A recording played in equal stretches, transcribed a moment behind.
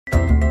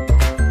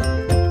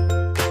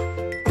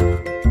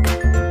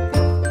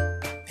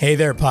Hey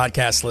there,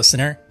 podcast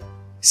listener.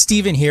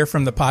 Steven here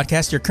from the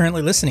podcast you're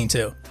currently listening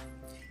to.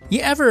 You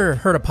ever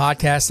heard a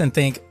podcast and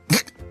think,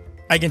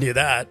 I can do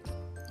that?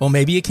 Well,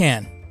 maybe you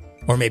can.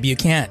 Or maybe you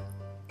can't.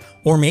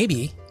 Or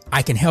maybe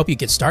I can help you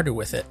get started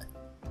with it.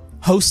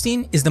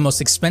 Hosting is the most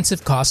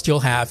expensive cost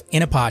you'll have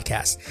in a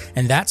podcast,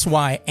 and that's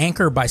why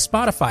Anchor by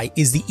Spotify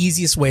is the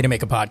easiest way to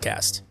make a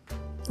podcast.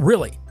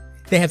 Really,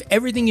 they have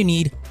everything you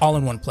need all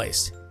in one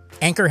place.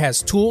 Anchor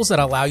has tools that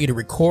allow you to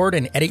record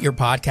and edit your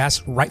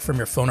podcast right from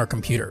your phone or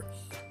computer.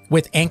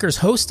 With Anchor's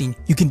hosting,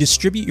 you can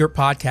distribute your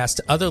podcast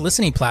to other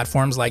listening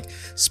platforms like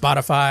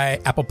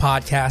Spotify, Apple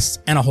Podcasts,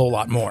 and a whole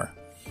lot more.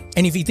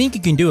 And if you think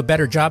you can do a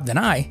better job than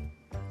I,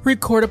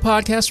 record a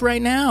podcast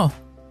right now.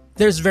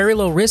 There's very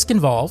low risk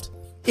involved.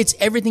 It's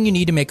everything you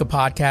need to make a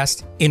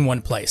podcast in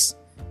one place.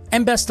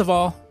 And best of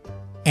all,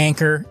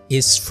 Anchor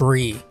is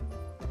free.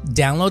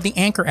 Download the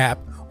Anchor app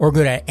or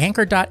go to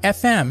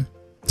anchor.fm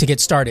to get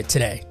started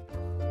today.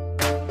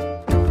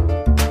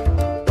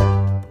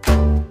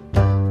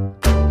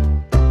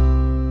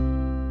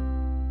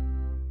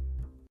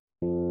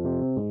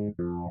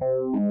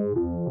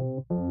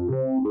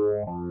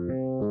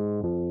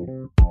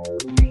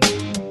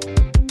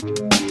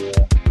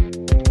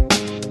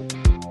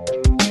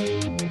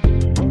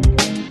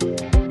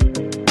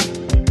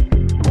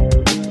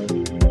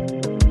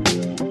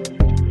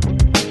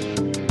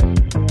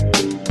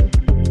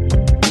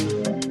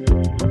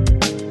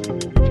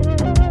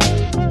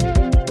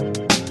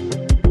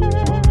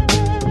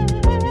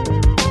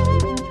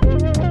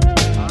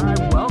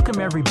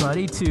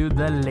 To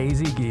the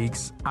Lazy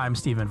Geeks. I'm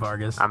Steven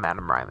Vargas. I'm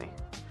Adam Riley.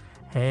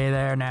 Hey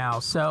there now.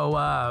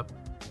 So,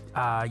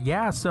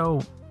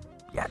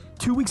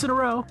 2 weeks in a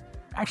row.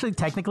 Actually,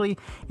 technically,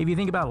 if you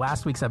think about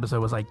last week's episode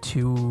was like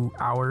 2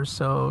 hours.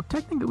 So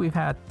technically we've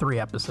had 3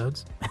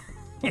 episodes.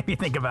 If you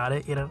think about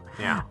it, you know?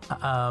 Yeah.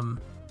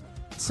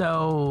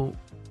 So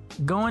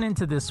going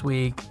into this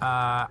week,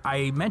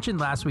 I mentioned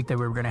last week that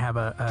we were going to have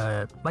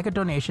a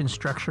donation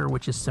structure,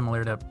 which is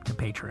similar to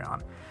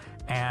Patreon.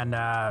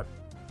 And,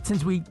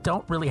 since we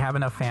don't really have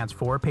enough fans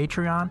for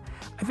Patreon,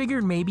 I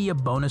figured maybe a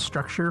bonus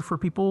structure for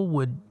people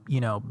would,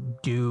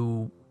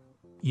 to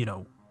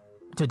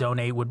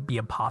donate would be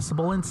a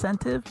possible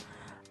incentive.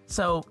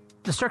 So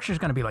the structure is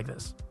going to be like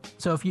this.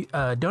 So if you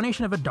a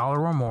donation of $1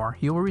 or more,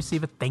 you will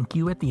receive a thank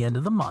you at the end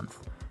of the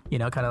month.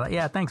 Kind of like,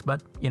 yeah, thanks,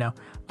 bud.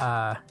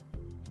 But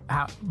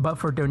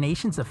for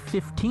donations of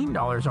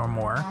 $15 or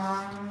more,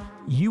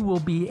 you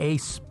will be a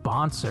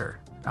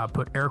sponsor. I'll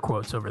put air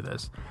quotes over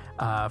this.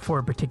 For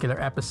a particular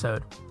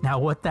episode. Now,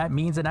 what that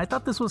means, and I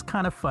thought this was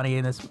kind of funny,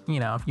 and this,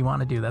 if you want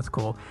to do, that's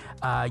cool.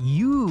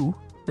 You,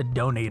 the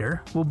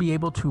donator, will be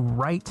able to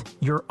write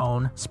your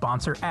own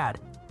sponsor ad.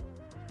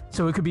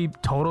 So it could be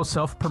total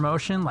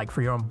self-promotion, like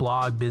for your own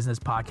blog, business,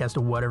 podcast,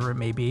 or whatever it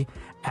may be.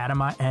 Adam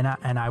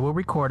and I will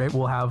record it.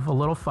 We'll have a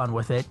little fun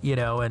with it,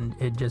 and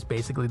it just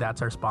basically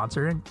that's our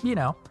sponsor. And,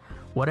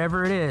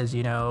 whatever it is,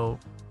 not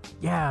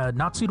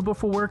suitable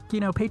for work,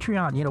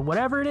 Patreon,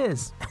 whatever it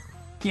is.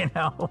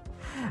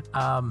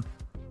 I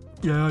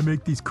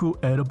make these cool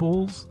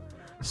edibles.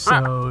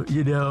 So,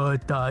 I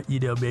thought,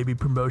 maybe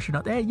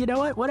promotion. Hey, you know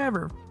what?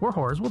 Whatever. We're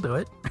whores. We'll do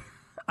it.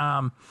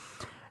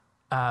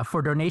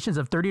 For donations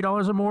of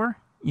 $30 or more,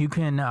 you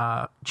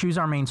can choose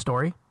our main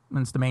story.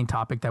 That's the main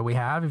topic that we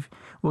have.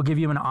 We'll give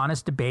you an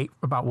honest debate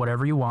about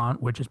whatever you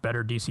want, which is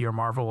better, DC or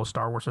Marvel or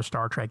Star Wars or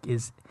Star Trek.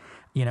 Is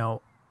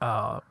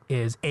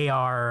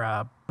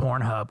AR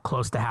Pornhub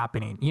close to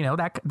happening?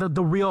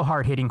 The real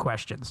hard-hitting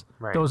questions.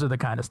 Right. Those are the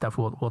kind of stuff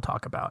we'll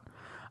talk about.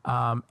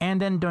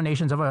 And then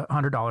donations of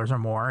 $100 or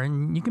more,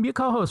 and you can be a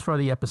co-host for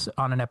the episode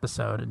on an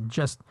episode. And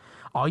just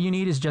all you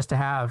need is just to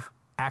have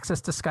access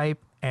to Skype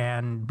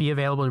and be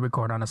available to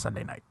record on a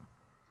Sunday night.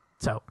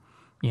 So,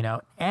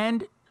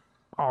 and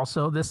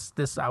also this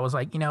I was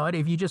like, what,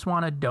 if you just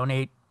want to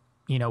donate,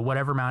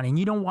 whatever amount, and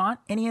you don't want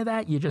any of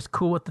that, you're just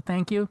cool with the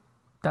thank you,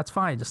 that's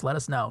fine. Just let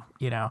us know.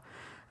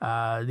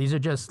 These are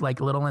just like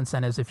little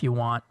incentives if you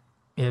want.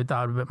 I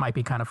thought it might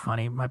be kind of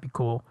funny, might be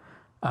cool.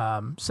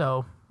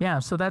 So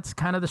that's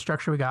kind of the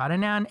structure we got.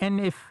 And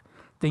if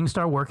things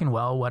start working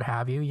well, what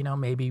have you,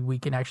 maybe we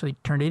can actually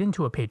turn it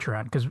into a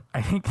Patreon. Because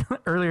I think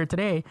earlier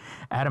today,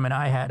 Adam and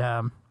I had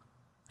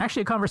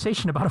actually a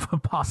conversation about a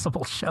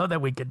possible show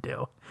that we could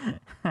do.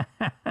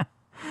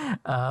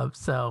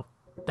 So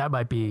that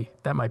might be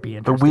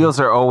interesting. The wheels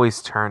are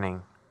always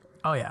turning.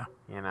 Oh yeah.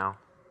 Yeah.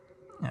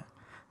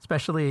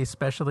 Especially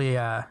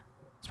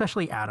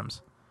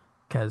Adam's,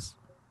 because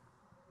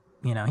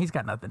he's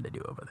got nothing to do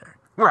over there.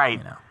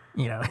 Right.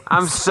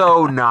 I'm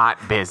so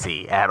not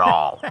busy at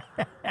all.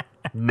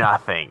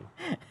 Nothing.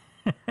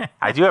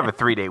 I do have a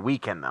 3-day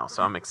weekend though,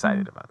 so I'm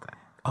excited about that.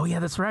 Oh yeah,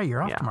 that's right.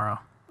 You're off tomorrow.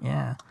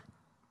 Yeah.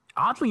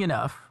 Oddly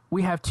enough,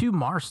 we have 2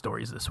 Mars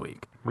stories this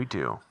week. We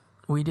do.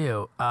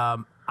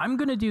 I'm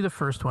gonna do the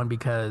first one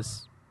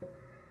because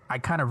I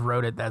kind of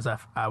wrote it as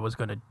if I was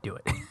gonna do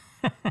it.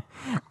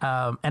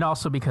 And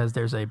also because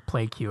there's a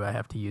play cue I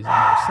have to use in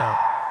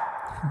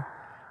here.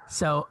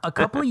 So a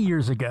couple of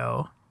years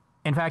ago,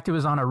 in fact, it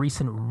was on a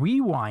recent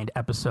Rewind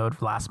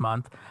episode last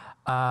month,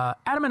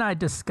 Adam and I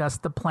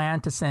discussed the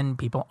plan to send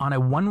people on a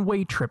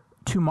one-way trip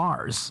to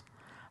Mars,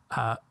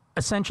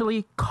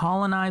 essentially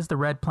colonize the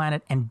red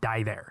planet and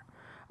die there.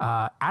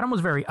 Adam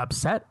was very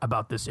upset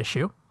about this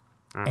issue,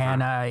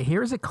 and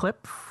here's a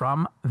clip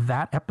from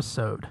that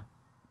episode.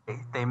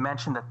 They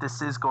mentioned that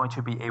this is going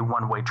to be a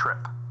one-way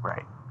trip.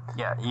 Right.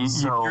 Yeah,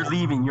 you're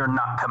leaving, you're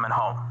not coming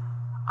home.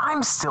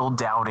 I'm still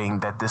doubting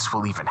that this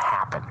will even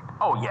happen.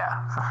 Oh,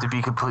 yeah. To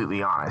be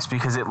completely honest,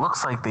 because it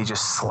looks like they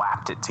just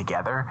slapped it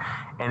together.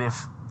 And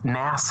if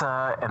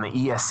NASA and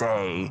the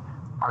ESA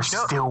are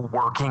still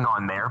working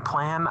on their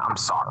plan, I'm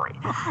sorry.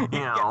 You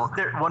know,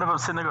 one of them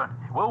sitting there going,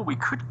 well, we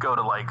could go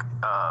to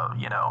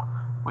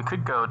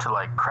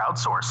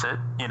crowdsource it,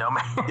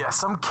 yeah,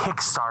 some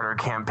Kickstarter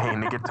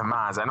campaign to get to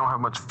Mars. I don't have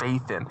much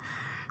faith in.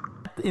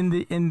 In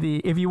the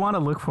if you want to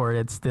look for it,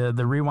 it's the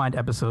Rewind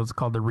episodes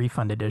called the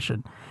Refund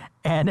Edition.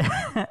 And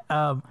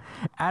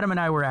Adam and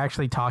I were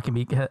actually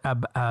talking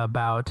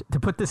about, to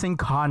put this in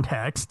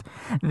context,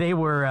 they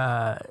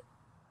were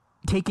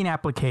taking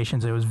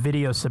applications. It was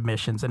video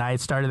submissions, and I had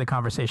started the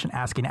conversation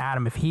asking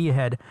Adam if he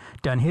had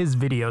done his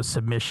video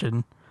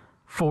submission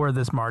for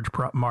this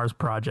Mars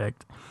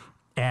project.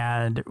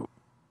 And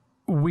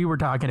we were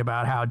talking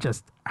about how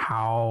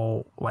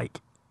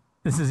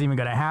this is even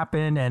going to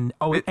happen. And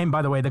and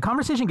by the way, the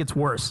conversation gets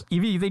worse.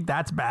 If you think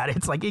that's bad,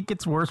 it's like it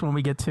gets worse when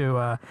we get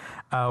to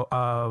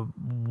a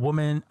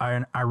woman,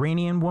 an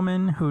Iranian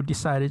woman who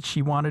decided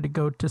she wanted to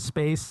go to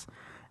space.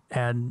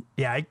 And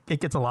yeah,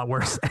 it gets a lot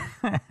worse.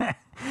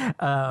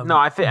 No,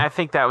 I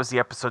think that was the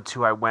episode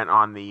 2. I went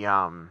on the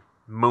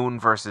Moon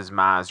versus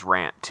Mars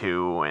rant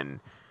too,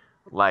 and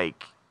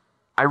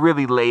I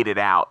really laid it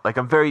out.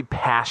 I'm very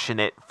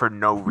passionate for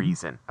no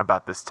reason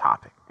about this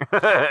topic.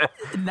 That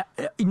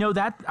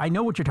I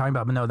know what you're talking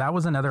about, but no, that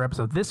was another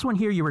episode. This one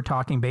here, you were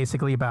talking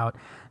basically about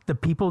the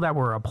people that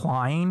were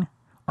applying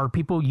are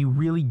people you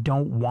really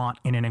don't want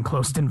in an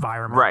enclosed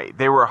environment. Right.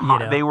 They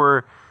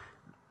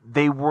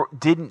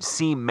didn't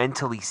seem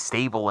mentally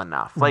stable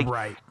enough.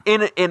 Right.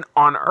 in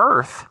on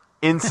Earth,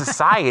 in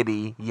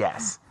society,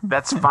 yes,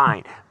 that's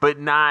fine, but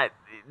not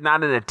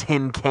in a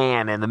tin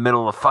can in the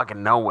middle of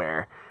fucking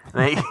nowhere.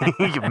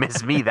 You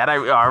miss me. That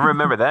I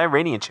remember that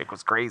Iranian chick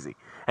was crazy,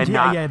 and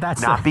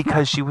not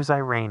because she was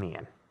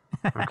Iranian.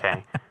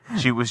 Okay,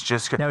 she was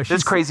just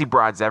there's crazy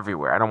broads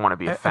everywhere. I don't want to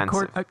be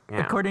offensive.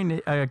 According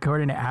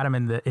to Adam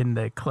in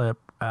the clip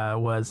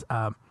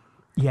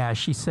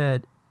she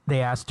said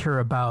they asked her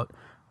about,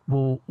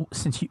 well,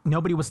 since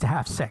nobody was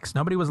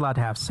allowed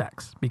to have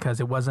sex because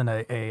it wasn't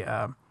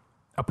a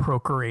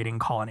procreating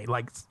colony.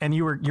 And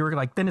you were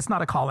like, then it's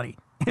not a colony.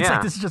 It's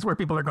like, this is just where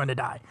people are going to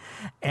die.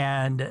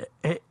 And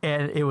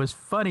it was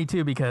funny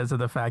too, because of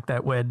the fact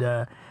that when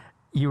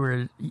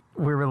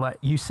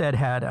you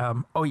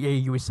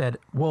said,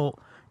 well,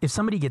 if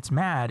somebody gets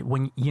mad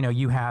when,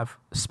 you have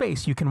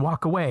space, you can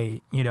walk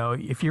away.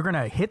 If you're going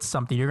to hit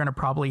something, you're going to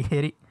probably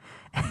hit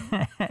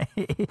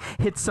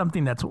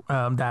something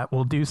that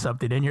will do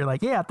something. And you're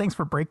like, yeah, thanks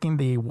for breaking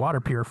the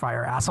water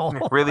purifier, asshole.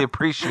 Really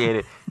appreciate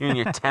it. You're in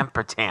your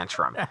temper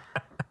tantrum.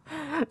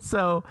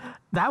 So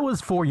that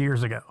was 4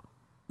 years ago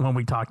when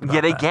we talked about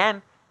Yet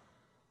again,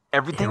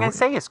 everything I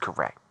say is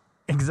correct.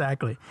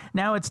 Exactly.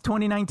 Now it's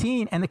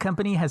 2019, and the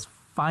company has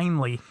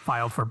finally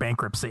filed for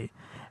bankruptcy.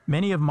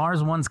 Many of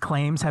Mars One's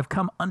claims have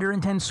come under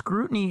intense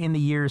scrutiny in the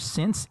years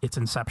since its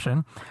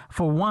inception.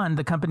 For one,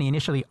 the company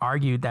initially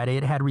argued that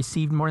it had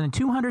received more than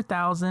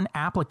 200,000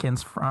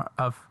 applications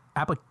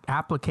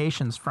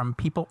from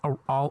people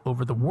all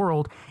over the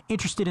world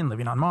interested in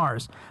living on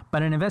Mars.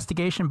 But an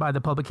investigation by the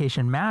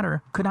publication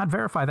Matter could not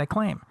verify that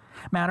claim.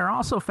 Matter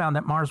also found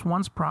that Mars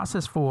One's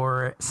process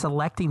for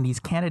selecting these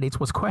candidates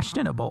was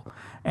questionable,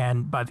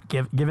 and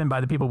given by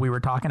the people we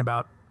were talking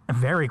about,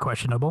 very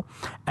questionable.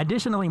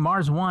 Additionally,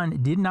 Mars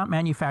One did not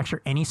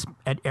manufacture any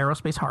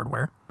aerospace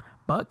hardware,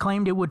 but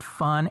claimed it would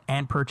fund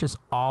and purchase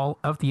all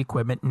of the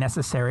equipment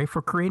necessary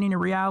for creating a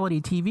reality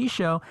TV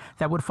show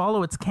that would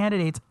follow its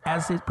candidates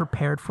as it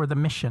prepared for the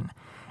mission.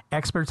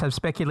 Experts have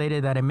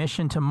speculated that a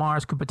mission to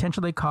Mars could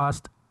potentially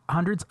cost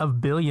hundreds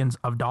of billions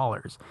of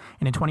dollars.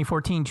 And in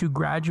 2014, 2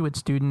 graduate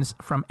students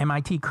from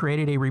MIT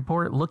created a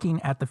report looking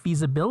at the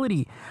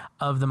feasibility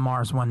of the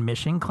Mars One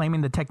mission,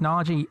 claiming the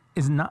technology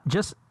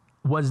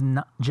was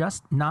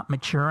not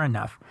mature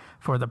enough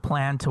for the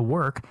plan to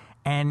work,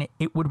 and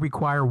it would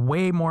require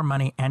way more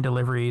money and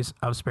deliveries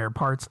of spare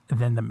parts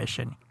than the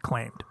mission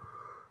claimed.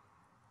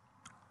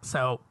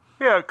 So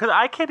yeah, because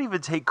I can't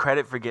even take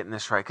credit for getting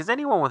this right, because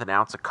anyone with an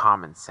ounce of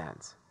common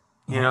sense,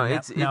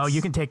 it's no,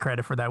 you can take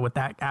credit for that with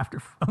that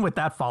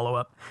follow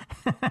up.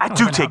 I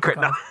do take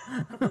credit.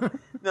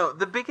 No,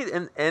 the biggest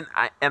and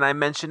I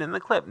mentioned in the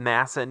clip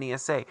NASA and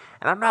ESA,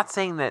 and I'm not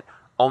saying that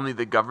only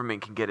the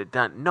government can get it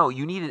done. No,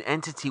 you need an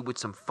entity with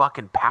some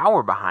fucking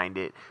power behind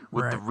it,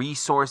 with the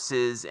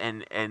resources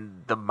and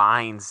the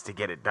minds to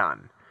get it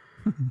done.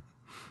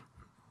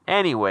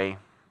 Anyway,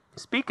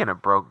 speaking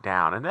of broke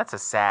down, and that's a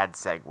sad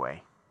segue,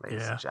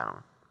 ladies and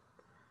gentlemen.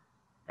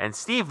 And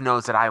Steve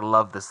knows that I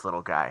love this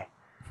little guy.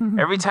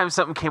 Every time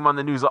something came on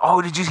the news,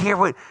 oh, did you hear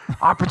what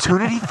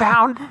Opportunity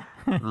found?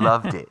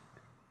 Loved it.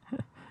 I'm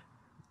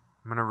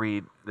going to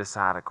read this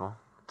article.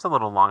 It's a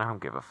little long. I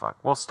don't give a fuck.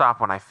 We'll stop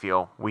when I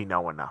feel we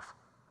know enough.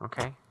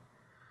 Okay?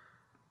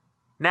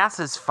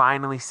 NASA's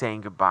finally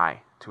saying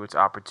goodbye to its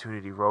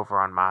Opportunity rover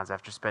on Mars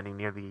after spending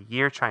nearly a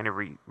year trying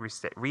to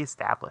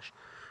reestablish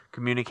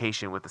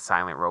communication with the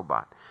silent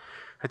robot.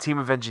 A team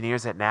of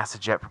engineers at NASA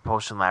Jet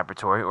Propulsion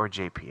Laboratory, or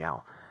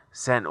JPL,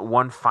 sent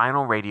one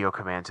final radio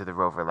command to the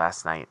rover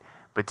last night,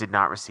 but did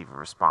not receive a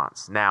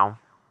response. Now,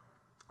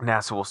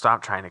 NASA will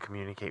stop trying to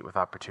communicate with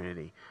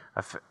Opportunity,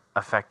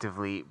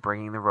 effectively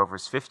bringing the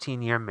rover's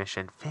 15-year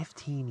mission.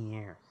 15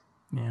 years.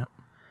 Yeah.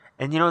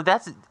 And,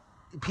 that's...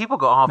 People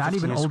go, oh, Not 15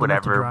 even years, old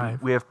enough to whatever.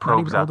 drive. We have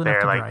probes out there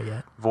drive like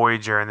yet.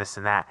 Voyager and this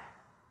and that.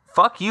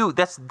 Fuck you.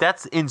 That's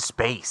in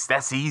space.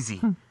 That's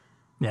easy.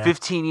 Yeah.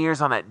 15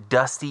 years on that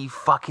dusty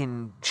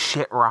fucking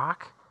shit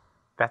rock.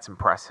 That's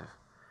impressive.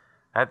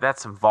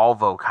 That's some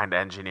Volvo kind of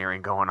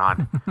engineering going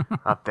on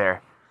up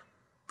there.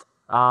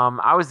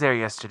 I was there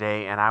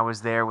yesterday, and I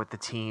was there with the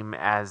team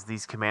as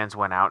these commands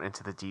went out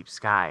into the deep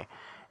sky.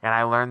 And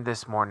I learned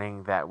this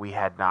morning that we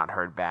had not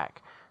heard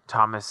back.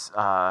 Thomas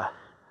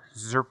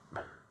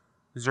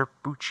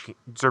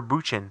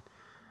Zurbuchen,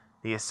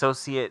 the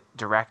Associate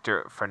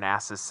Director for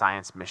NASA's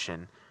Science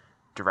Mission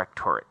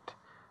Directorate,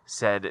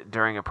 said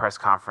during a press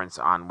conference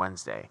on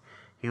Wednesday.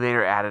 He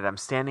later added, "I'm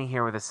standing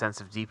here with a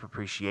sense of deep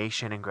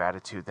appreciation and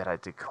gratitude that I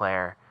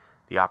declare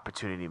the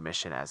Opportunity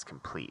mission as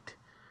complete."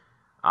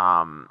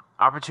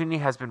 Opportunity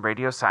has been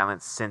radio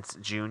silent since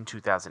June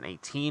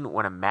 2018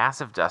 when a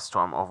massive dust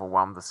storm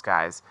overwhelmed the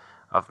skies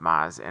of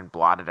Mars and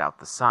blotted out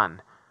the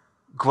sun.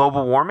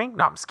 Global warming?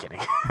 No, I'm just kidding.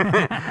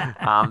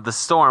 The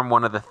storm,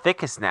 one of the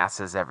thickest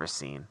NASA's ever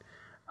seen,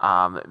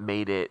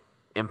 made it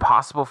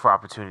impossible for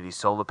Opportunity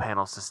solar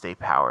panels to stay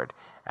powered.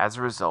 As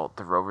a result,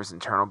 the rover's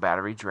internal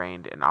battery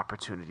drained and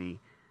Opportunity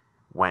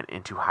went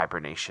into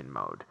hibernation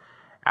mode.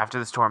 After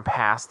the storm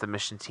passed, the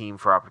mission team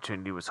for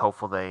Opportunity was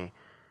hopeful that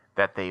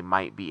they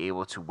might be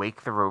able to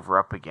wake the rover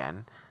up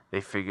again.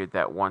 They figured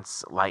that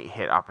once light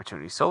hit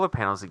Opportunity solar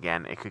panels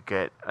again, it could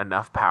get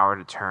enough power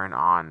to turn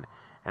on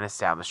and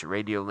establish a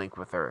radio link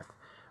with Earth.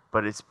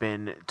 But it's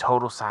been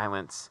total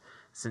silence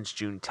since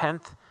June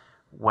 10th,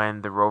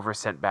 when the rover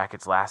sent back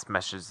its last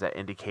message that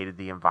indicated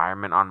the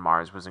environment on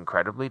Mars was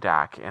incredibly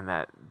dark and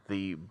that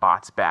the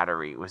bot's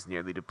battery was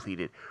nearly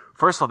depleted.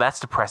 First of all, that's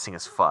depressing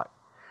as fuck.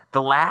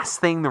 The last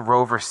thing the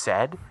rover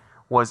said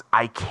was,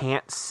 "I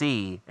can't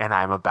see and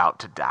I'm about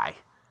to die."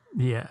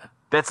 Yeah.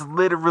 That's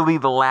literally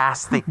the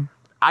last thing.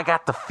 I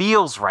got the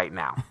feels right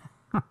now.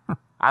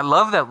 I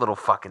love that little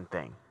fucking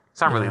thing. It's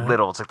not really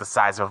little. It's like the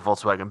size of a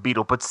Volkswagen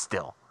Beetle, but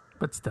still.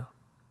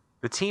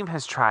 The team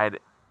has tried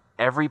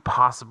every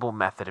possible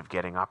method of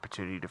getting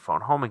Opportunity to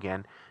phone home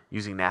again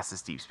using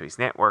NASA's Deep Space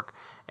Network,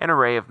 an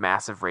array of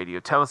massive radio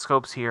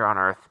telescopes here on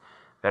Earth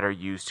that are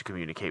used to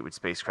communicate with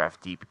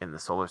spacecraft deep in the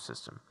solar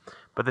system.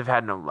 But they've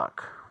had no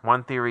luck.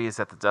 One theory is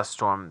that the dust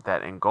storm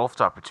that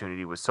engulfed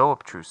Opportunity was so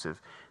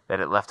obtrusive that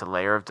it left a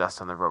layer of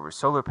dust on the rover's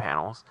solar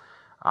panels,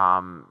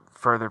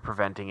 further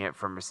preventing it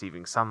from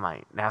receiving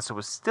sunlight. NASA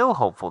was still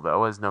hopeful,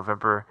 though, as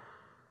November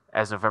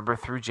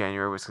through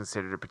January was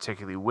considered a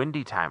particularly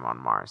windy time on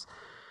Mars.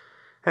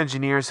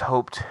 Engineers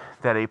hoped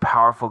that a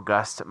powerful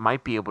gust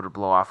might be able to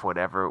blow off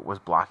whatever was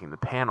blocking the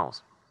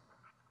panels.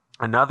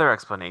 Another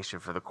explanation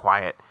for the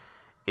quiet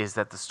is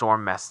that the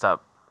storm messed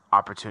up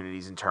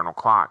Opportunity's internal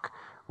clock,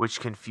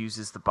 which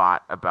confuses the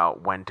bot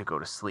about when to go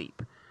to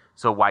sleep.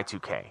 So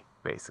Y2K,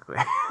 basically.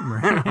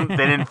 They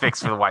didn't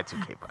fix for the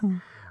Y2K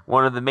button.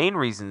 One of the main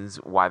reasons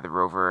why the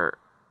rover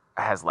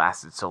has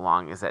lasted so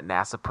long is that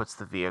NASA puts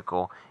the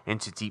vehicle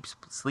into deep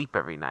sleep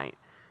every night.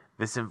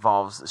 This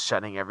involves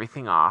shutting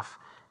everything off,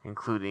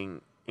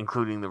 including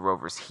the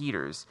rover's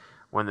heaters.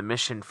 When the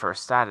mission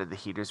first started, the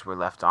heaters were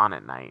left on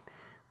at night,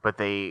 but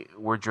they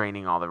were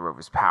draining all the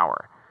rover's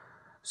power.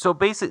 So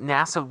basically,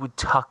 NASA would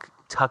tuck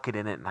it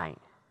in at night,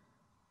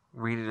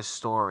 read it a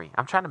story.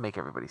 I'm trying to make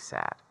everybody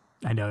sad.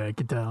 I know, I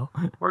could tell.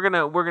 We're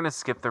gonna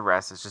skip the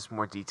rest. It's just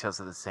more details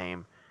of the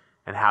same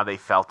and how they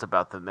felt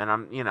about them.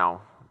 And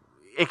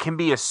it can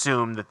be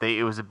assumed that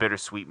it was a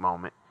bittersweet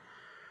moment.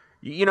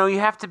 You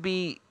have to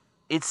be.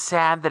 It's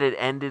sad that it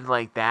ended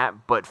like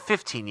that, but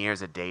 15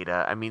 years of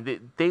data. I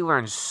mean, they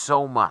learned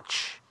so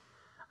much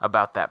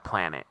about that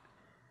planet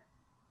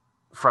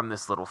from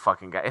this little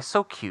fucking guy. It's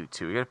so cute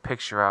too. You got a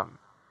picture of him.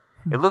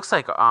 It looks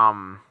like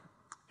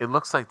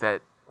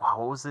that. Wow,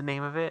 what was the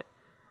name of it?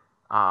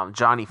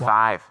 Johnny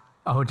Five.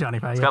 Oh, Johnny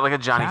Five. It's got like a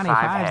Johnny Five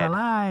Five's head.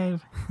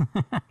 alive.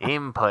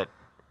 Input.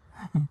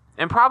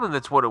 And probably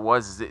that's what it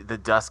was. Is the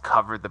dust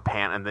covered the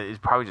pan, and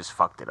it probably just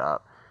fucked it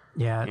up.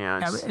 Yeah,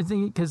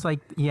 because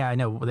I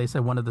know they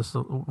said one of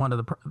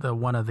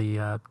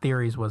the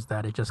theories was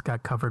that it just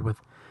got covered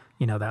with,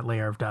 that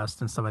layer of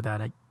dust and stuff like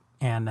that,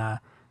 and they're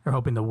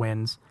hoping the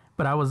winds.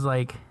 But I was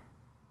like,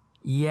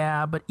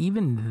 yeah, but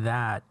even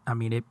that, I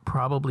mean, it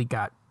probably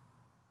got,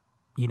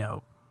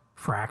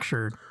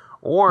 fractured,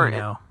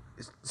 or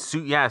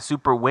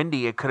super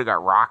windy. It could have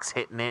got rocks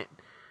hitting it.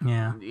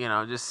 Yeah,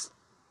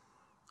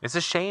 It's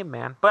a shame,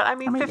 man. But I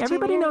mean 15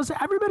 everybody years?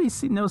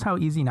 knows how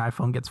easy an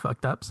iPhone gets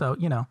fucked up. So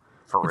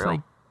For it's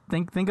real.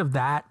 like think of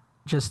that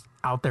just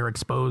out there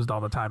exposed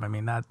all the time. I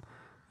mean that,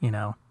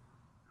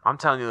 I'm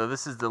telling you though,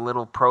 this is the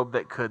little probe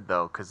that could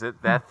though, because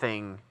that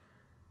thing.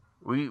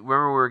 We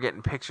remember we were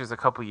getting pictures a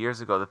couple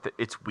years ago that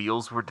its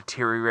wheels were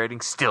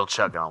deteriorating, still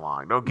chugging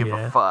along. Don't give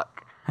a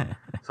fuck.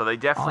 So they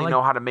definitely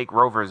know how to make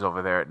rovers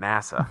over there at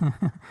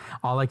NASA.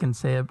 All I can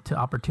say to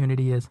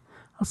Opportunity is,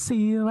 I'll see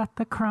you at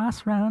the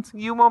crossroads.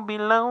 You won't be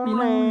lonely. Be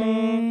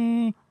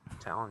lonely. I'm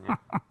telling you.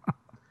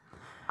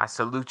 I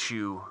salute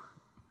you,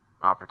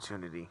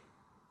 Opportunity.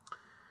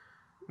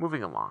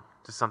 Moving along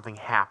to something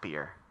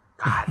happier.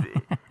 God,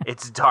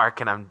 it's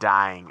dark and I'm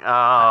dying. Oh,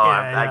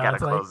 I gotta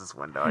close this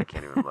window. I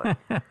can't even look.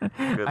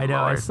 Good I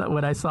know. Lord.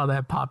 When I saw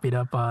that popping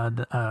up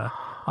on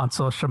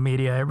social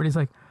media, everybody's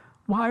like,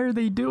 "Why are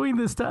they doing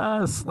this to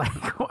us?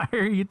 Like, why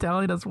are you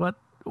telling us what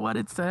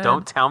it said?"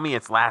 Don't tell me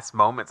it's last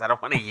moments. I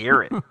don't want to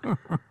hear it.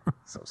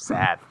 So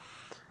sad.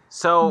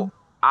 So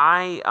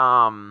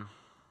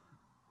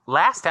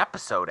last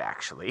episode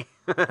actually,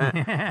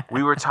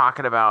 we were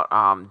talking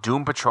about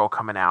Doom Patrol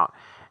coming out,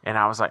 and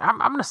I was like, I'm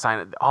gonna sign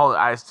it.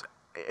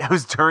 It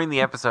was during the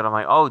episode. I'm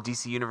like, oh,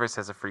 DC Universe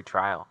has a free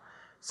trial.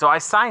 So I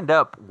signed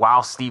up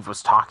while Steve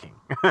was talking,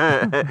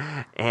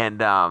 and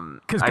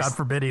because God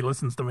forbid he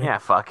listens to me. Yeah,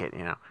 fuck it,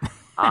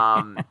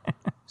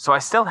 So I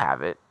still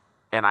have it,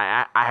 and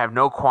I have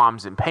no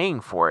qualms in paying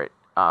for it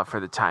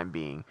for the time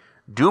being.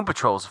 Doom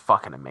Patrol is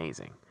fucking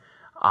amazing.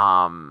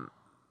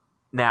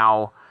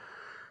 Now,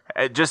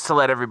 just to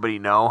let everybody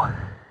know,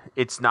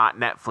 it's not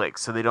Netflix,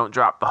 so they don't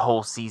drop the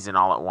whole season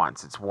all at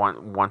once. It's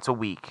once a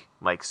week,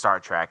 like Star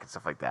Trek and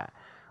stuff like that,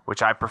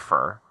 which I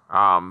prefer.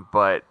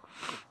 But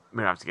we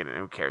don't have to get into it.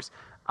 Who cares?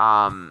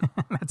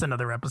 That's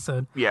another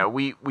episode. Yeah,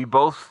 we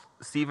both,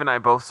 Steve and I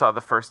both saw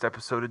the first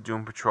episode of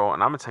Doom Patrol,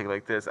 and I'm going to tell you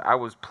like this. I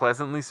was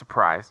pleasantly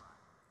surprised.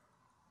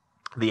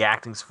 The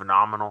acting's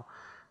phenomenal.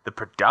 The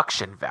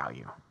production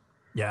value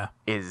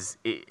is,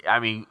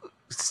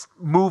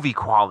 movie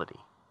quality.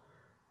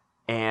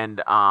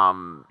 And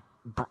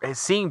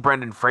seeing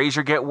Brendan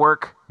Fraser get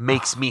work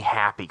makes me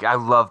happy. I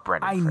love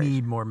Brendan Fraser. I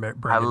need more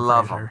Brendan Fraser. I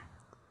love him.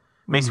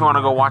 Makes me want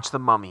to go watch The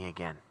Mummy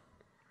again.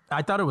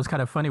 I thought it was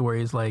kind of funny where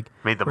he's like...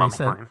 Made the mummy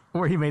line.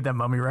 Where he made that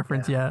mummy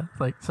reference, yeah.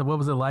 Like, so what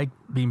was it like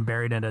being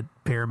buried in a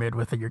pyramid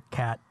with your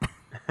cat?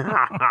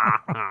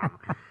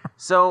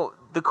 So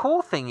the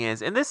cool thing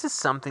is, and this is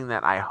something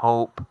that I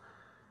hope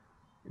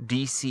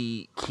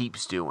DC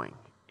keeps doing,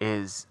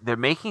 is they're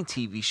making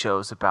TV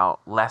shows about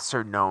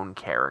lesser known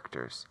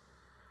characters.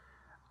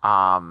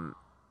 And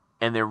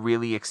they're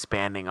really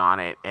expanding on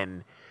it.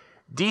 And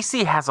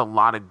DC has a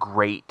lot of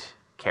great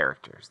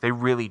characters. They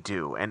really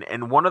do.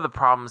 And one of the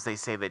problems they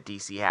say that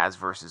DC has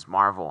versus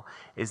Marvel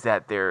is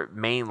that their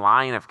main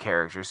line of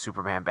characters,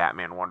 Superman,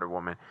 Batman, Wonder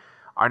Woman,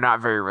 are not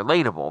very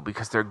relatable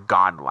because they're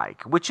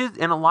godlike, which is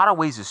in a lot of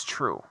ways is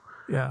true.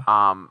 Yeah.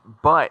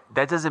 But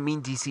that doesn't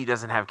mean DC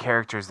doesn't have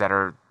characters that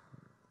are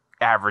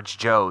average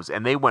Joes,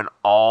 and they went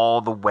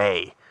all the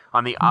way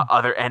on the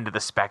other end of the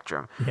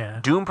spectrum. Yeah.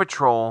 Doom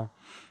Patrol,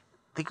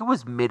 I think it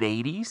was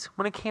mid-'80s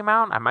when it came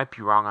out. I might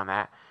be wrong on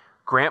that.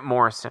 Grant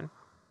Morrison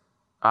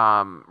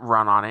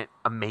run on it.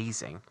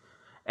 Amazing.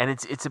 And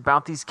it's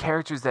about these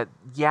characters that,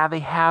 yeah, they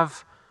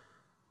have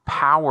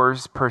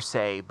powers per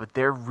se, but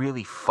they're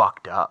really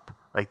fucked up.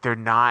 Like, they're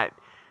not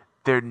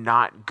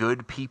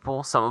good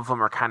people. Some of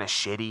them are kind of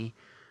shitty.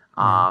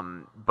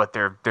 But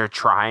they're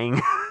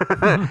trying,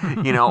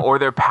 or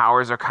their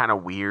powers are kind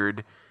of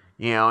weird,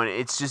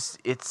 and so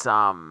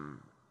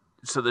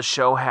the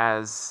show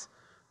has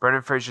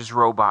Brendan Fraser's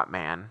Robot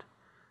Man.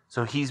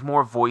 So he's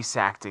more voice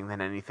acting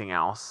than anything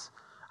else.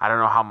 I don't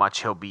know how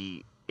much he'll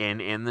be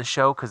in the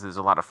show because there's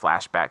a lot of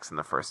flashbacks in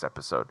the first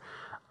episode.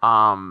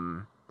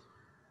 That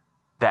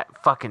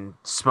fucking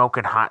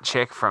smoking hot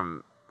chick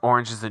from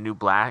Orange is the New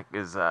Black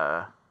is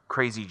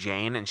Crazy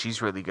Jane, and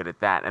she's really good at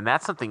that. And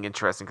that's something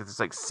interesting because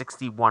there's like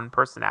 61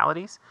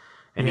 personalities,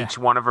 and each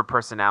one of her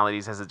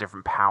personalities has a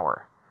different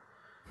power.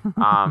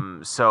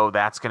 So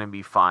that's going to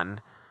be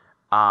fun.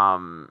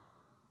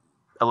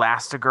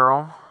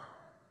 Elastigirl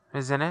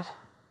is in it.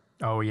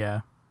 Oh, yeah.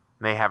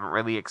 They haven't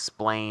really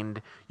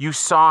explained. You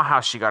saw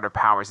how she got her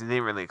powers. They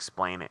didn't really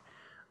explain it.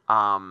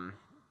 And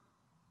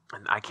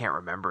I can't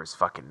remember his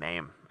fucking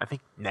name. I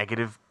think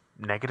Negative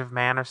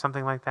Man or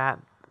something like that.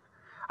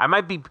 I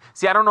might be...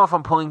 See, I don't know if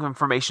I'm pulling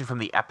information from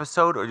the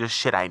episode or just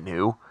shit I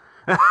knew.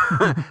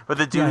 But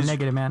the dude...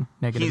 Negative Man.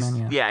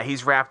 Yeah,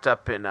 he's wrapped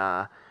up in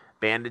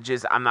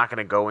bandages. I'm not going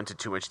to go into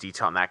too much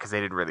detail on that because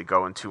they didn't really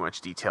go into too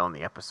much detail in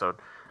the episode.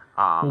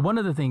 Well, one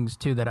of the things,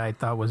 too, that I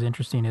thought was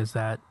interesting is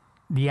that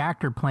the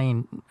actor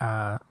playing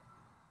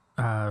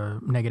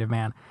Negative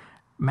Man,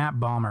 Matt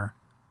Bomer,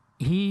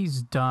 he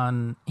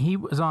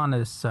was on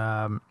this,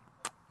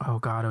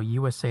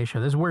 USA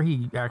show. This is where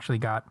he actually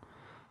got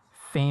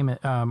famous,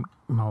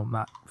 well,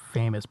 not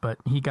famous, but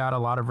he got a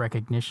lot of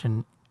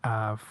recognition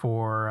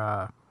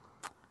for,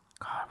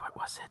 what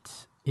was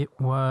it? It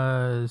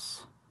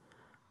was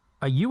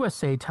a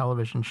USA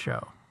television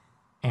show,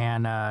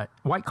 and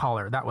White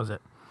Collar, that was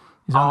it.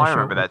 He's on Oh, the I show.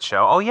 remember that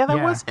show. Oh, yeah, that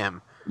Yeah. was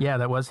him. Yeah,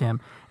 that was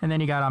him. And then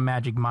he got on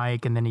Magic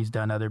Mike, and then he's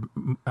done other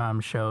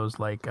shows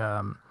like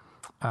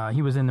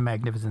he was in The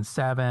Magnificent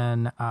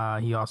Seven.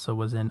 He also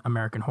was in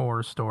American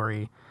Horror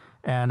Story,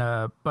 and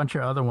a bunch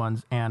of other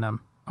ones. And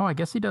I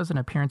guess he does an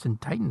appearance in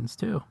Titans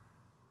too.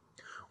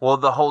 Well,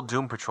 the whole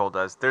Doom Patrol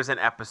does. There's an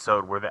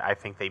episode where I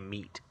think they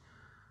meet.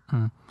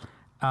 So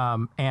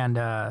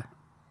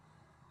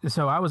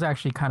I was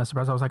actually kind of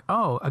surprised. I was like,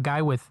 oh, a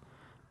guy with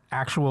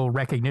actual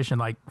recognition,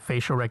 like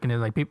facial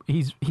recognition, like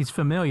he's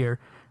familiar,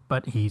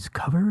 but he's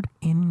covered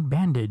in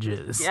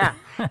bandages. Yeah.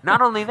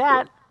 Not only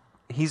that,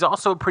 he's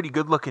also a pretty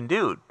good-looking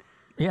dude.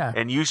 Yeah.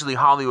 And usually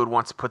Hollywood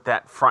wants to put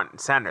that front and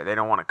center. They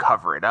don't want to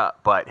cover it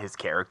up, but his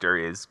character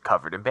is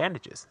covered in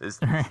bandages. It's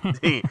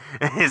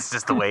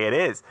just the way it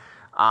is.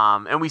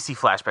 And we see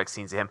flashback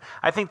scenes of him.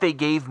 I think they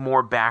gave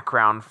more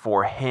background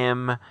for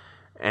him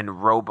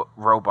and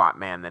Robot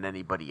Man than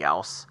anybody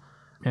else.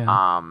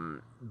 Yeah.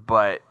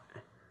 But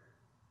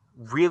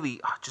really,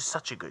 just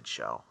such a good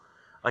show.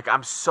 Like,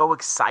 I'm so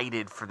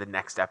excited for the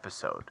next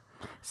episode.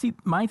 See,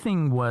 my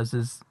thing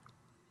is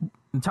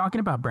talking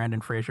about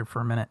Brandon Fraser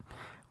for a minute.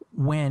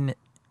 When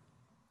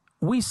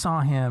we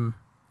saw him,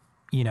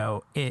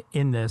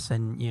 in this,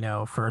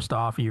 and first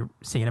off, you're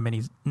seeing him and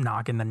he's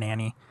knocking the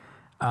nanny.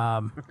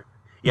 Yeah,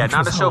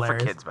 not a show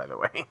hilarious. for kids, by the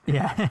way.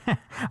 Yeah.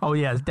 Oh,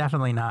 yeah, it's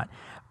definitely not.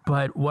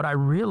 But what I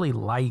really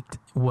liked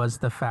was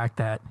the fact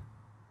that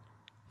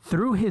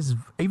through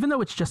even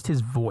though it's just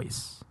his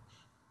voice,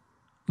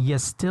 you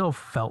still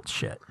felt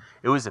shit.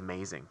 It was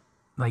amazing.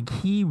 Like,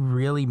 he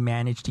really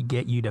managed to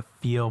get you to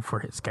feel for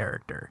his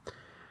character.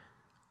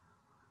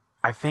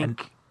 I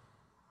think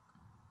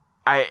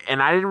I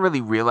didn't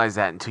really realize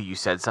that until you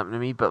said something to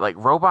me, but like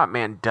Robot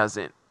Man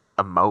doesn't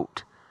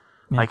emote.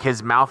 Yeah. Like,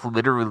 his mouth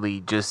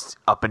literally just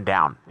up and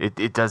down.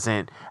 It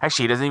doesn't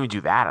actually, he doesn't even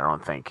do that, I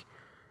don't think.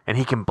 And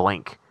he can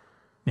blink.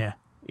 Yeah.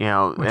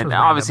 And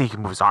obviously he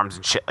can move his arms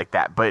and shit like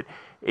that, but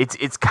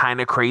it's kind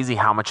of crazy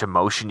how much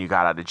emotion you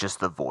got out of just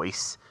the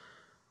voice.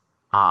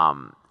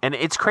 And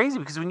it's crazy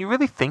because when you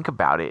really think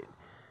about it,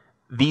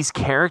 these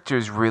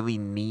characters really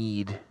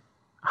need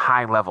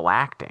high level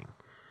acting.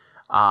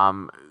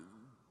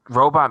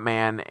 Robot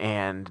Man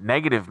and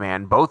Negative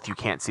Man, both you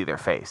can't see their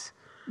face.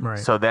 Right.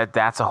 So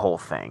that's a whole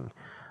thing.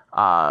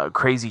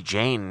 Crazy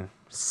Jane,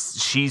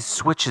 she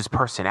switches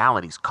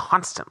personalities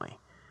constantly.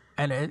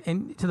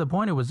 And to the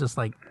point, it was just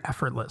like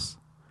effortless.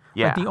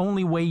 Yeah. Like, the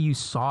only way you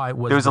saw it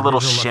was There was a little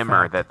visual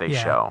shimmer effect. that they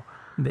show.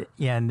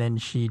 And then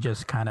she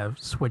just kind of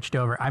switched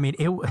over. I mean,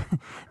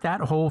 that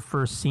whole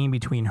first scene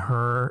between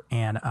her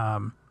and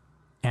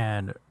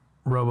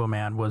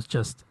Roboman was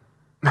just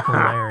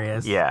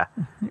hilarious. Yeah.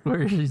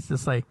 Where she's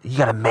just like, You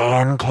got a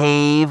man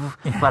cave,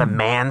 a lot of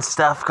man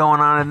stuff going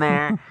on in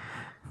there.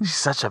 She's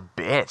such a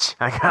bitch.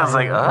 Like, I was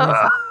like,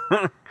 ugh.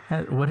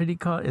 what did he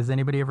call it? Has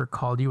anybody ever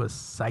called you a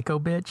psycho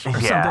bitch or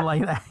Yeah. something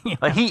like that? Yeah.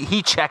 Like,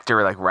 he checked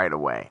her like right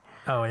away.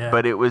 Oh yeah.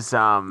 But it was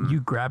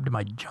You grabbed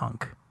my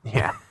junk.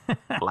 yeah,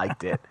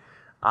 liked it.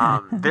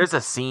 There's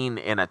a scene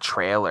in a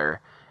trailer.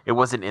 It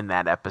wasn't in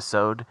that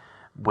episode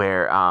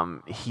where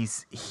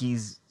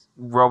he's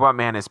Robot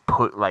Man is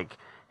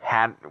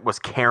was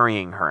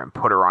carrying her and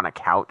put her on a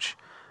couch,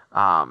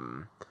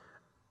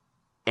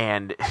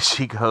 and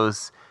she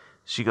goes,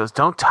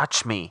 "Don't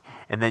touch me."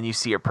 And then you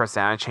see her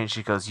personality change.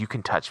 She goes, "You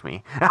can touch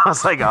me." I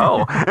was like,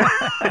 "Oh."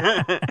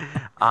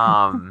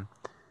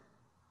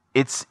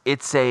 It's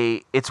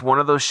one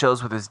of those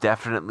shows where there's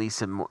definitely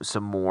some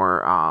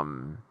more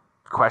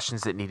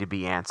questions that need to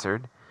be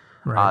answered.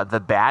 Right. The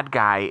bad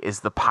guy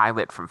is the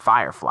pilot from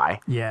Firefly.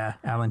 Yeah,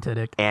 Alan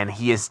Tudyk. And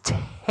he is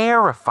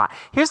terrified.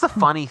 Here's the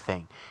funny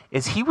thing: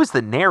 is he was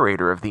the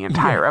narrator of the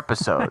entire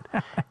episode,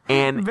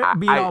 and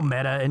Being all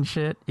meta and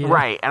shit. You know?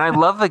 right. And I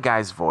love the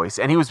guy's voice,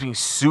 and he was being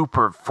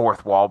super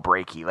fourth wall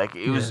breaky. Like,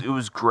 it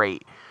was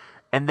great.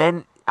 And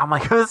then I'm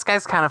like, this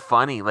guy's kind of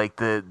funny, like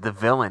the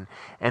villain.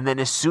 And then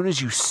as soon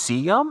as you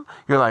see him,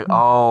 you're like,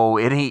 oh,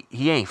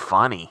 he ain't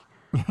funny.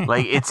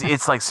 Like,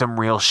 it's like some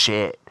real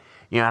shit.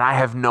 And I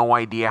have no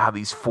idea how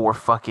these 4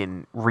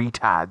 fucking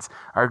retards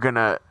are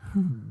gonna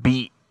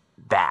beat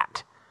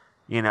that.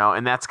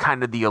 And that's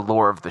kind of the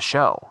allure of the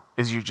show,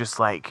 is you're just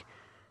like,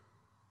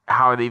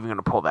 how are they even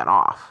gonna pull that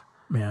off?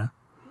 Yeah.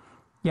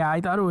 Yeah,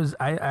 I thought it was.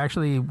 I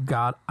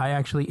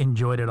actually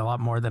enjoyed it a lot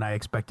more than I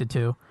expected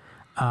to.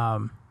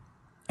 And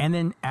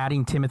then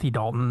adding Timothy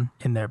Dalton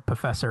in their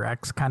Professor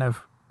X kind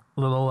of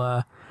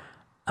little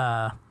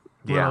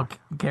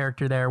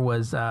character there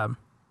was.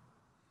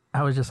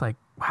 I was just like,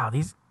 wow,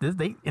 they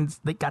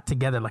got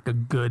together like a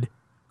good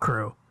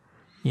crew,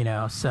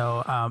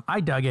 So I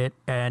dug it,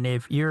 and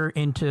if you're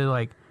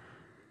into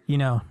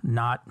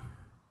not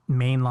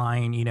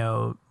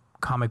mainline,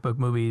 comic book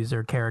movies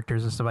or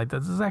characters and stuff like that,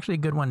 this is actually a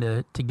good one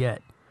to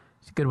get.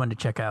 It's a good one to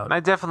check out. And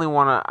I definitely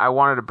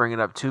wanted to bring it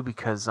up too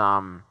because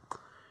a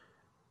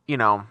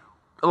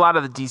lot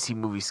of the DC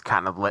movies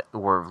kind of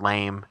were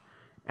lame,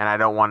 and I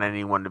don't want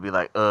anyone to be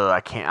like,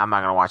 I'm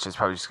not gonna watch this. It's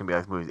probably just gonna be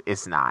like movies.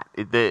 It's not.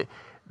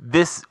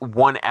 This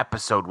one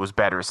episode was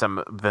better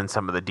than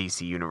some of the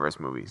DC Universe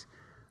movies.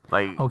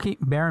 Like, Okay,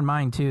 bear in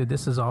mind too,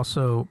 this is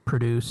also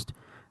produced,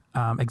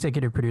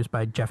 executive produced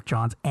by Jeff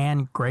Johns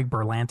and Greg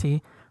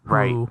Berlanti,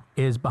 who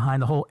is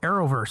behind the whole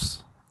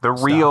Arrowverse.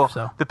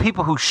 the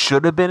people who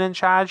should have been in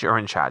charge are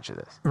in charge of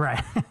this. Right.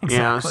 Exactly. You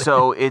know,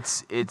 so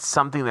it's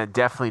something that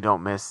definitely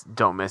don't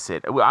miss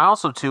it. I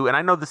also too, and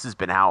I know this has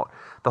been out.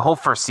 The whole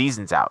first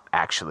season's out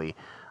actually.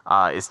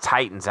 Is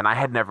Titans, and I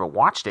had never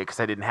watched it because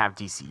I didn't have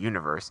DC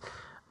Universe.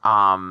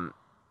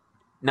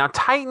 Now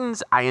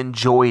Titans, I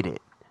enjoyed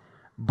it,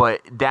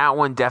 but that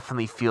one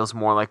definitely feels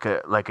more like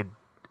a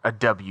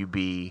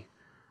WB,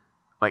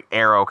 like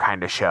Arrow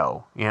kind of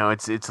show. You know,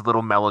 it's a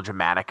little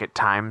melodramatic at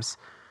times,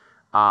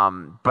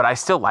 but I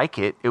still like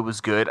it. It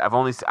was good.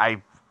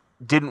 I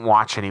didn't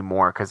watch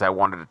anymore because I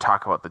wanted to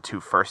talk about the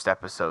 2 first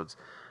episodes.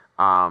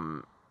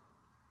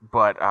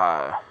 But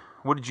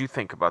what did you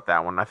think about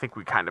that one? I think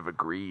we kind of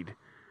agreed.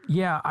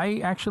 Yeah, I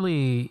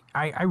actually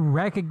I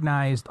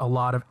recognized a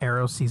lot of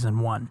Arrow season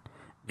 1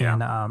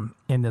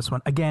 in this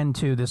one. Again,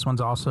 too, this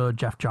one's also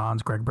Jeff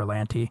Johns, Greg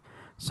Berlanti,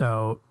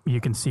 so you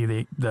can see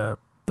the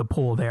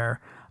pull there.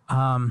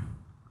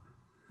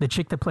 The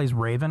chick that plays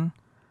Raven,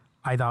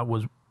 I thought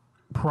was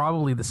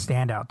probably the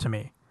standout to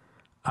me.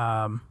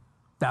 That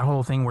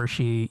whole thing where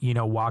she,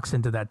 walks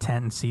into that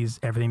tent and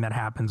sees everything that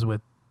happens with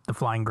the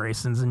Flying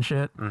Graysons and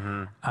shit.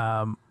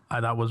 Mm-hmm.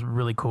 I thought was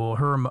really cool.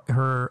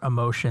 Her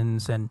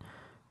emotions and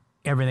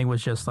everything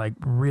was just like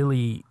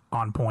really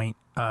on point.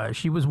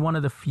 She was one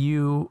of the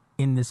few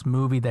in this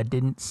movie that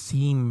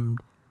seemed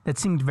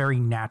very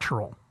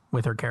natural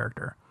with her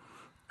character.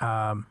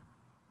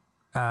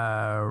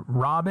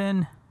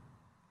 Robin,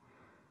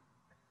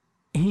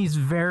 he's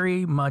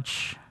very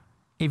much,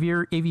 if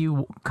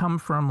you come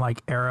from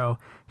like Arrow,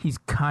 he's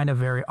kind of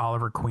very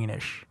Oliver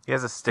Queenish. He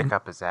has a stick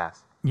up his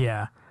ass.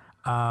 Yeah.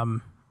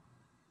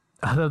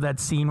 Although that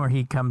scene where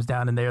he comes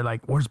down and they're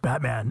like, "Where's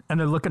Batman?" And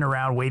they're looking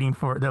around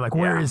they're like,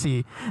 "Where is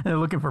he?" And they're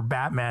looking for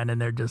Batman and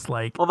they're just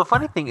like... Well, the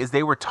funny thing is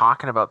they were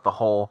talking about the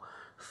whole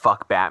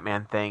fuck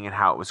Batman thing and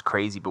how it was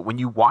crazy, but when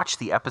you watch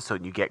the episode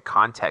and you get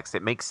context,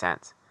 it makes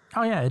sense.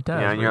 Oh yeah, it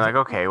does. And you're like,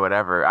 okay,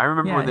 whatever. I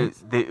remember when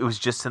it was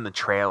just in the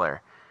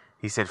trailer.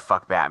 He said,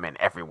 "Fuck Batman."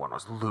 Everyone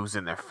was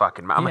losing their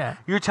fucking mind. Yeah. Like,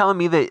 you're telling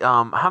me that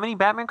how many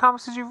Batman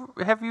comics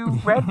have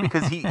you read?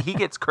 Because he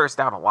gets cursed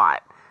out a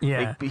lot.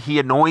 Yeah. Like, he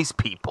annoys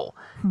people.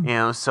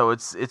 So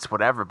it's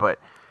whatever. But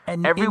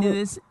in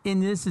this,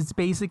 it's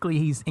basically,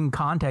 he's in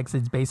context.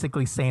 It's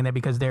basically saying that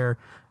because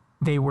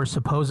they were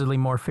supposedly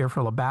more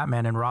fearful of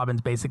Batman, and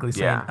Robin's basically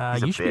saying,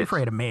 "You should be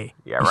afraid of me.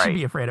 Yeah, you right. should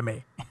be afraid of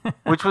me."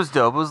 Which was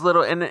dope.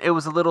 It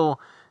was a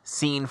little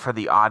scene for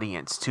the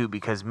audience too,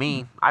 because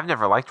I've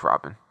never liked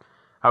Robin.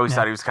 I always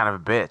thought he was kind of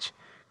a bitch.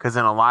 Because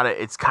in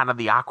it's kind of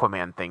the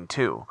Aquaman thing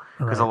too.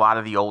 Because a lot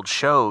of the old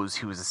shows,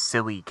 he was a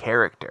silly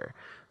character.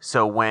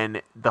 So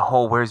when the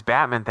whole "where's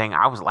Batman" thing,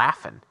 I was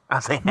laughing. I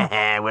was like,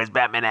 "Where's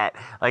Batman at?"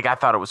 Like, I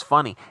thought it was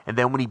funny. And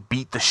then when he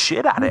beat the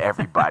shit out of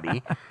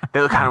everybody,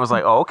 they kind of was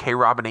like, "Oh, okay,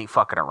 Robin ain't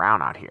fucking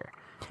around out here."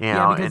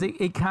 Because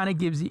it kind of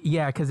gives you,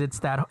 because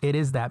it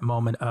is that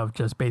moment of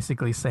just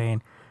basically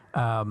saying,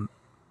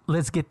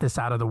 let's get this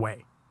out of the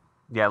way.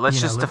 Yeah,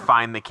 let's just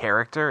define the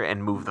character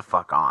and move the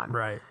fuck on.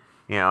 Right.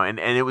 And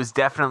it was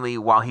definitely,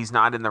 while he's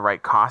not in the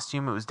right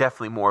costume, it was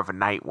definitely more of a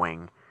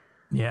Nightwing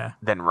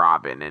than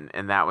Robin.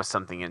 And that was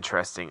something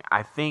interesting.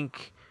 I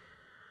think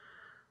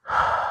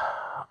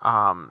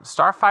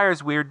Starfire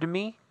is weird to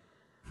me.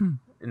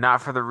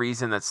 Not for the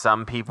reason that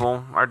some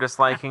people are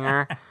disliking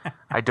her.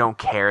 I don't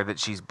care that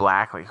she's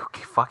black. Like, who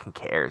fucking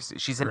cares?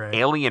 She's an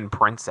alien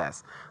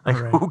princess. Like,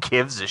 who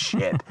gives a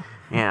shit?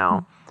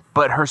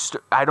 But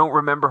I don't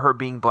remember her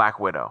being Black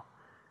Widow.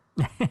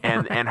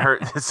 and her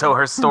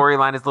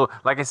storyline is little,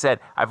 like I said,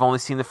 I've only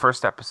seen the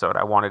first episode.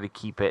 I wanted to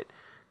keep it,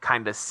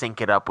 kind of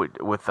sync it up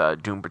with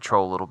Doom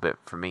Patrol a little bit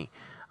for me.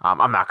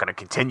 I'm not going to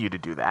continue to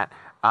do that.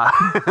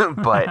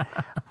 But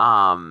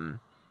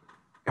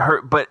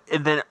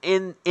then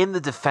in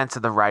the defense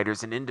of the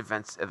writers and in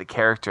defense of the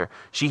character,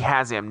 she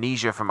has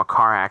amnesia from a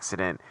car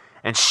accident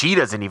and she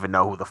doesn't even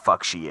know who the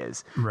fuck she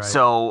is. Right.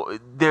 So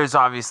there's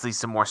obviously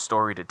some more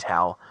story to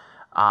tell.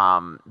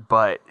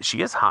 But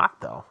she is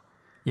hot though.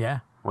 Yeah.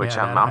 Which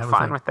I'm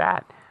fine with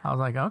that. I was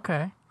like,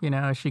 okay,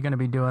 is she going to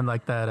be doing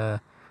like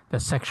that, the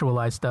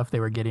sexualized stuff they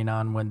were getting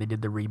on when they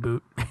did the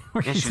reboot?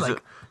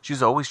 She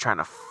was always trying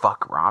to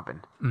fuck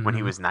Robin when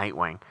he was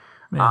Nightwing.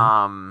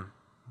 Yeah.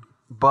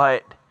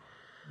 But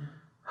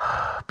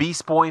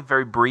Beast Boy,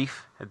 very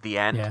brief at the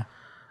end. Yeah.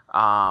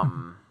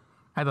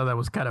 I thought that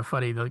was kind of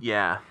funny.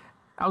 Yeah.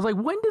 I was like,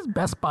 when does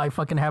Best Buy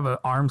fucking have an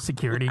armed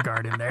security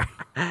guard in there?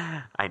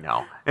 I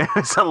know. It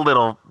was a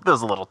little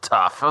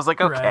tough. I was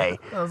like, okay.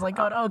 Right. I was like,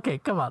 oh, okay,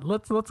 come on,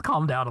 let's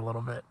calm down a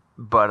little bit.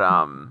 But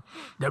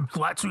them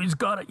flat suits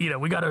gotta,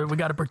 we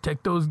gotta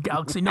protect those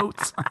Galaxy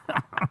Notes.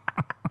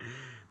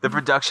 The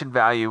production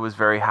value was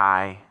very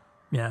high.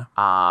 Yeah.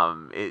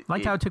 How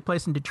it took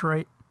place in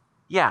Detroit.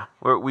 Yeah,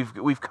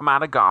 we've come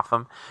out of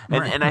Gotham,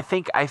 and I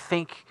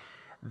think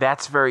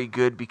that's very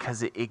good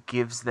because it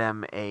gives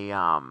them a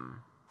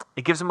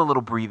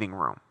little breathing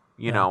room.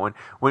 you know. And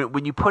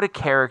when you put a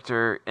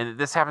character, and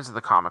this happens in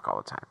the comic all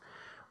the time,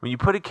 when you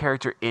put a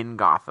character in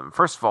Gotham,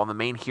 first of all, the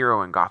main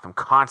hero in Gotham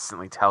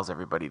constantly tells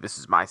everybody, "This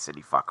is my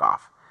city, fuck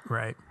off."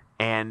 Right.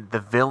 And the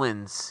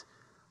villains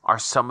are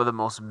some of the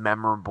most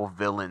memorable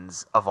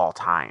villains of all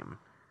time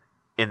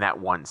in that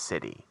one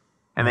city.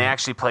 And they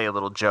actually play a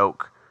little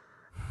joke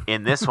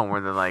in this one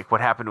where they're like,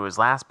 what happened to his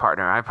last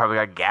partner? I probably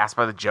got gassed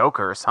by the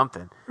Joker or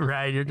something.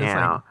 Right. You're just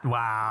like,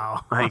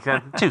 wow. Like,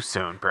 too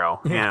soon, bro.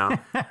 Yeah.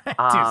 You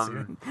know? Too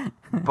soon.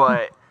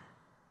 But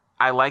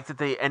I like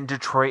that and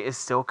Detroit is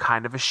still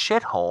kind of a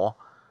shithole.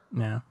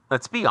 Yeah.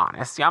 Let's be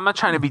honest. Yeah, I'm not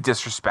trying to be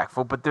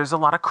disrespectful, but there's a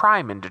lot of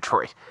crime in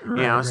Detroit.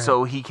 Right.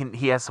 So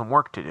he has some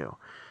work to do.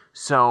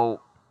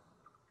 So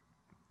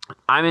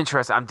I'm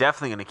interested. I'm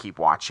definitely going to keep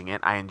watching it.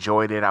 I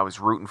enjoyed it. I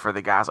was rooting for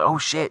the guys. Oh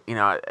shit,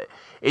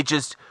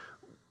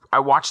 I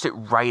watched it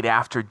right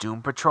after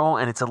Doom Patrol,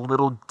 and it's a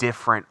little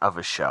different of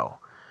a show.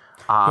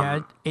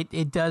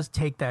 It does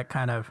take that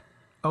kind of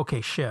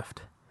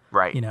shift.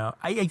 Right.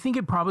 I think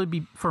it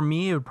probably for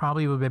me, it would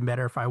probably have been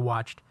better if I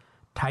watched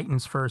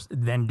Titans first,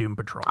 then Doom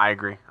Patrol. I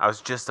agree. I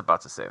was just about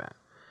to say that.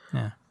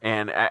 Yeah.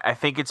 And I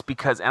think it's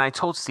because, and I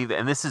told Steve that,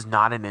 and this is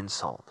not an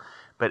insult,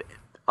 but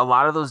a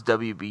lot of those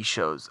WB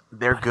shows,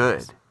 they're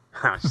good.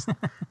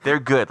 They're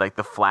good, like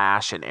The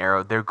Flash and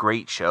Arrow. They're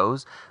great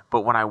shows,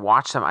 but when I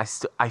watch them,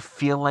 I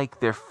feel like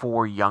they're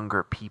for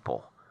younger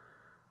people,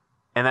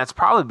 and that's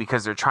probably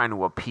because they're trying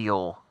to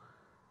appeal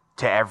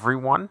to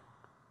everyone.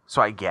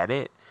 So I get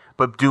it,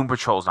 but Doom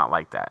Patrol's not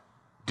like that.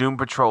 Doom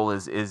Patrol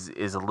is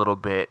a little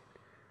bit,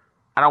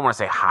 I don't want to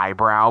say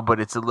highbrow, but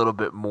it's a little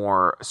bit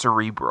more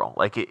cerebral.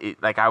 Like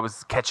like I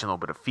was catching a little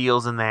bit of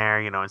feels in there,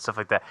 and stuff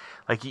like that.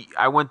 Like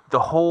the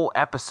whole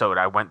episode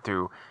I went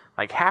through,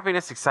 like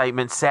happiness,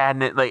 excitement,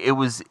 sadness. Like it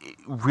was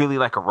really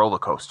like a roller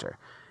coaster,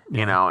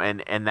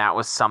 and that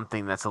was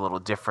something that's a little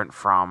different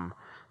from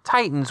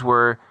Titans,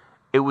 where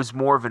it was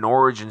more of an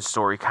origin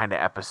story kind of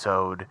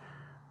episode,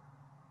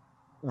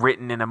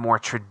 written in a more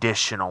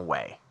traditional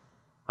way.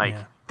 Like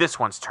this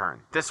one's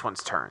turn, this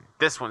one's turn,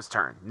 this one's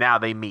turn. Now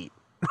they meet.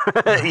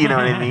 You know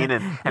what I mean?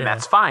 And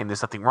that's fine.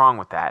 There's nothing wrong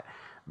with that.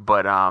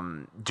 But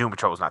Doom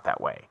Patrol is not that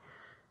way.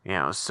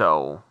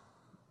 So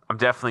I'm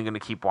definitely going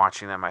to keep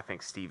watching them. I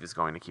think Steve is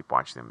going to keep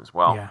watching them as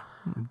well. Yeah,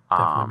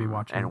 definitely be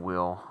watching and them.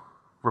 We'll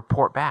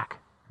report back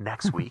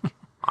next week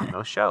on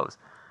those shows.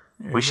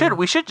 We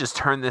should just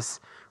turn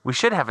this. We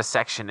should have a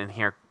section in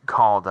here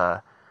called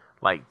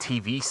like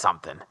TV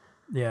something.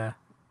 Yeah.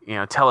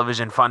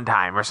 Television fun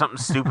time or something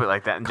stupid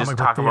like that, and just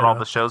talk about all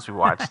the shows we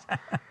watched.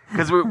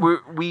 Because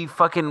we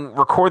fucking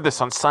record this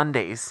on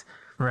Sundays,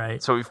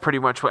 right? So we've pretty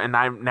much, and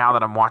now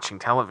that I'm watching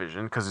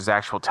television, because there's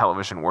actual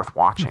television worth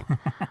watching.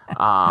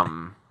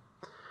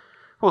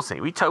 We'll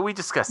see. We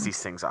discuss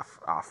these things off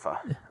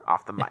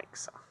the mic.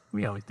 So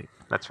we always do.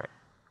 That's right.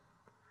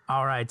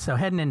 All right. So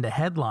heading into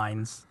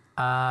headlines,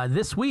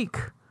 this week,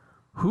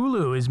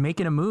 Hulu is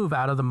making a move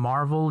out of the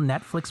Marvel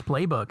Netflix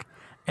playbook.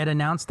 It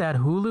announced that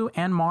Hulu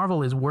and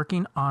Marvel is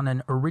working on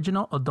an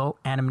original adult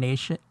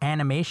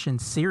animation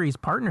series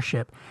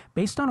partnership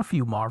based on a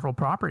few Marvel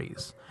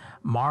properties.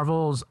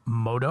 Marvel's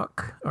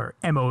MODOK, or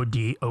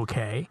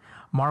MODOK,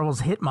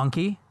 Marvel's Hit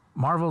Monkey,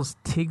 Marvel's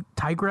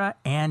Tigra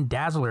and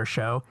Dazzler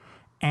show,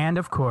 and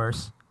of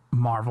course,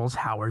 Marvel's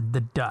Howard the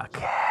Duck.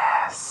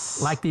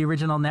 Yes. Like the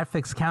original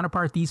Netflix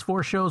counterpart, these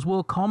 4 shows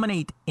will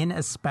culminate in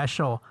a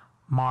special,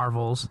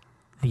 Marvel's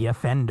The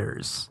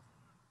Offenders.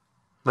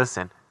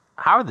 Listen.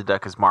 Howard the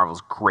Duck is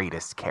Marvel's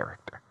greatest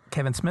character.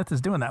 Kevin Smith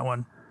is doing that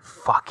one.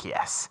 Fuck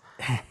yes.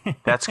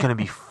 That's going to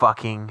be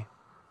fucking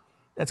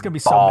That's going to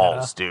be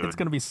balls, so meta. Dude. It's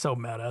going to be so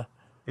meta.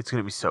 It's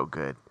going to be so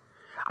good.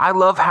 I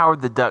love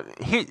Howard the Duck.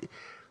 Here's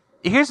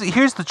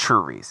the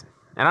true reason.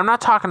 And I'm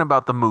not talking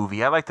about the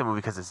movie. I like the movie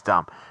because it's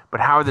dumb. But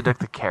Howard the Duck,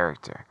 the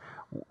character.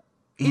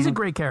 He's a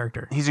great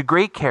character. He's a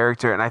great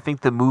character, and I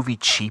think the movie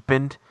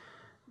cheapened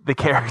the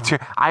character.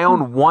 I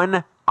own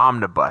one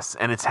omnibus,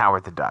 and it's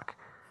Howard the Duck.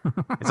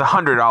 It's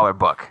 $100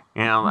 book.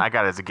 I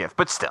got it as a gift,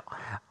 but still.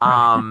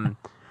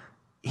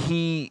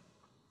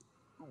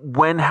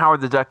 When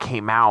Howard the Duck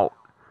came out,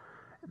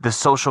 the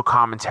social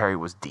commentary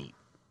was deep.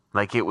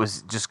 Like, it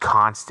was just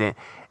constant.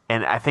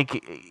 And I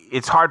think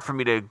it's hard for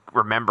me to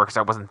remember because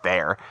I wasn't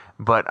there,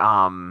 but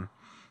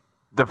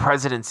the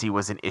presidency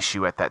was an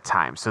issue at that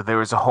time. So there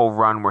was a whole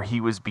run where he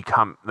was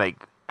become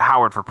like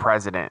Howard for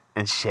president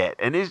and shit.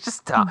 And it's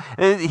just tough.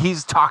 And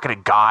he's talking to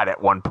God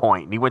at one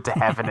point. And he went to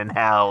heaven and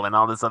hell and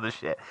all this other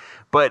shit.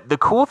 But the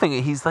cool thing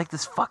is he's like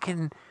this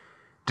fucking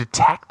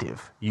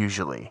detective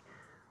usually.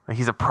 Like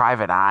he's a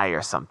private eye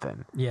or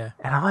something. Yeah.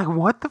 And I'm like,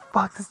 what the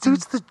fuck? This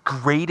dude's the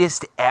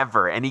greatest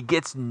ever. And he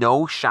gets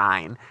no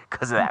shine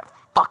because of that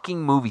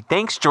fucking movie.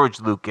 Thanks,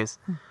 George Lucas.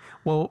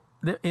 Well,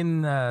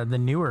 in the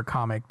newer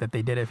comic that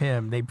they did of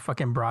him, they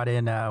fucking brought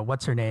in,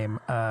 what's her name?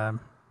 A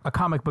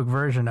comic book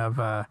version of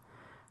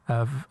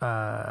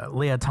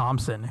Leah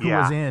Thompson, who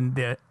was in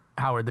the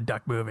Howard the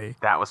Duck movie.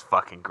 That was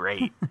fucking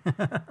great.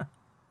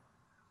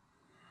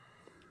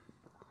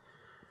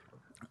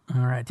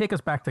 All right, take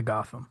us back to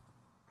Gotham.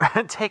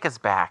 Take us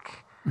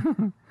back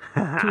To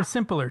a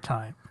simpler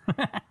time.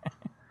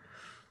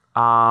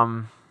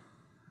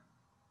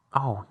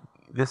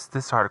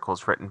 This article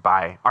is written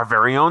by our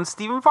very own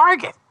Stephen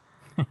Fargan.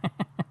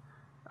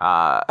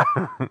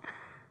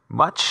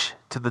 Much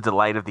to the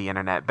delight of the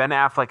internet, Ben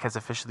Affleck has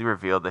officially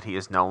revealed that he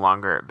is no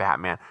longer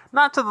Batman.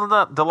 Not to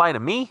the delight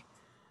of me.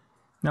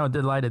 No,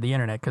 delight of the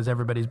internet, because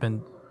everybody's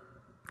been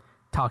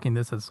talking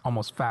this as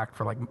almost fact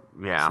for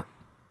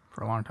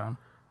for a long time.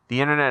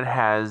 The internet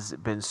has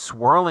been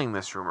swirling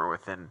this rumor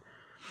within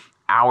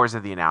hours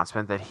of the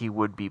announcement that he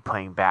would be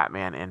playing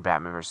Batman in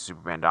Batman vs.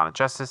 Superman: Dawn of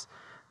Justice.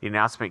 The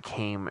announcement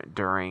came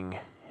during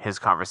his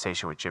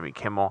conversation with Jimmy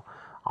Kimmel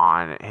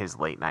on his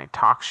late night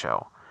talk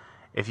show.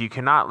 If you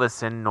cannot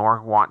listen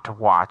nor want to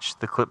watch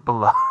the clip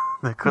below,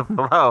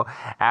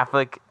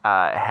 Affleck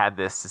had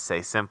this to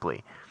say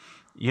simply.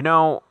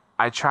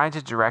 I tried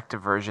to direct a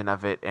version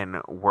of it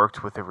and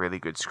worked with a really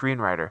good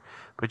screenwriter,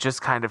 but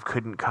just kind of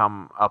couldn't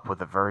come up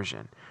with a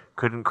version.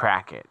 Couldn't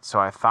crack it. So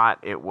I thought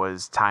it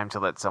was time to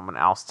let someone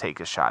else take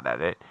a shot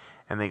at it,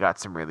 and they got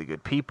some really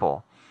good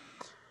people.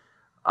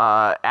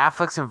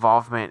 Affleck's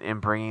involvement in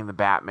bringing the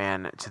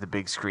Batman to the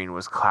big screen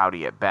was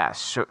cloudy at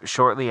best.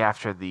 Shortly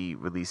after the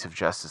release of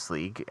Justice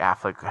League,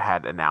 Affleck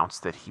had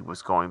announced that he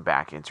was going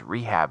back into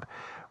rehab,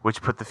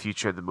 which put the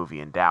future of the movie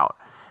in doubt.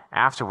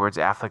 Afterwards,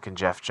 Affleck and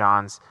Jeff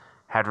Johns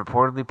had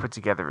reportedly put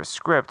together a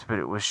script, but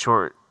it was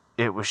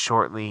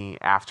shortly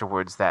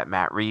afterwards that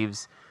Matt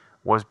Reeves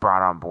was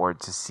brought on board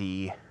to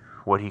see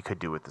what he could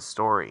do with the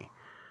story.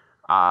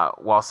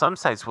 While some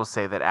sites will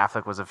say that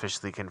Affleck was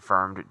officially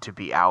confirmed to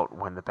be out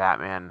when the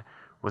Batman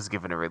was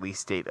given a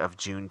release date of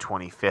June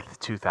 25th,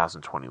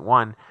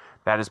 2021,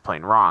 that is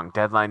plain wrong.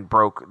 Deadline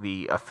broke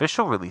the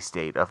official release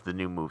date of the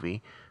new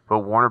movie,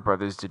 but Warner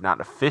Brothers did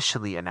not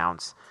officially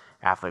announce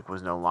Affleck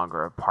was no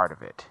longer a part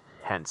of it,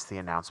 hence the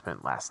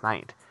announcement last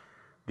night.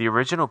 The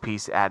original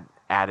piece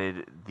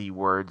added the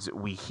words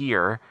 "we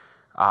hear"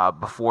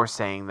 before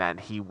saying that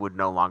he would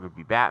no longer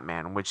be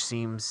Batman, which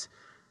seems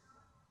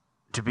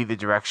to be the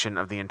direction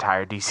of the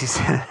entire DC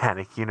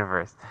cinematic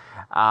universe,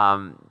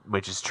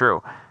 which is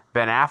true.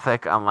 Ben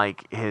Affleck,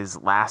 unlike his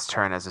last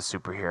turn as a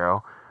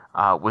superhero,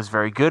 was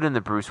very good in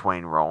the Bruce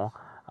Wayne role.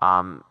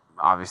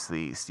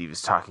 Obviously, Steve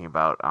is talking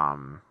about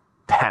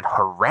that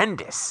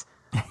horrendous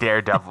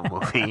Daredevil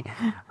movie.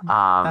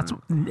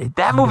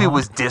 That movie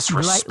was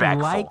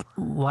disrespectful.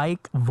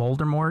 Like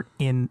Voldemort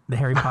in the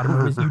Harry Potter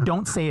movies, you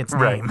don't say its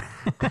name.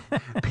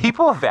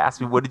 People have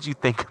asked me, what did you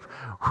think?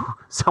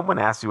 Someone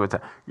asked me one time,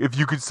 if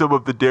you could sum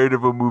up the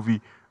Daredevil movie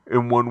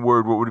in one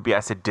word, what would it be? I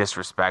said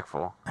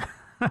disrespectful.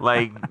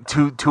 Like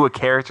to a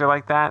character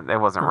like that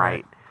wasn't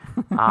right.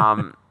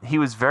 He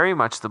was very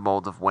much the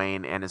mold of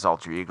Wayne and his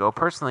alter ego.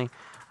 Personally,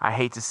 I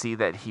hate to see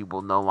that he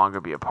will no longer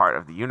be a part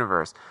of the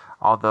universe.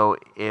 Although,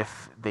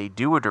 if they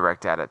do a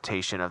direct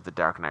adaptation of The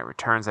Dark Knight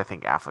Returns, I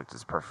think Affleck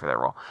is perfect for that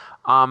role.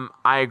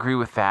 I agree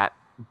with that.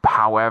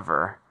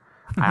 However,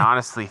 I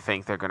honestly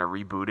think they're going to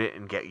reboot it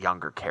and get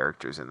younger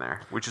characters in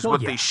there, which is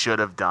they should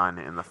have done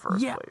in the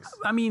first place.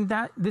 I mean,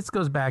 this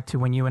goes back to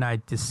when you and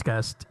I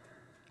discussed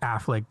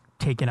Affleck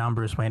taking on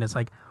Bruce Wayne. It's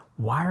like,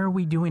 why are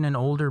we doing an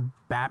older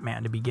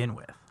Batman to begin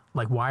with?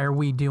 Like, why are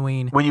we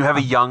doing... When you have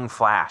a young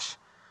Flash.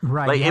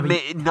 Right.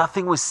 Like,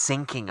 nothing was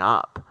syncing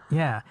up.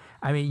 Yeah.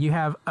 I mean, you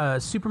have a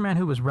Superman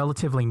who was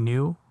relatively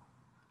new,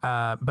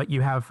 but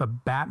you have a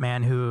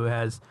Batman who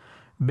has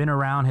been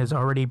around, has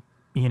already,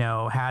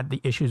 had the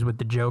issues with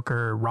the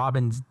Joker,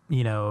 Robin's,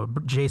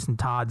 Jason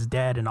Todd's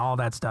dead and all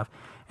that stuff.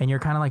 And you're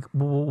kind of like,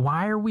 well,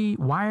 why are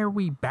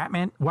we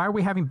Batman? Why are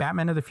we having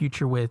Batman of the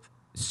future with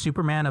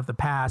Superman of the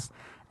past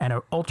and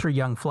an ultra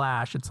young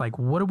Flash? It's like,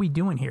 what are we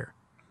doing here?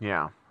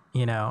 Yeah.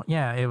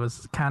 It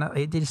was kind of,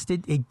 it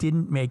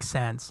didn't make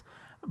sense,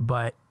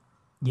 but,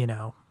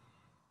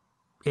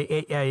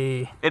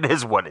 it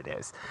is what it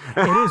is.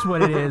 It is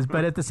what it is.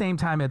 But at the same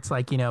time, it's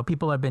like,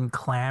 people have been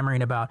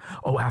clamoring about,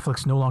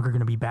 Affleck's no longer going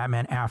to be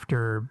Batman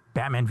after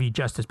Batman v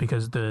Justice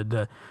because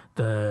the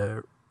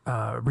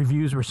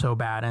reviews were so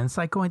bad. And it's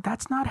like going,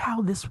 that's not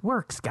how this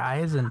works,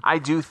 guys. And I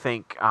do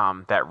think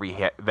that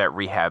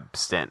rehab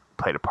stint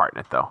played a part in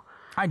it, though.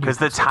 I do. Because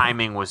the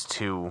timing was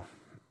too,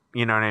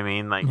 you know what I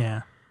mean? Like,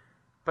 yeah.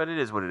 But it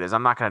is what it is.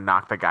 I'm not going to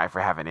knock the guy for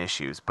having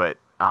issues, but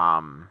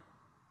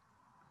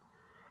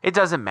it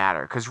doesn't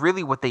matter, because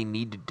really what they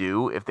need to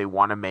do if they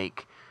want to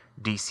make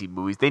DC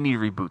movies, they need to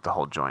reboot the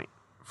whole joint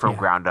from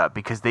ground up,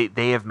 because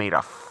they have made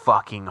a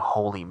fucking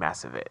holy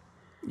mess of it.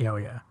 Oh,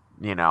 yeah.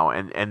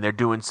 And they're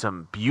doing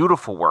some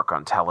beautiful work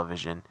on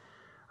television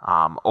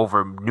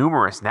over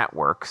numerous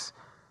networks.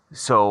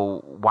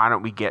 So why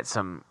don't we get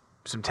some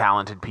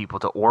talented people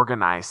to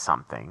organize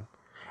something?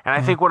 And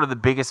I think one of the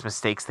biggest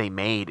mistakes they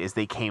made is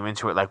they came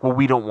into it like, well,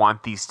 we don't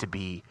want these to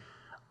be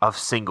of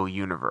single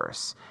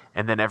universe.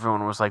 And then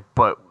everyone was like,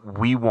 but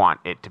we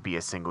want it to be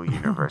a single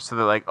universe. So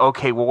they're like,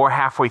 okay, well, we're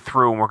halfway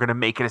through and we're going to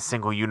make it a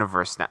single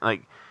universe now.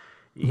 Like,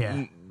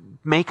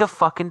 make a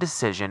fucking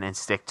decision and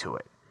stick to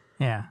it.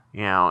 Yeah.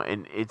 You know,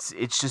 and it's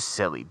just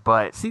silly.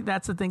 But See,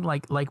 that's the thing.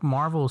 Like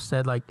Marvel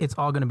said, like it's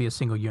all going to be a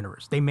single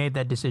universe. They made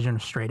that decision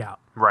straight out.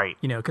 right.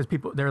 You know, because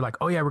they're like,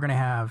 oh yeah, we're going to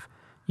have,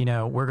 you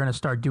know, we're going to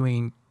start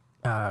doing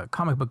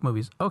comic book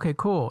movies. Okay,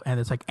 cool. And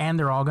it's like, and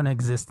they're all going to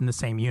exist in the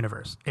same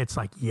universe. It's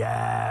like,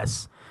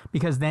 yes,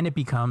 because then it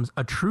becomes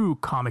a true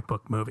comic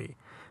book movie.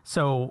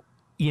 So,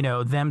 you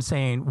know, them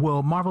saying,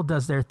 well, Marvel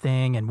does their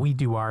thing and we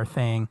do our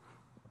thing.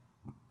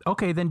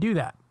 Okay, then do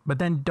that. But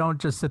then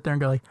don't just sit there and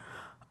go like,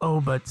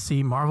 oh, but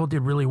see, Marvel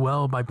did really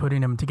well by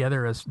putting them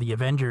together as the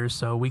Avengers,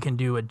 so we can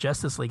do a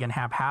Justice League and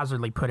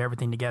haphazardly put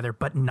everything together,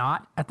 but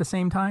not at the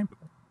same time.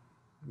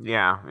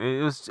 Yeah,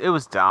 it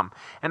was dumb.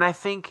 And I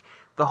think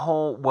the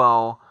whole,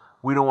 well,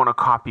 we don't want to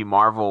copy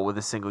Marvel with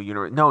a single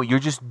universe. No, you're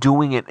just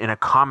doing it in a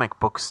comic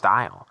book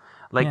style.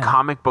 Like Yeah.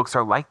 comic books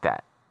are like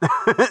that.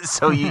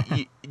 So you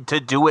to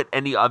do it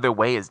any other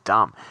way is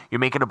dumb. You're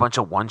making a bunch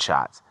of one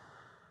shots.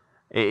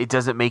 It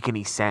doesn't make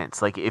any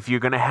sense. Like if you're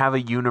gonna have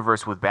a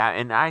universe with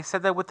and I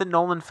said that with the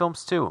Nolan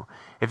films too.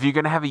 If you're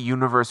gonna have a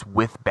universe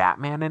with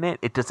Batman in it,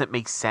 it doesn't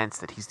make sense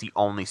that he's the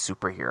only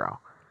superhero.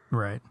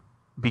 Right.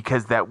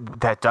 Because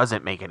that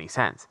doesn't make any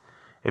sense.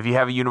 If you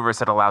have a universe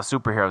that allows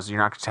superheroes, you're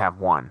not going to have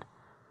one.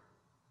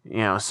 You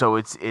know, so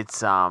it's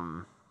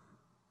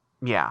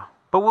yeah.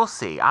 But we'll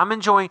see. I'm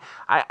enjoying.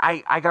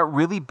 I got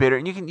really bitter,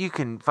 and you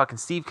can fucking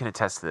Steve can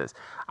attest to this.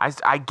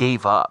 I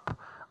gave up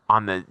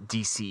on the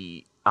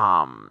DC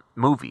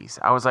movies.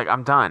 I was like,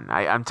 I'm done.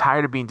 I'm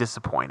tired of being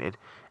disappointed,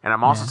 and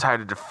I'm also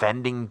tired of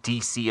defending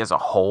DC as a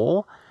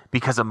whole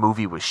because a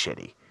movie was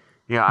shitty.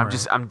 You know,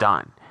 I'm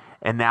done.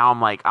 And now I'm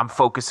like, I'm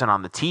focusing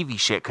on the TV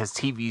shit because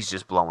TV's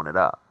just blowing it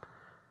up.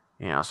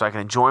 You know, so I can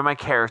enjoy my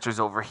characters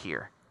over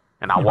here.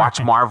 And I'll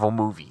watch Marvel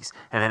movies.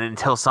 And then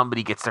until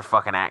somebody gets their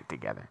fucking act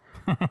together.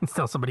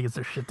 Until somebody gets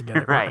their shit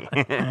together. Right.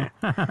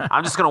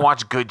 I'm just going to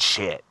watch good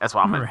shit. That's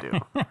what I'm going to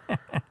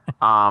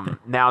do.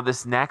 Now,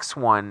 this next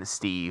one,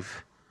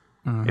 Steve,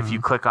 if you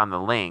click on the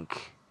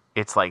link,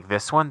 it's like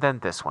this one, then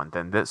this one,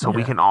 then this. So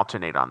we can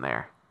alternate on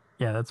there.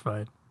 Yeah, that's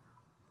fine.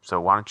 So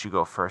why don't you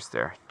go first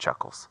there,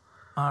 Chuckles?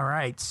 All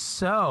right.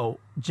 So,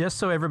 just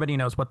so everybody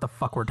knows what the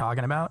fuck we're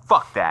talking about,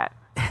 Fuck that.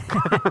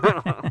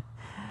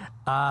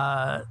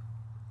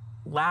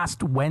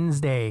 last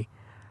Wednesday,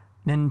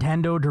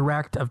 Nintendo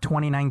Direct of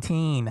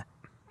 2019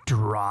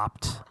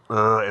 dropped.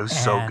 It was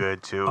so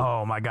good too.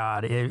 Oh my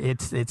god,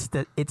 it's This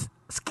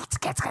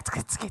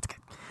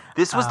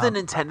was the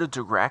Nintendo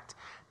Direct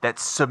that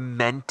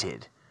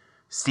cemented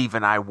Steve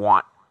and I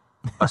want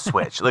a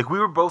Switch. Like we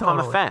were both on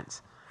the Totally.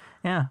 fence.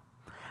 Yeah.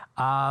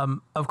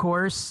 Of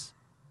course,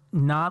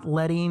 not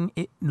letting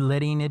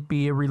it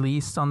be a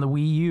release on the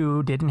Wii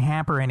U didn't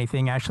hamper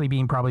anything. Actually,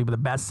 being probably the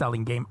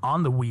best-selling game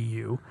on the Wii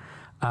U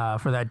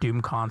for that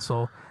Doom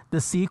console. The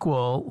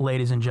sequel,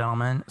 ladies and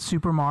gentlemen,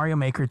 Super Mario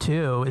Maker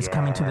 2, is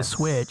coming to the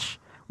Switch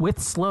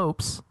with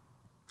slopes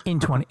in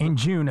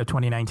June of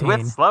 2019.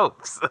 With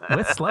slopes.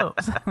 With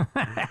slopes.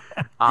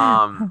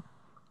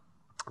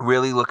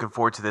 Really looking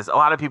forward to this. A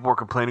lot of people were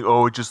complaining,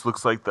 oh, it just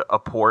looks like a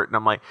port. And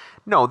I'm like,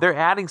 no, they're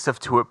adding stuff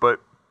to it, but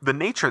the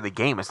nature of the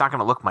game, it's not going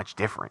to look much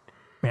different.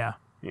 Yeah.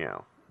 You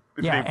know,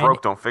 if they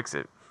broke, don't fix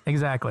it.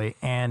 Exactly.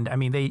 And I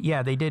mean, they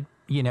did,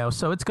 you know,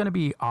 so it's going to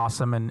be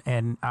awesome.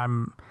 And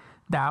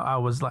I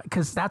was like,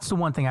 because that's the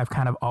one thing I've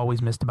kind of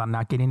always missed about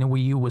not getting a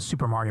Wii U was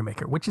Super Mario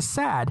Maker, which is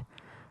sad,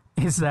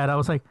 is that I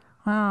was like,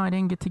 oh, I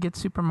didn't get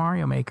Super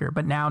Mario Maker.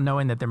 But now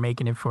knowing that they're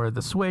making it for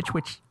the Switch,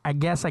 which I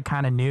guess I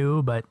kind of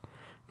knew, but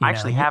I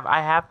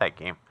have that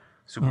game,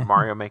 Super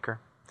Mario Maker.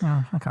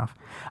 Oh, fuck off.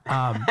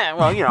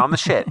 Well, you know, I'm the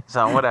shit,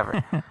 so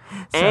whatever. So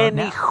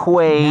Anyways,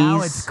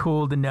 now it's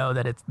cool to know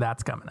that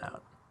that's coming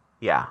out.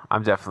 Yeah,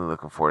 I'm definitely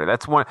looking forward to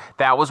it.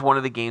 That was one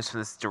of the games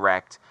from this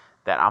Direct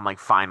that I'm like,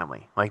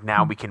 finally, like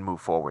now we can move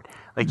forward.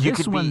 Like you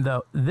This could one be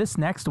though, this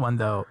next one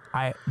though,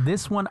 I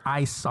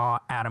saw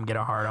Adam get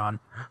a hard on,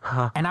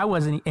 and I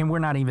wasn't, and we're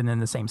not even in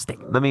the same state.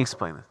 Let me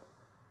explain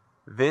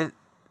this.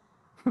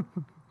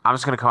 I'm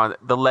just gonna call it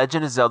The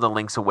Legend of Zelda: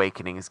 Link's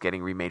Awakening is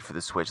getting remade for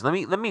the Switch. Let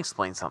me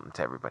explain something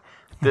to everybody.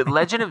 The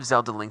Legend of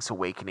Zelda: Link's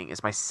Awakening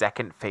is my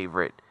second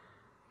favorite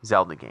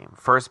Zelda game.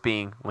 First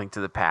being Link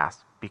to the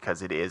Past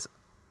because it is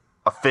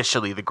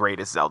officially the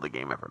greatest Zelda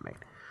game ever made.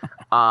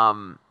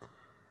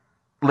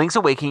 Link's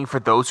Awakening, for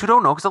those who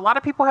don't know, because a lot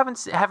of people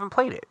haven't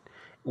played it,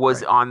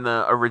 was on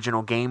the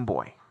original Game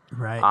Boy.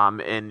 Right.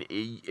 And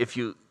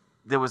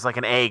there was like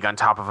an egg on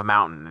top of a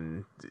mountain,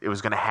 and it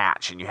was going to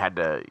hatch, and you had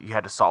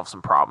to solve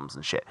some problems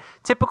and shit.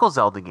 Typical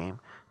Zelda game,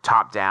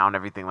 top down,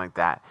 everything like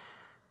that.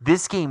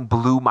 This game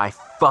blew my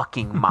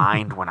fucking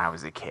mind when I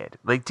was a kid.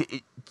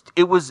 Like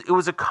it was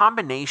a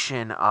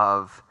combination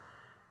of.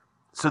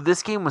 So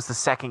this game was the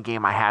second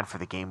game I had for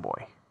the Game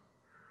Boy.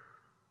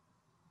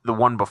 The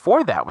one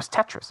before that was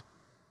Tetris.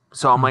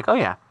 So I'm like, oh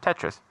yeah,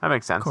 Tetris. That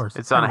makes sense. Of course.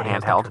 It's on a Everybody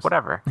has handheld, Tetris.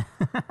 whatever.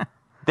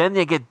 Then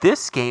they get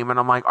this game, and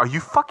I'm like, are you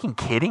fucking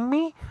kidding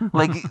me?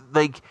 Like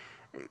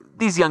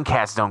these young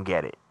cats don't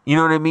get it. You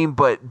know what I mean?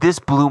 But this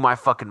blew my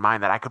fucking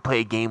mind that I could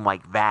play a game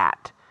like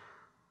that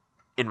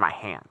in my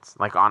hands,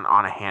 like on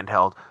a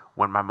handheld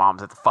when my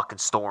mom's at the fucking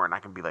store and I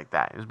can be like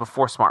that. It was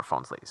before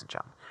smartphones, ladies and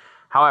gentlemen.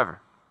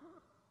 However,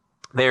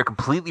 they are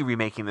completely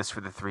remaking this for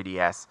the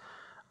 3DS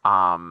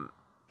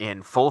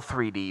in full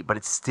 3D, but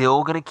it's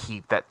still going to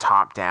keep that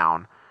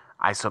top-down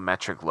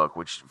isometric look,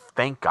 which,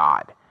 thank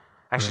God.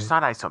 Actually, It's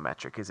not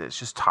isometric, is it? It's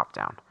just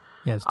top-down.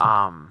 Yeah, it's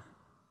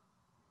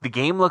the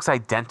game looks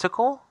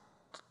identical.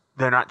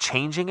 They're not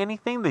changing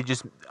anything. They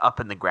just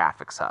upping the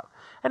graphics up.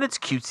 And it's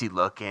cutesy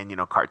looking,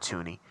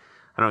 cartoony.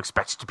 I don't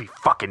expect it to be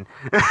fucking,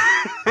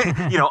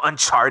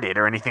 Uncharted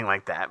or anything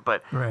like that.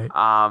 But right.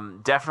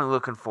 Definitely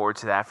looking forward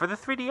to that. For the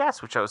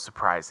 3DS, which I was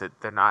surprised that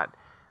they're not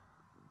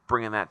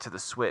bringing that to the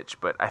Switch.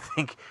 But I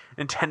think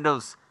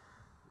Nintendo's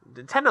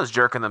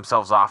jerking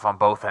themselves off on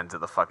both ends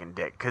of the fucking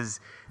dick because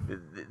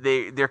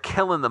they're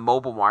killing the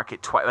mobile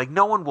market twice. Like,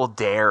 no one will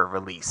dare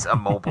release a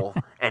mobile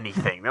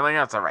anything. They're like,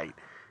 that's all right.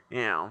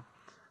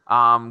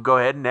 Go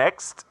ahead,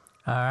 next.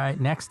 All right,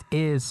 next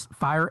is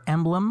Fire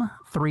Emblem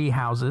Three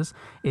Houses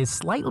is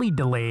slightly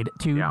delayed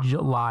to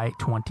July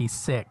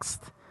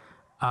 26th.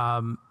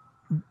 The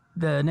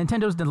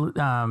Nintendo's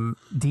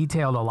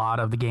detailed a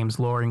lot of the game's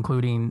lore,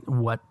 including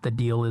what the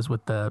deal is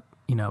with the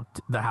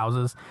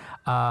houses.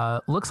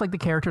 Looks like the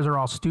characters are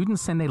all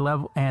students and they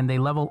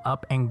level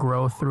up and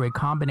grow through a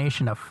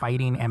combination of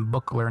fighting and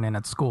book learning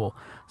at school.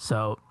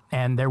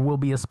 And there will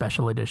be a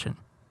special edition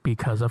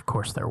because of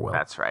course there will.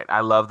 That's right. I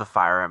love the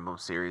Fire Emblem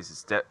series.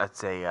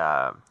 It's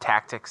a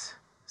tactics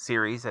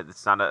series.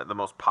 It's not the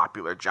most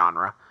popular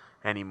genre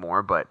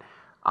anymore, but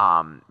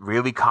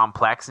really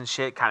complex and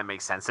shit. Kind of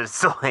makes sense that it's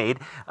delayed.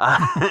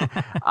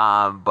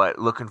 But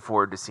looking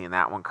forward to seeing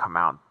that one come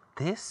out.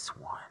 This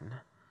one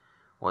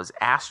was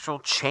Astral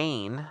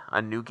Chain, a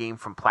new game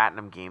from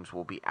Platinum Games,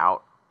 will be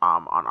out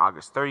on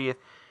August 30th.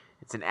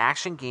 It's an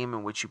action game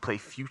in which you play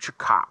future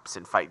cops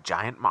and fight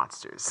giant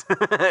monsters.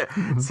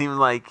 Seems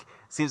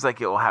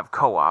like it will have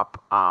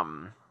co-op.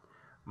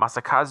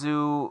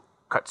 Masakazu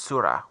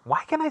Katsura.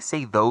 Why can I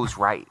say those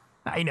right?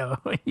 I know.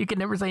 You can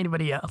never say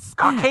anybody else.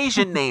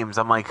 Caucasian names.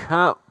 I'm like,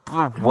 huh?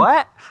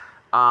 What?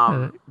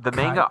 The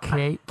manga.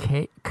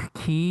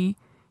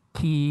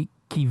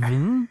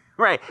 Kivin?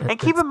 Right. And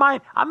keep in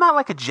mind, I'm not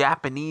like a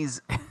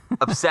Japanese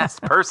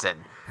obsessed person.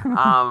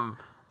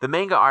 The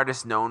manga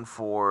artist known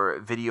for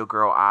Video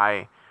Girl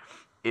Eye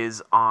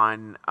is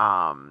on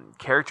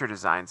character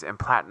designs and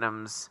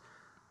Platinum's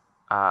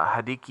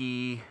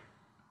Hideki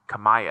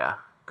Kamiya.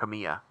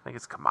 I think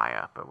it's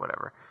Kamiya, but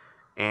whatever.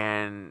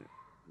 And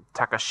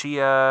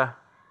Takashiya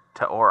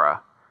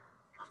Taora.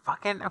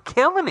 I'm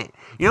killing it.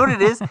 You know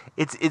what it is?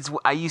 It's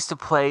I used to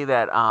play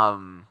that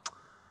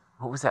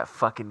what was that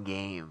fucking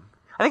game?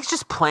 I think it's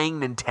just playing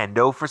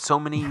Nintendo for so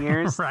many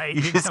years. Right.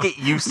 You just get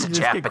used to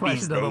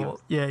Japanese names.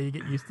 Yeah, you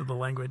get used to the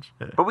language.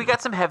 But we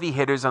got some heavy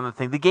hitters on the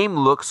thing. The game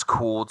looks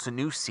cool. It's a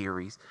new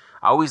series.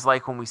 I always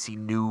like when we see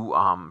new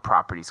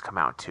properties come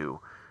out too.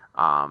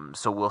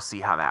 So we'll see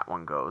how that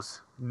one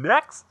goes.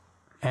 Next.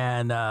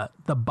 And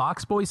the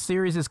Box Boy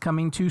series is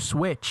coming to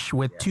Switch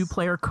with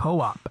two-player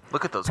co-op.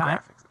 Look at those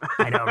graphics.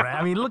 I know, right?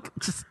 I mean, look,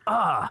 just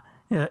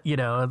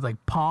it's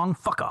like Pong,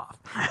 fuck off.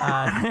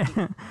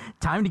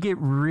 Time to get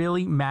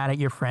really mad at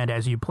your friend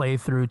as you play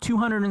through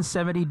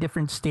 270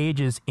 different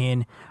stages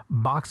in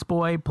Box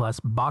Boy plus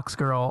Box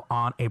Girl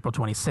on April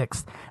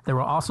 26th. There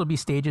will also be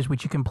stages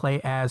which you can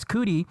play as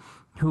Cootie,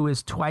 who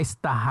is twice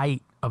the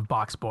height of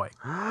Box Boy.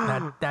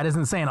 That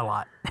isn't saying a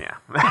lot.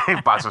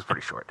 Yeah, Box was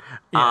pretty short.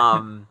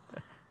 Yeah.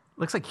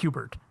 Looks like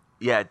Hubert.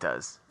 Yeah, it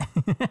does.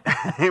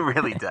 It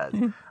really does.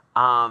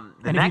 And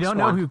if you don't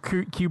know who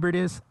Hubert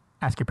is,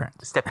 ask your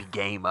parents. Step your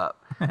game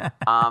up.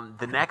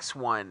 The next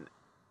one,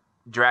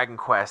 Dragon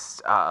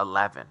Quest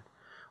 11,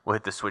 will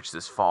hit the Switch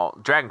this fall.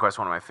 Dragon Quest,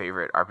 one of my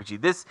favorite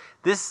RPG. This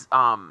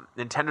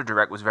Nintendo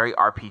Direct was very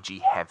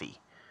RPG heavy,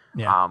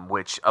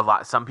 which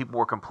some people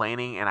were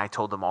complaining, and I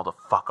told them all to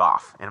fuck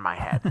off in my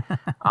head.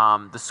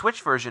 The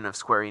Switch version of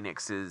Square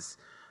Enix's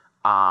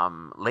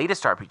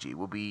latest RPG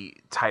will be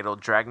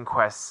titled Dragon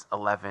Quest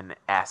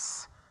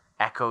 11S: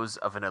 Echoes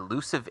of an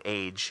Elusive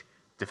Age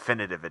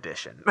Definitive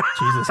Edition.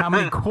 Jesus, how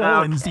many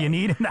colons do you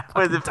need in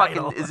that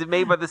title? Is it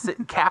made by the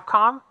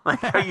Capcom?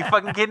 Like, are you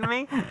fucking kidding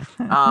me?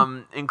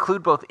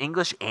 Include both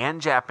English and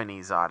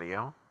Japanese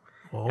audio.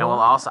 Oh. And will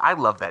also, I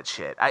love that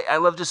shit. I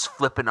love just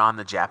flipping on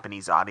the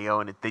Japanese audio,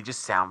 and they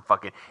just sound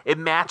fucking. It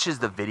matches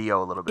the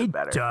video a little bit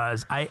better. It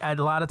does. I a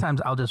lot of times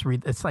I'll just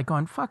read. It's like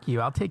going, fuck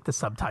you. I'll take the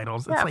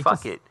subtitles. Yeah, it's like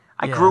fuck it.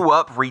 I grew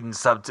up reading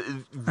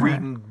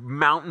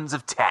mountains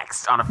of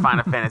text on a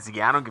Final Fantasy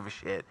game. I don't give a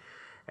shit.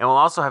 And we'll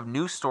also have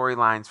new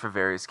storylines for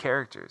various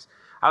characters.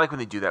 I like when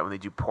they do that, when they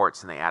do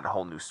ports and they add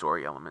whole new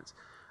story elements.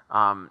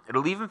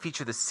 It'll even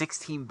feature the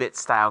 16-bit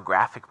style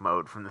graphic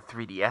mode from the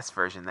 3DS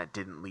version that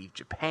didn't leave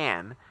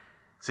Japan.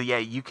 So yeah,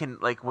 you can,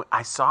 like,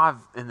 I saw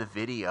in the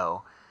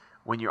video,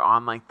 when you're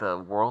on like the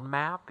world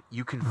map,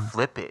 you can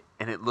flip it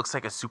and it looks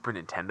like a Super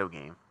Nintendo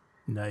game.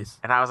 Nice.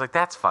 And I was like,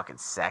 that's fucking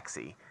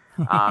sexy.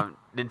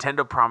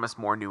 Nintendo promised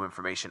more new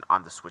information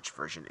on the Switch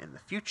version in the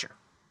future.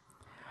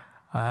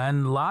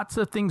 And lots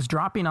of things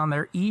dropping on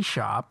their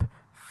eShop.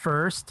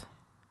 First,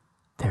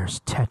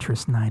 there's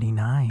Tetris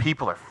 99.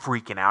 People are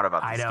freaking out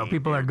about this I know game,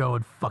 people are dude.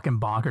 going fucking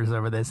bonkers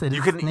over this.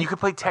 You can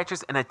play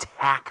Tetris and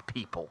attack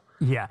people.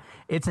 Yeah,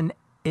 it's an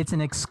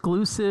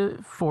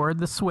exclusive for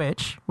the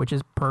Switch, which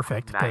is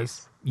perfect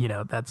because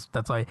Nice.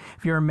 that's why.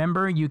 If you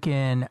remember, you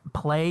can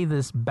play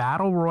this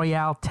battle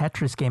royale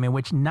Tetris game in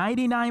which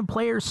 99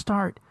 players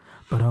start,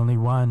 but only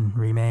one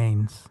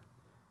remains,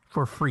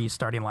 for free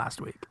starting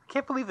last week.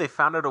 Can't believe they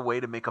found out a way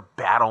to make a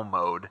battle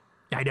mode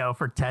I know,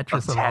 for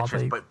Tetris of of all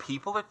Tetris, things. but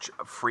people are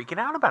freaking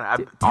out about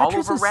it. Tetris All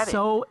over is Reddit.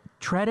 so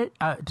Tetris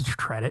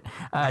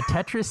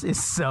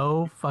is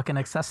so fucking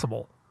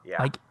accessible. Yeah.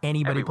 Like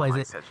anybody Everyone plays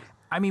it. likes Tetris.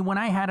 I mean, when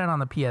I had it on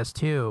the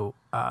PS2,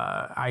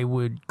 I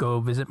would go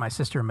visit my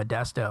sister in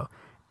Modesto,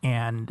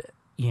 and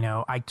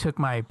I took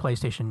my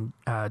PlayStation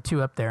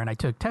 2 up there, and I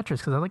took Tetris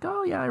because I was like,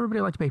 oh yeah,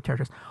 everybody likes to play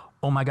Tetris.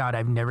 Oh my God,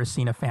 I've never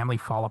seen a family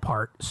fall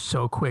apart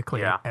so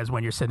quickly as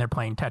when you're sitting there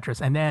playing Tetris.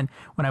 And then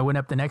when I went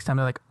up the next time,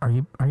 they're like, "Are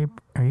you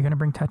going to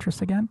bring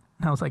Tetris again?"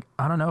 And I was like,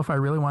 "I don't know if I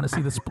really want to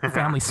see the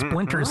family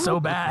splinter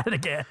so bad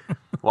again."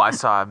 Well, I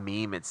saw a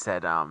meme. It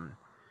said,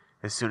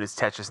 as soon as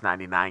Tetris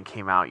 99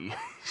 came out,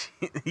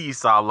 you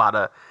saw a lot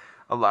of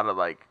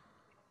like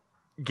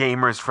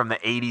gamers from the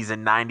 80s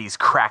and 90s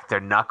crack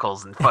their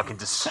knuckles and fucking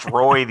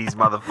destroy these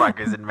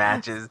motherfuckers in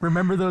matches.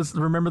 Remember those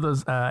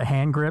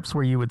hand grips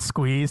where you would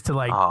squeeze to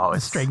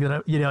straighten it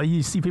up?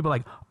 You see people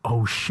like,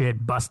 oh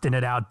shit, busting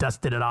it out,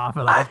 dusting it off.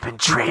 Like, I've been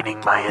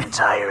training my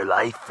entire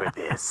life for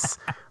this.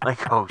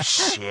 Like, oh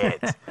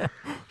shit.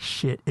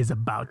 Shit is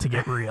about to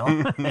get real.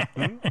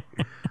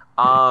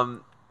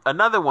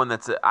 Another one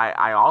that's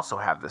I also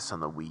have this on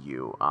the Wii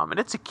U, and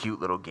it's a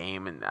cute little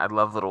game, and I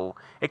love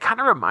it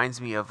kind of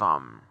reminds me of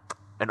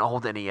an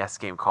old NES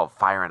game called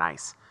Fire and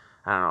Ice.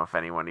 I don't know if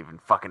anyone even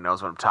fucking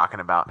knows what I'm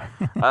talking about.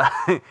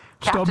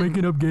 Stop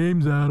making up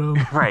games, Adam.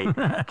 Right.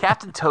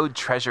 Captain Toad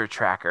Treasure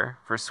Tracker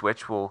for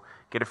Switch will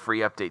get a free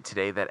update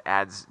today that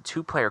adds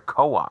 2-player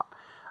co-op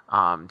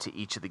to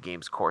each of the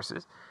game's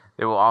courses.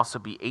 There will also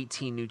be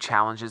 18 new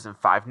challenges and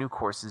 5 new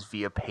courses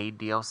via paid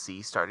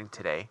DLC starting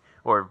today,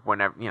 or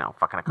whenever,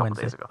 fucking a couple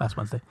days ago. Last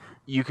Wednesday.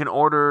 You can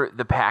order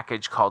the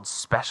package called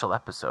Special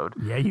Episode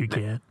Yeah, you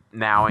can.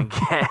 now and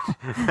get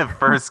the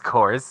first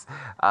course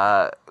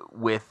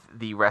with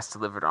the rest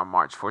delivered on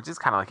March 4th. It's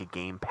kind of like a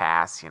Game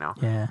Pass,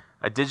 Yeah.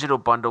 A digital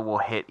bundle will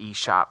hit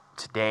eShop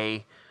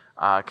today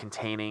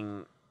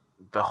containing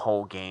the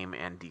whole game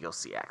and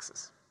DLC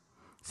access.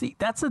 See,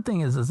 that's the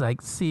thing is like,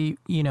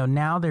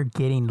 now they're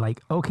getting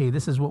like, okay,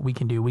 this is what we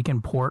can do. We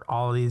can port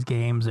all of these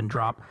games and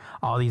drop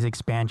all these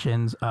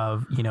expansions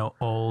of,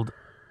 older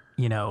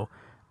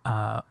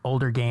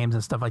games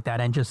and stuff like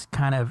that, and just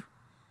kind of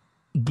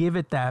give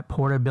it that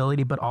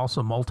portability, but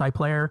also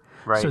multiplayer.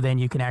 Right. So then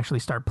you can actually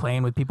start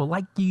playing with people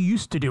like you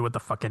used to do with the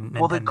fucking Nintendo.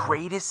 Well, the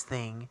greatest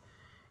thing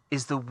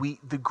is the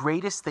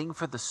greatest thing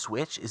for the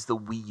Switch is the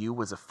Wii U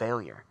was a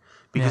failure.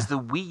 Because the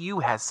Wii U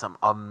has some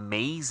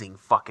amazing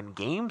fucking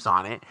games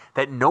on it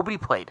that nobody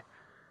played.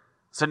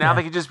 So now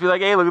they can just be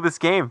like, hey, look at this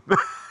game.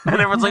 And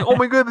everyone's like, oh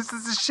my god, this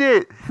is the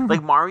shit.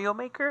 Like Mario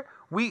Maker,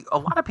 a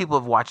lot of people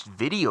have watched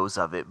videos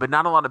of it, but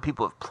not a lot of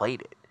people have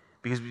played it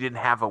because we didn't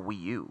have a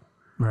Wii U.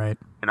 Right.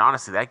 And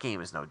honestly, that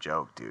game is no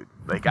joke, dude.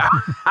 Like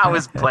I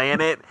was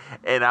playing it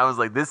and I was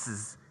like,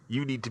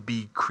 you need to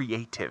be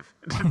creative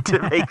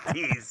to make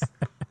these.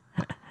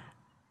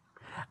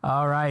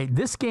 All right.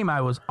 This game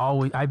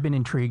I've been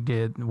intrigued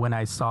when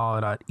I saw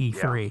it at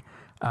E3.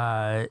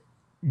 Yeah.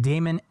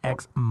 Daemon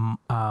X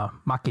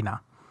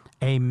Machina,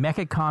 a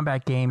mecha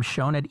combat game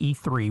shown at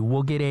E3,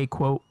 will get a,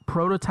 quote,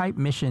 prototype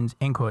missions,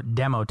 end quote,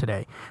 demo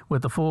today,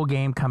 with the full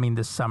game coming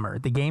this summer.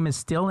 The game is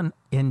still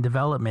in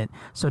development,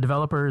 so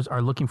developers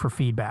are looking for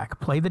feedback.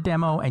 Play the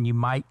demo and you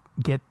might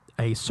get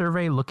a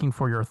survey looking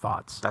for your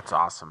thoughts. That's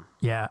awesome.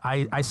 Yeah,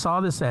 I saw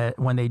this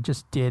when they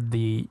just did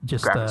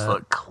graphics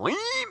look clean.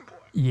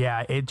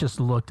 Yeah, it just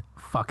looked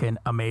fucking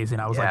amazing.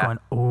 I was like going,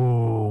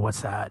 oh,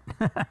 what's that?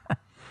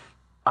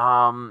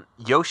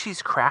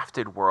 Yoshi's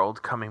Crafted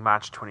World, coming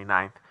March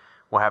 29th,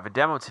 will have a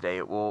demo today.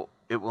 It will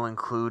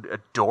include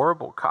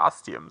adorable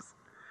costumes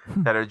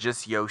that are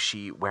just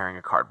Yoshi wearing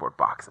a cardboard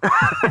box.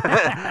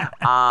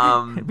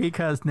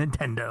 Because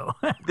Nintendo.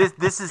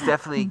 This is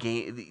definitely a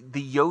game.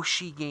 The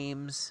Yoshi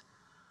games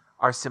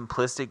are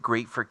simplistic,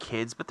 great for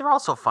kids, but they're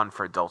also fun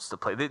for adults to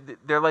play.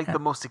 They're like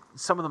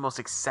some of the most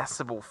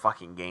accessible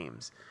fucking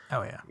games.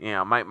 Oh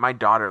yeah. My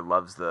daughter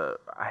loves I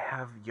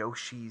had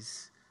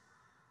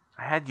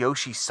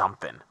Yoshi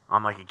something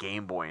on like a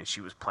Game Boy, and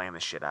she was playing the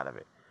shit out of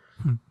it.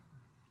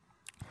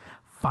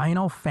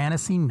 Final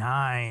Fantasy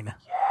IX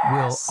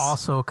will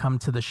also come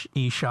to the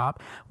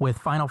eShop with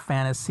Final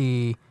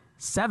Fantasy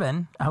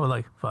 7. I would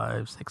like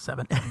 5, 6,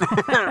 7.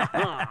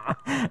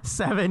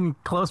 7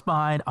 close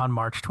behind on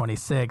March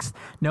 26th.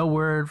 No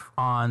word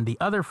on the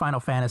other Final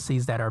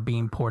Fantasies that are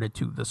being ported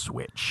to the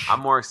Switch.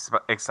 I'm more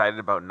excited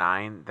about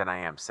 9 than I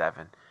am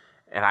 7.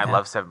 And I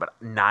love 7, but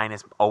 9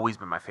 has always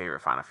been my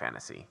favorite Final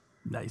Fantasy.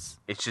 Nice.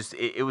 It's just,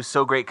 it was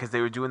so great because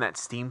they were doing that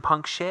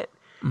steampunk shit.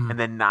 And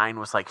then 9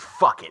 was like,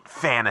 fuck it,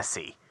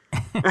 fantasy.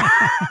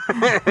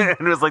 It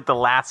was like the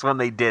last one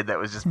they did that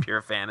was just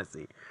pure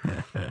fantasy.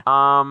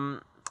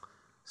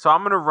 So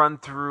I'm going to run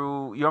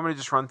through... You want me to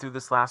just run through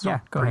this last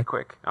one? Go pretty ahead.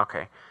 quick?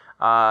 Okay.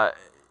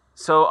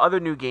 So other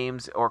new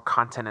games or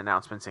content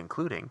announcements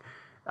including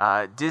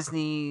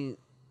Disney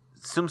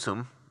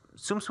Tsum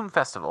Tsum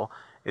Festival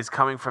is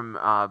coming from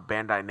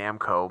Bandai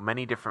Namco.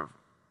 Many different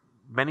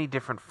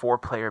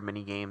 4-player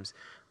mini games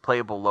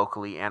playable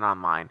locally and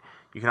online.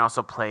 You can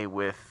also play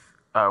with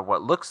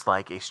what looks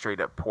like a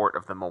straight-up port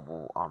of the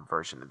mobile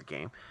version of the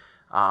game.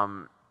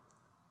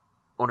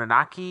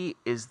 Ononaki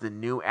is the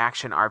new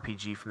action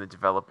RPG from the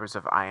developers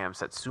of I Am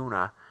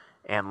Setsuna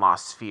and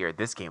Lost Sphere.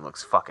 This game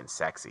looks fucking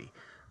sexy.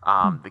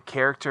 The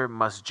character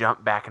must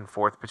jump back and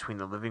forth between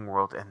the living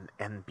world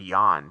and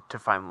beyond to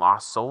find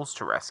lost souls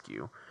to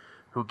rescue,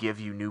 who give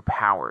you new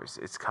powers.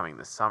 It's coming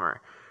this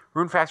summer.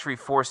 Rune Factory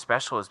 4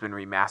 Special has been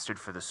remastered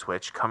for the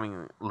Switch,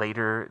 coming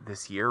later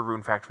this year.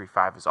 Rune Factory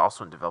 5 is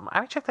also in development. I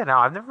haven't checked that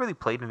out. I've never really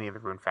played any of the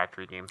Rune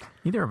Factory games.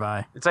 Neither have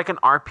I. It's like an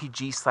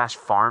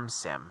RPG/farm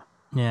sim.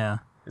 Yeah.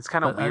 It's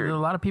kind of weird. A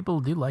lot of people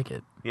do like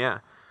it.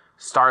 Yeah.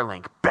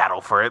 Starlink Battle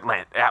for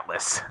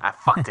Atlas. I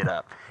fucked it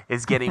up.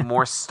 Is getting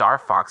more Star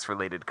Fox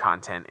related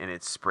content in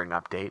its spring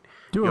update.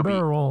 Do a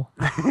barrel roll.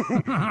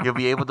 You'll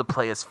be able to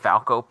play as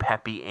Falco,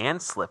 Peppy,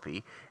 and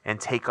Slippy and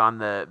take on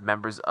the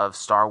members of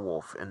Star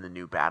Wolf in the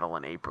new battle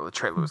in April. The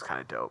trailer was kind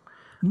of dope.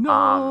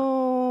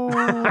 No.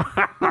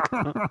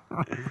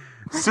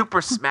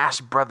 Super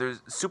Smash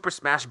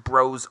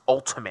Bros.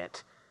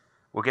 Ultimate.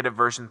 We'll get a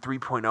version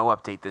 3.0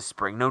 update this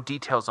spring. No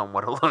details on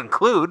what it'll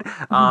include.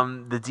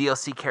 The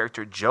DLC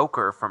character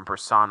Joker from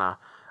Persona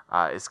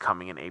is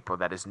coming in April.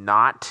 That is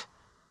not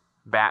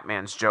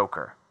Batman's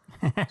Joker.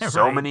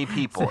 So Right. many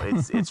people.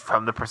 It's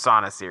from the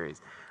Persona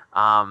series.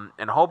 And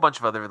a whole bunch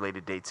of other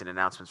related dates and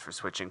announcements for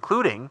Switch,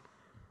 including,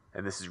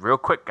 and this is real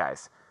quick,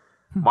 guys,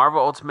 Marvel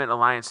Ultimate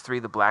Alliance 3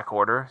 The Black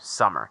Order,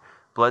 summer.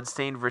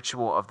 Bloodstained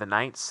Ritual of the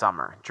Night,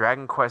 summer.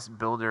 Dragon Quest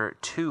Builder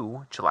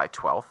 2, July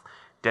 12th.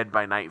 Dead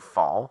by Night,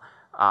 fall.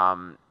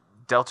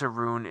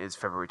 Deltarune is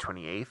February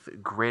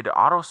 28th. Grid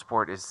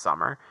Autosport is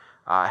summer.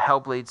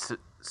 Hellblade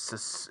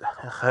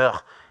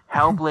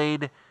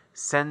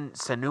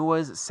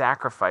Senua's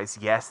Sacrifice.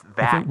 Yes,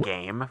 that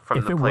game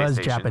from the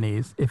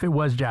PlayStation. If it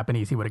was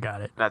Japanese, he would have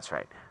got it. That's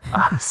right.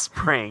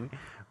 Spring.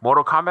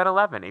 Mortal Kombat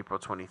 11, April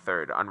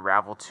 23rd.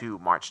 Unravel 2,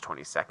 March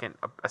 22nd.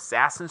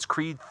 Assassin's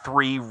Creed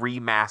 3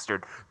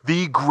 Remastered.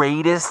 The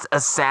greatest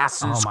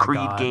Assassin's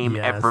Creed game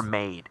ever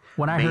made.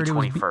 When I May heard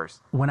 21st.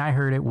 When I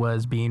heard it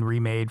was being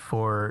remade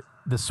for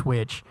the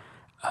Switch,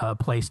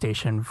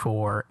 PlayStation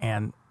 4,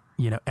 and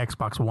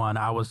Xbox One,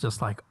 I was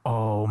just like,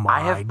 oh my god. I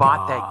have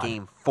bought that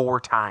game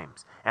 4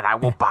 times, and I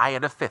will buy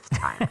it a 5th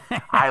time.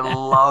 I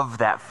love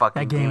that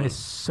fucking game. That game is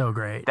so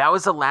great. That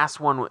was the last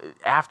one.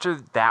 After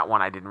that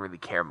one, I didn't really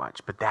care much,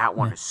 but that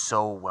one is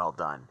so well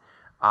done.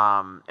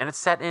 And it's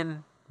set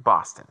in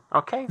Boston.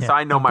 Okay, so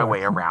I know my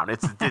way around.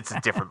 It's a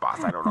different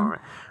Boston. I don't know.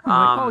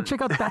 Oh,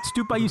 check out that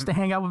stoop I used to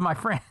hang out with my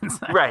friends.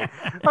 Right.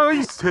 Oh, I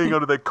used to hang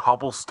out at that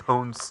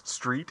cobblestone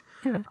street.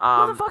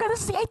 Motherfucker,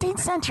 this is the 18th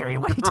century.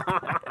 What are you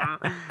talking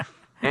about?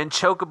 And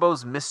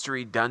Chocobo's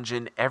Mystery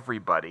Dungeon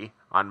Everybody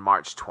on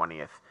March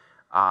 20th.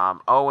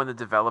 And the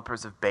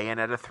developers of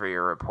Bayonetta 3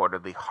 are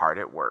reportedly hard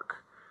at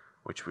work,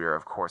 which we are,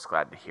 of course,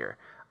 glad to hear.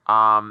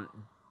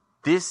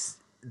 This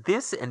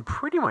and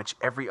pretty much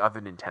every other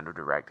Nintendo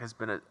Direct has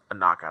been a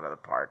knockout of the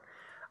park.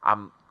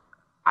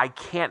 I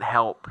can't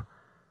help.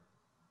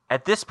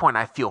 At this point,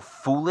 I feel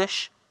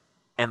foolish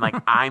and like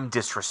I'm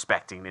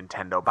disrespecting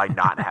Nintendo by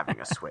not having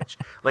a Switch.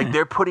 Like,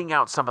 they're putting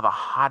out some of the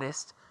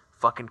hottest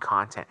fucking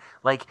content.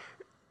 Like,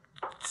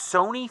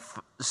 Sony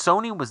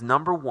was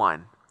number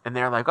one, and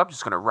they're like, I'm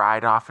just going to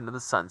ride off into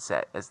the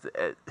sunset.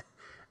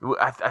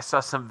 I saw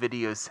some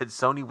videos said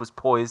Sony was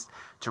poised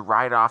to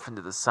ride off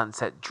into the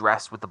sunset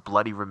dressed with the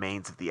bloody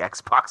remains of the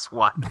Xbox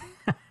One.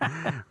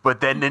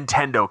 But then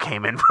Nintendo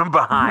came in from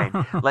behind.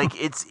 Like,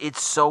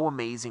 it's so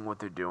amazing what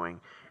they're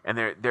doing. And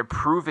they're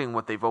proving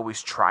what they've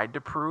always tried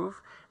to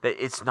prove,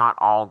 that it's not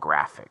all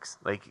graphics.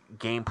 Like,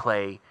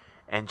 gameplay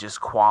and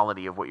just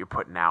quality of what you're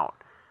putting out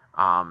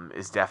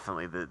is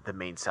definitely the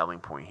main selling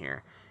point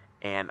here.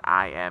 And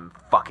I am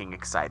fucking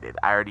excited.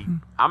 I'm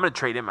going to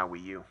trade in my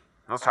Wii U.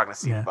 I was talking to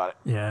Steve about it.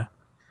 Yeah.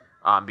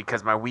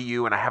 Because my Wii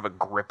U, and I have a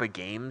grip of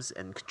games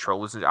and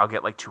controllers, I'll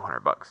get like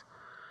 $200.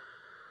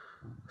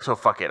 So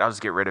fuck it. I'll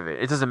just get rid of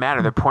it. It doesn't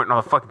matter. They're pointing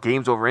all the fucking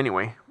games over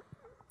anyway.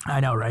 I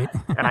know, right?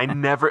 And I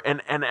never,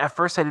 and at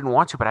first I didn't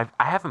want to, but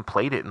I haven't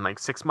played it in like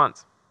 6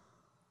 months.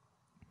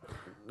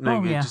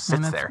 Like, it just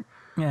sits there.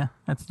 Yeah,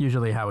 that's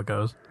usually how it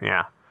goes.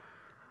 Yeah.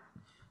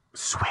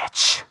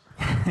 Switch.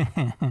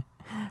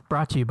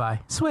 Brought to you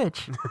by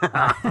Switch.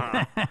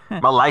 My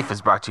life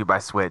is brought to you by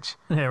Switch.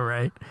 Yeah,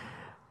 right.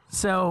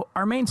 So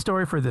our main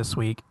story for this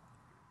week,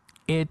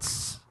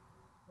 it's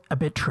a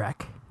bit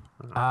Trek.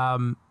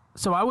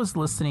 So I was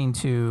listening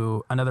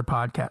to another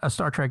podcast, a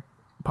Star Trek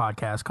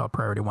podcast called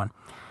Priority One,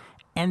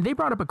 and they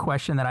brought up a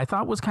question that I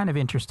thought was kind of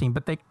interesting,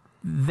 but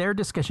their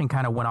discussion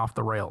kind of went off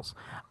the rails,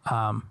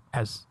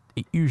 as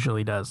it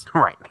usually does.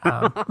 Right.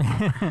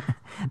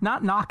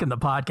 Not knocking the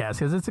podcast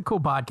because it's a cool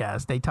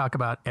podcast. They talk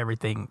about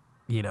everything,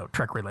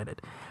 Trek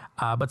related.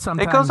 But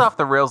sometimes it goes off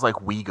the rails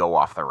like we go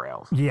off the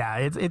rails. Yeah,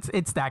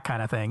 it's that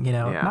kind of thing,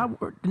 Yeah.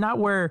 Not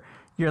where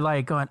you're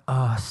like going,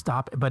 oh,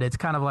 stop, but it's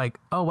kind of like,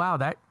 oh wow,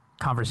 that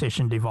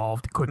conversation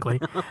devolved quickly.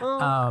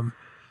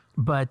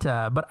 But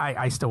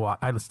I still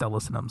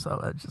listen to them,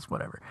 so it's just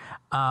whatever.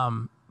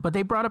 But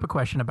they brought up a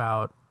question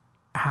about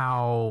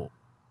how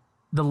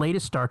the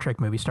latest Star Trek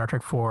movie, Star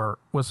Trek 4,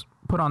 was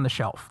put on the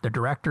shelf. The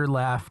director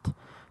left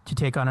to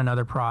take on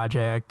another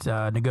project.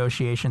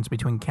 Negotiations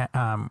between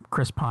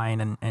Chris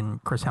Pine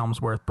and Chris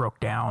Helmsworth broke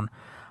down.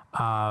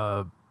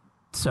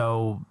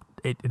 So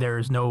there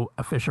is no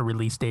official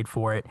release date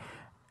for it.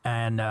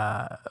 And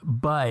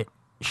but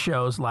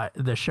shows like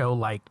the show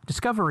like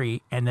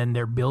Discovery, and then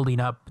they're building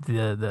up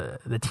the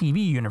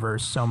TV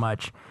universe so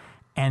much,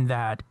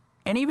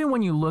 and even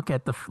when you look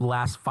at the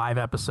last 5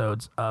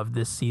 episodes of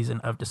this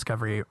season of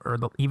Discovery, or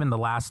even the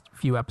last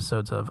few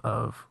episodes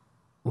of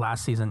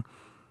last season,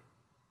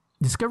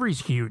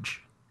 Discovery's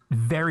huge,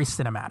 very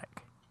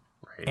cinematic.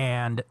 Right.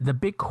 And the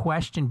big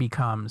question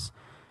becomes,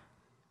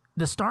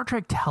 the Star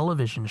Trek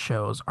television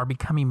shows are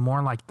becoming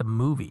more like the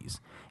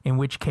movies, in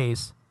which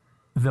case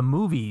the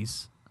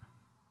movies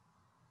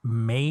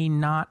may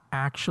not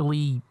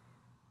actually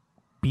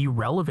be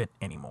relevant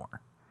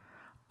anymore.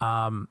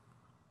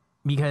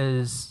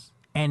 Because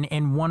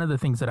and one of the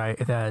things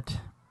that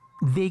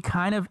they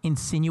kind of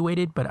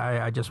insinuated, but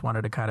I just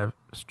wanted to kind of,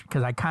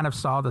 because I kind of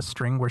saw the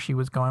string where she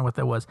was going with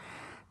it, was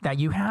that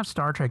you have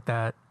Star Trek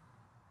that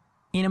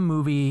in a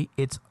movie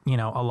it's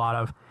a lot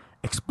of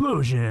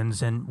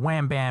explosions and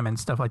wham bam and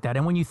stuff like that,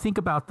 and when you think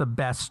about the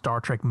best Star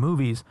Trek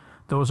movies,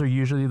 those are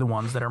usually the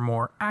ones that are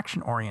more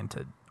action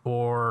oriented,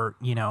 or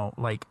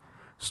like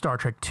Star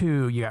Trek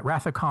 2, you got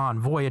Wrath of Khan,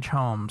 Voyage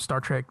Home,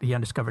 Star Trek The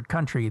Undiscovered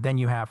Country, then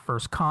you have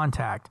First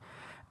Contact,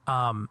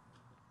 and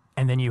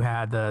then you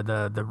had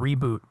the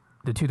reboot,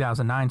 the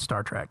 2009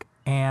 Star Trek.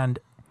 And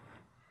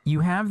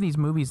you have these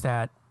movies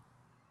that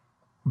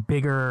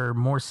bigger,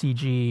 more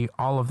CG,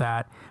 all of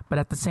that, but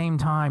at the same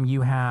time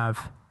you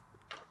have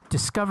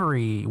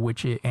Discovery,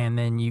 and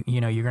then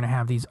you're going to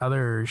have these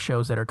other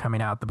shows that are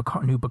coming out,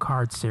 the new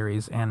Picard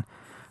series, and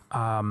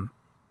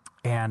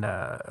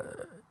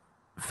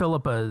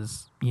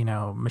Philippa's,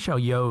 Michelle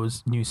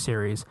Yeoh's new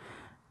series,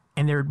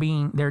 and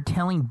they're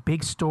telling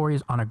big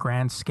stories on a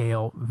grand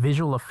scale.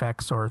 Visual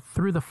effects are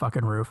through the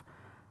fucking roof,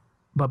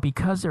 but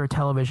because they're a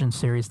television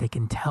series, they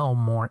can tell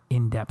more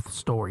in-depth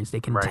stories.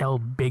 They can tell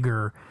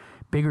bigger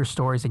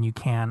stories than you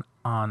can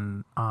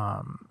on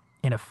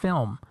in a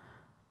film.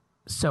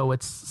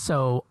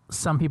 So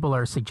some people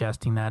are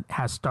suggesting that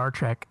has Star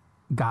Trek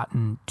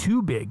gotten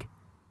too big,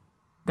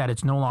 that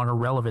it's no longer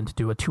relevant to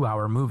do a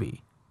 2-hour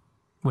movie,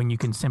 when you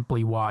can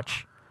simply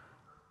watch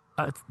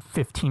a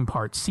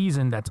 15-part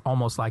season that's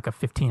almost like a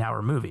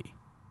 15-hour movie?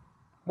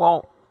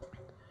 Well,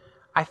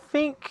 I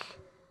think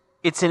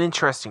it's an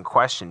interesting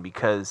question,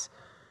 because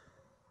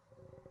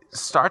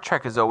Star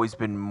Trek has always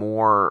been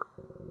more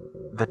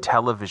the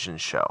television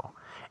show.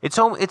 It's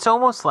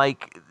almost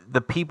like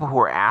the people who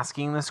are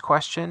asking this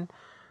question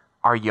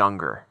are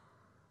younger,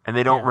 and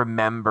they don't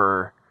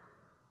remember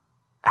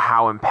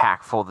how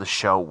impactful the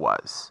show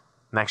was.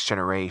 Next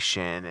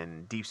Generation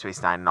and Deep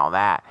Space Nine and all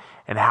that,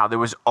 and how there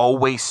was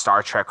always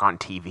Star Trek on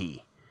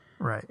TV,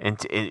 right? And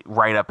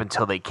right up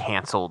until they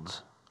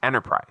canceled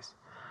Enterprise,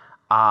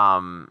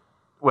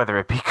 whether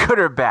it be good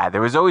or bad,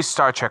 there was always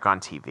Star Trek on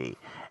TV,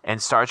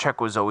 and Star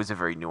Trek was always a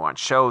very nuanced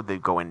show.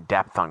 They'd go in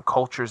depth on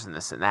cultures and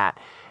this and that,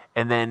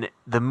 and then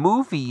the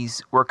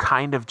movies were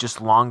kind of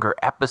just longer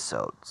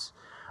episodes.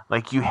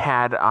 Like you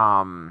had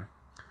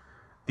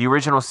the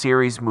original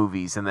series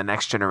movies and the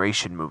Next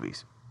Generation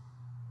movies.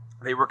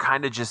 They were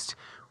kind of just,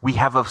 we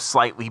have a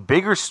slightly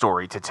bigger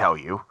story to tell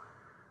you,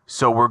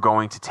 so we're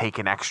going to take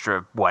an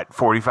extra,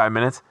 45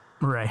 minutes?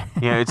 Right.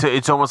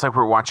 It's almost like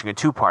we're watching a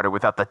 2-parter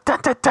without the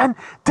dun dun dun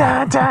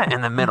dun dun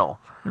in the middle.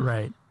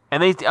 Right.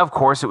 And of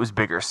course, it was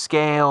bigger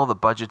scale, the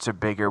budgets are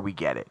bigger, we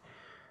get it.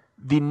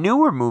 The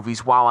newer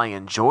movies, while I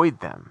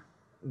enjoyed them,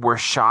 were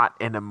shot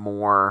in a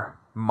more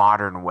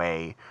modern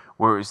way,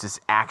 where it was this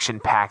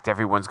action-packed,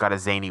 everyone's got a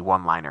zany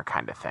one-liner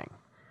kind of thing.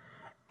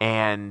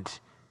 And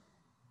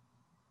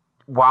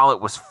while it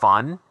was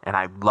fun, and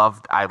I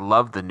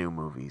loved the new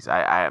movies,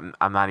 I'm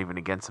not even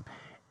against them,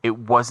 it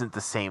wasn't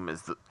the same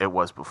as it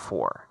was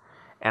before.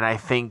 And I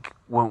think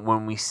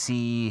when we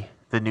see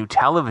the new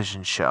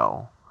television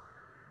show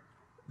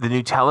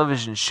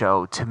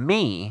to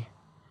me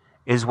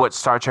is what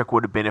Star Trek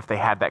would have been if they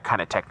had that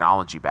kind of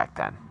technology back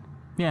then.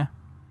 Yeah.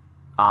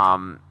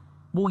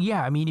 Well,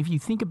 yeah. I mean, if you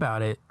think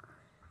about it,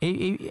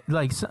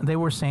 like they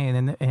were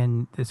saying,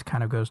 and this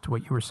kind of goes to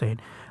what you were saying.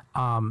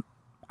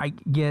 I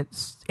get,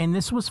 and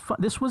this was fun.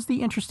 This was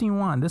the interesting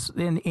one.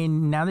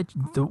 And now that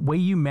the way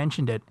you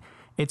mentioned it,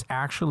 it's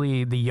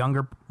actually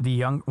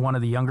one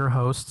of the younger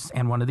hosts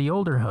and one of the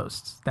older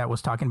hosts that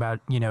was talking about,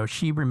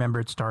 she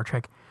remembered Star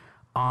Trek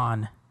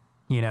on,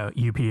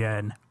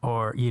 UPN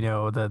or,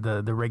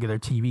 the regular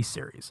TV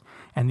series.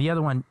 And the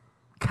other one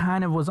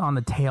kind of was on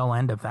the tail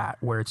end of that,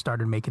 where it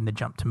started making the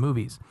jump to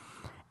movies.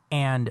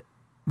 And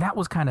that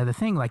was kind of the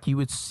thing. Like, you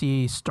would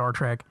see Star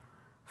Trek,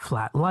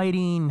 flat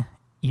lighting,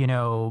 you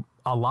know,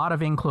 a lot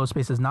of enclosed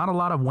spaces, not a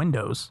lot of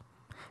windows,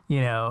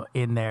 you know,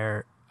 in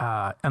there,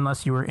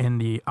 unless you were in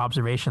the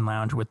observation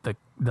lounge with the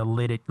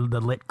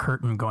lit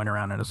curtain going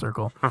around in a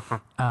circle.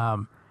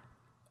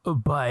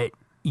 But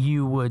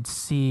you would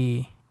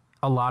see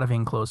a lot of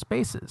enclosed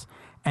spaces.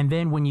 And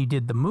then when you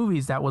did the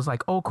movies, that was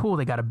like, oh, cool,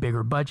 they got a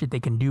bigger budget, they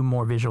can do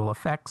more visual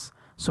effects.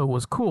 So it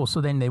was cool.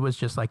 So then it was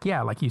just like,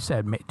 yeah, like you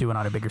said, do it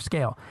on a bigger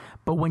scale.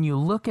 But when you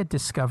look at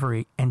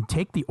Discovery, and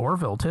take the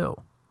Orville too,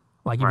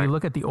 like if you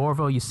look at the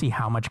Orville, you see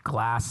how much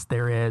glass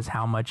there is,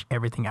 how much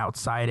everything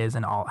outside is,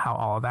 and how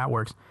all of that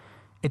works.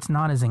 It's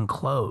not as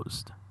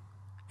enclosed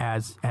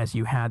as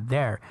you had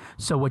there.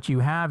 So what you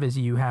have is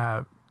you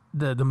have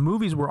the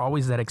movies were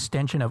always that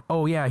extension of,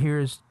 oh yeah,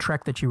 here's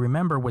Trek that you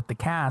remember with the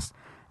cast.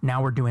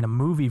 Now we're doing a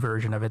movie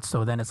version of it.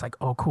 So then it's like,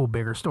 oh, cool,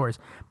 bigger stories.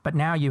 But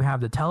now you have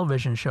the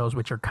television shows,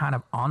 which are kind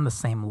of on the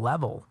same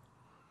level.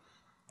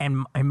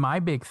 And my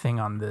big thing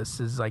on this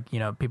is, like, you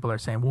know, people are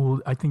saying,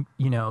 well, I think,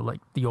 you know, like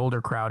the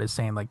older crowd is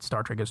saying like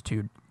Star Trek is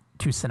too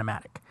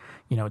cinematic.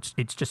 You know,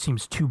 it just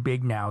seems too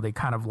big now. They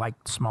kind of like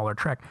smaller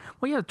Trek.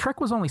 Well, yeah, Trek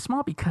was only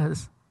small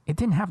because it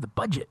didn't have the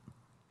budget.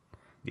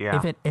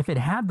 Yeah. If it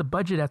had the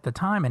budget at the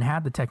time and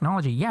had the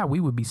technology, yeah, we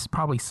would be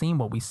probably seeing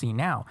what we see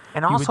now.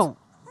 And also,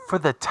 for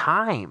the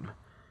time,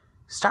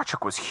 Star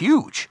Trek was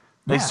huge.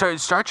 Yeah.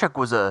 Star Trek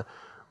was a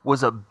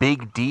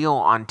big deal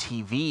on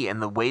TV,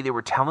 and the way they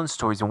were telling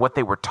stories and what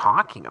they were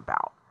talking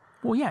about.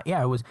 Well,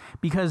 yeah, it was,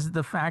 because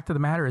the fact of the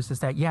matter is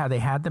that, yeah, they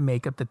had the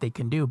makeup that they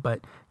can do,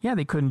 but yeah,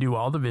 they couldn't do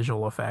all the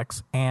visual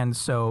effects. And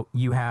so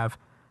you have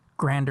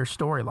grander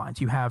storylines.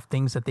 You have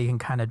things that they can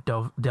kind of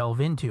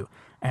delve into.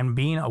 And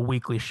being a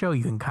weekly show,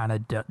 you can kind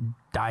of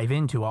dive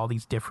into all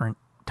these different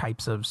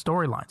types of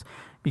storylines.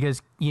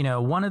 Because, you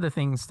know, one of the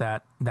things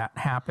that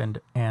happened,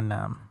 and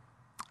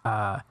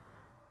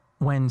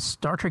when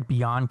Star Trek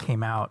Beyond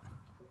came out,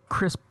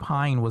 Chris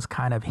Pine was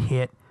kind of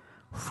hit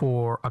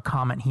for a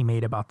comment he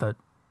made about the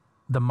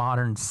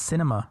modern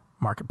cinema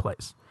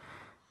marketplace.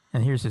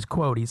 And here's his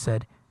quote. He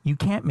said, "You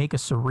can't make a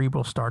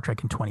cerebral Star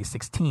Trek in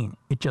 2016.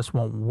 It just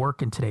won't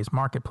work in today's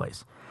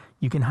marketplace.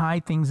 You can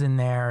hide things in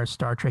there.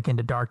 Star Trek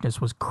Into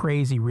Darkness was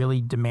crazy,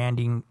 really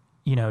demanding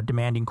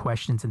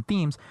questions and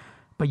themes,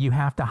 but you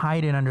have to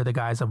hide it under the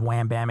guise of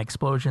wham bam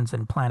explosions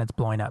and planets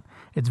blowing up.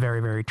 It's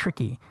very, very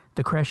tricky.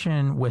 The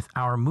question with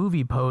our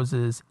movie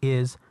poses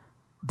is,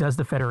 does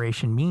the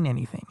Federation mean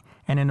anything?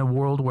 And in a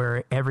world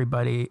where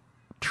everybody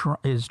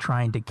is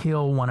trying to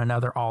kill one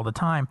another all the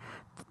time,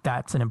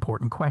 that's an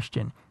important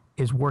question.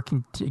 Is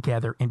working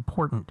together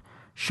important?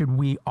 Should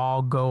we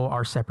all go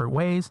our separate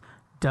ways?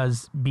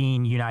 Does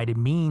being united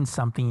mean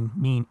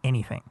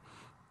anything?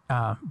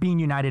 Being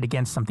united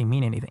against something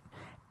mean anything?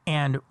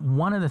 And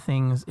one of the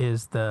things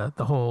is the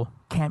whole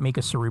can't make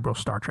a cerebral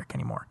Star Trek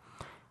anymore.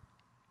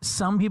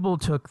 Some people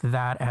took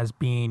that as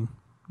being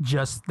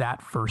just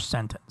that first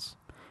sentence.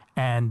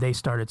 And they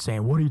started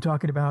saying, what are you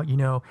talking about? You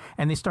know,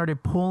 and they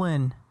started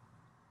pulling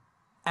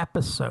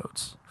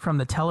episodes from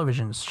the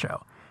television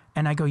show.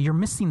 And I go, you're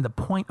missing the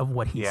point of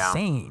what he's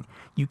saying.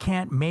 You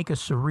can't make a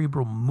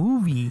cerebral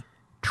movie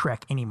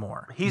Trek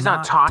anymore. He's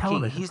not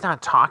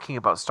talking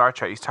about Star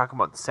Trek. He's talking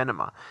about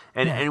cinema.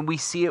 And we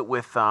see it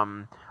with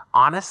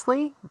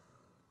honestly,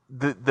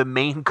 the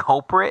main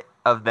culprit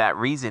of that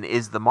reason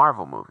is the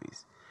Marvel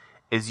movies.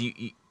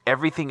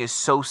 Everything is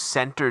so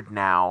centered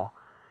now,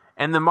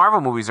 and the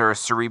Marvel movies are as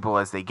cerebral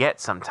as they get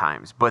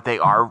sometimes, but they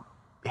are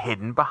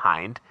hidden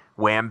behind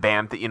wham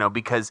bam,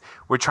 because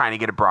we're trying to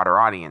get a broader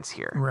audience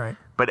here. Right.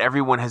 But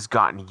everyone has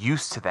gotten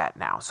used to that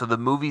now. So the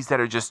movies that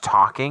are just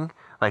talking,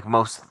 like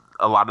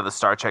a lot of the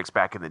Star Treks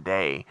back in the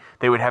day,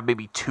 they would have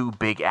maybe 2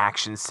 big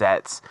action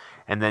sets,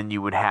 and then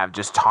you would have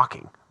just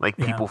talking, like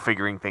people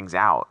figuring things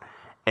out.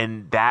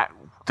 And that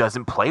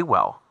doesn't play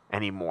well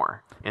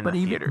anymore in the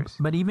theaters.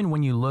 But even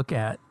when you look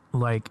at,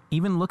 look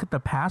at the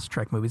past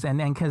Trek movies, and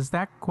because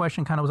that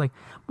question kind of was like,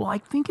 well, I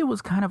think it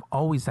was kind of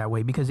always that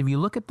way, because if you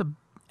look at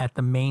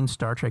the main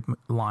Star Trek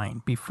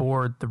line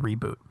before the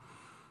reboot,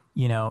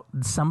 you know,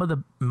 some of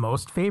the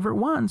most favorite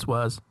ones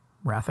was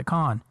Wrath of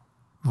Khan,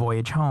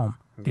 Voyage Home,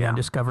 The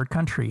Undiscovered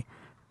Country,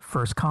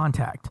 First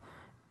Contact.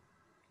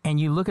 And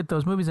you look at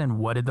those movies, and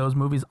what did those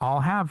movies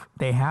all have?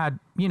 They had,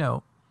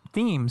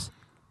 themes,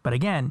 but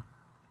again,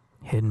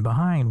 hidden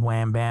behind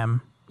wham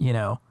bam,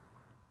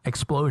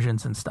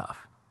 explosions and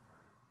stuff.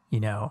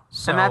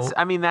 So,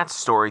 and that's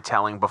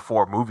storytelling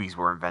before movies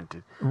were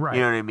invented. Right.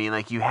 You know what I mean?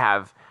 Like, you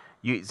have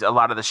a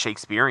lot of the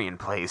Shakespearean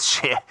plays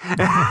shit.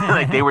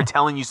 Like, they were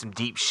telling you some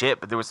deep shit,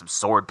 but there was some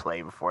sword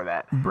play before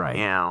that.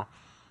 Right.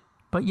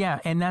 But yeah,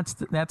 and that's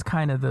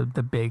kind of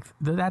the big,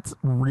 that's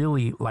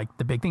really like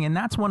the big thing. And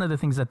that's one of the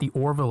things that the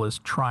Orville is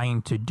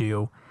trying to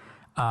do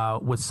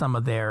with some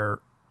of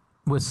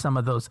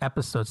those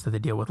episodes that they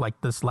deal with, like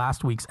this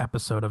last week's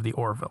episode of the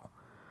Orville,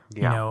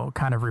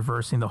 kind of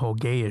reversing the whole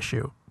gay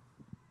issue,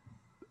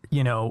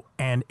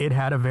 and it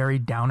had a very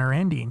downer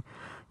ending.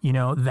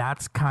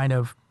 That's kind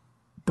of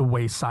the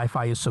way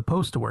sci-fi is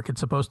supposed to work. It's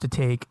supposed to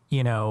take,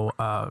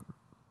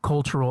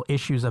 cultural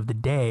issues of the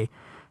day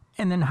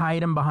and then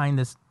hide them behind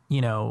this,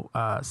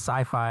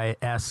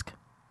 sci-fi-esque,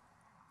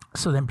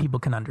 so then people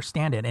can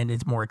understand it and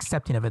it's more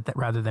accepting of it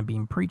rather than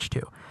being preached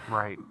to.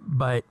 Right.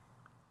 But,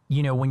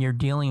 when you're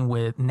dealing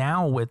with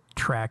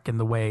Trek and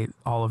the way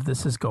all of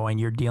this is going,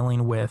 you're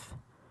dealing with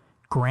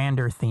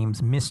grander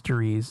themes,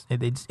 mysteries.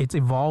 It's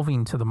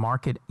evolving to the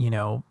market,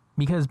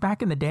 because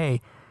back in the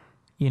day,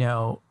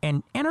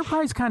 and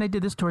Enterprise kind of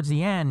did this towards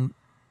the end,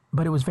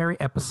 but it was very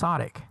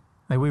episodic.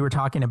 Like we were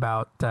talking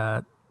about,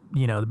 the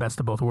best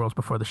of both worlds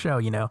before the show,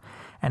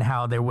 and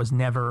how there was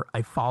never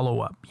a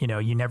follow-up.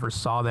 You never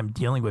saw them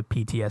dealing with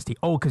PTSD.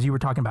 Oh, because you were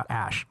talking about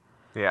Ash.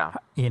 Yeah.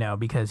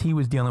 Because he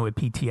was dealing with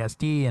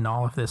PTSD and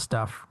all of this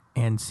stuff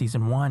in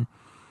season 1.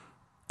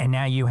 And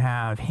now you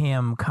have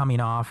him coming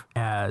off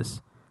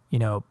as,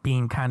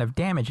 being kind of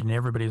damaged. And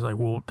everybody's like,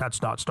 well,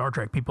 that's not Star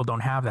Trek. People don't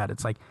have that.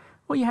 It's like,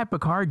 well, you had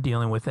Picard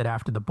dealing with it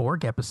after the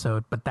Borg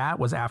episode, but that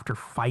was after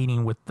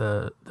fighting with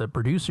the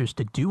producers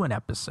to do an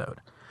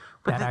episode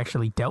that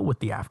actually dealt with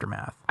the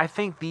aftermath. I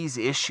think these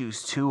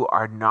issues, too,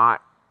 are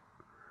not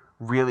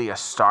really a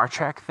Star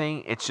Trek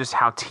thing. It's just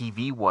how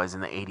TV was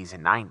in the 80s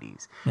and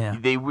 90s. Yeah.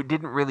 They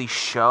didn't really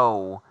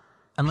show...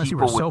 Unless you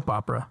were a soap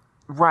opera.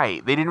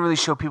 Right. They didn't really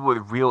show people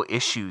with real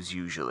issues,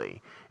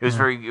 usually. It was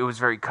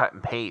very cut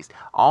and paste.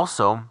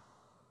 Also,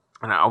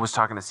 and I was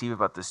talking to Steve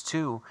about this,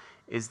 too,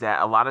 is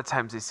that a lot of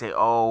times they say,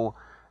 oh,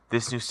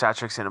 this new Star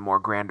Trek's in a more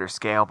grander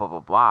scale, blah, blah,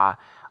 blah.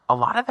 A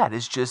lot of that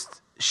is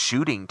just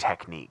shooting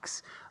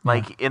techniques.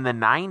 Like in the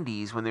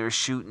 90s when they were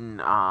shooting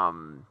all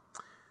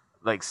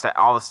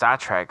the Star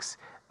Treks,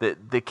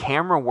 the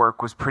camera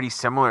work was pretty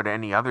similar to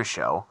any other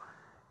show.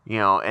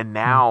 And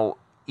now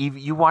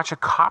you watch a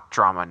cop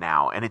drama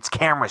now and it's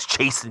cameras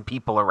chasing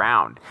people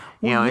around.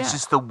 It's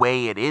just the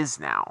way it is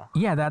now.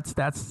 Yeah, that's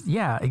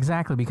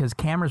exactly, because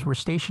cameras were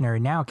stationary.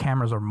 Now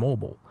cameras are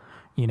mobile.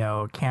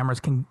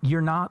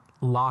 You're not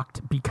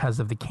locked because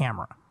of the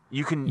camera.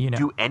 You can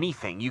do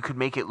anything. You could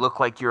make it look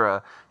like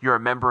you're a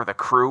member of the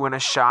crew in a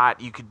shot.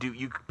 You could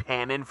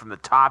pan in from the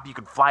top. You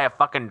could fly a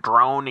fucking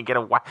drone and get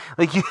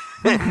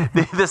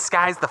the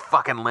sky's the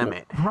fucking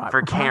limit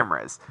for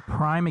cameras.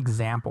 Prime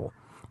example.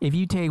 If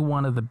you take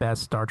one of the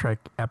best Star Trek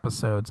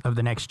episodes of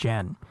the Next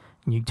Gen,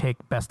 and you take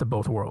Best of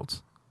Both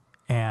Worlds,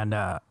 and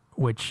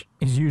which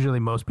is usually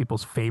most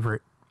people's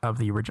favorite of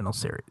the original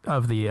series,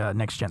 of the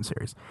Next Gen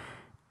series,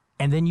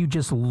 and then you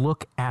just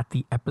look at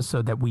the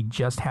episode that we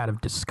just had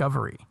of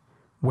Discovery,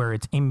 where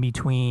it's in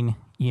between,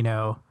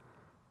 oh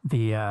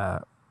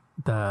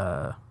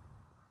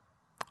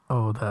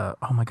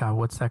my God,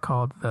 what's that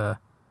called?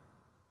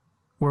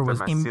 Where was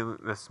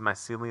this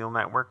mycelial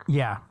network?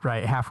 Yeah,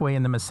 right. Halfway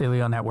in the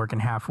mycelial network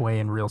and halfway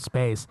in real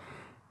space.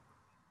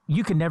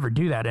 You can never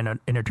do that in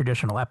a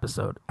traditional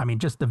episode. I mean,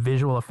 just the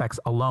visual effects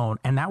alone,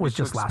 and that was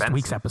just last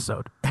week's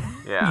episode.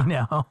 Yeah.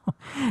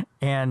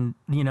 And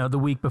the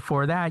week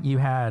before that, you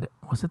had,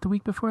 was it the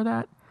week before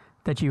that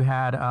you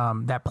had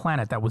that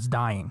planet that was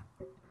dying,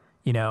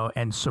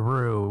 and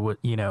Saru,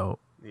 Yeah.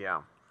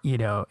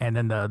 And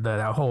then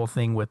the whole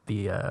thing with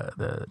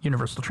the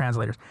universal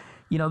translators.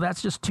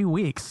 That's just 2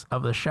 weeks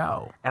of the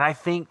show. And I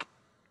think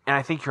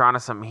you're onto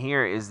something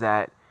here, is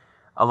that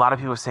a lot of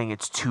people are saying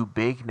it's too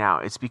big now.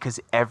 It's because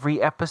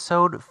every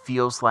episode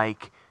feels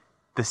like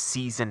the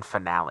season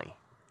finale.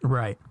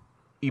 Right.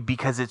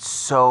 Because it's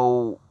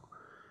so...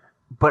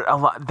 But a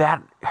lot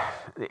that...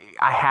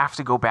 I have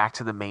to go back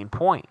to the main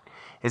point,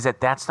 is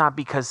that that's not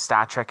because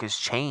Star Trek has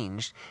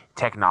changed.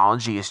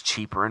 Technology is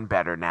cheaper and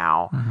better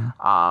now.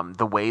 Mm-hmm.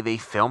 The way they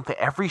film,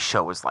 every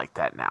show is like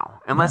that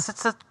now. Unless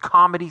it's a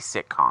comedy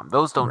sitcom.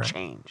 Those don't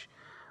change.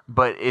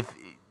 But if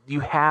you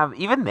have...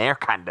 Even they're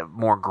kind of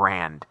more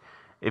grand,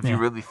 if you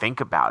really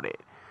think about it.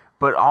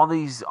 But all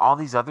these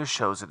other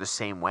shows are the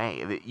same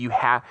way.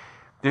 That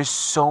there's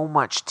so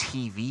much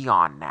TV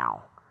on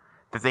now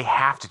that they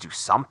have to do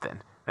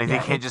something. They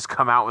can't just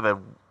come out with a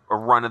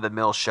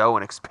run-of-the-mill show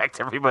and expect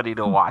everybody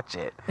to watch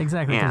it.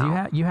 Exactly,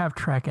 because you have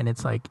Trek, and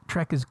it's like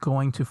Trek is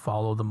going to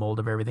follow the mold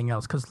of everything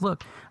else. Because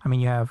look, I mean,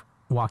 you have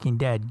Walking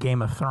Dead,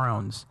 Game of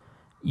Thrones,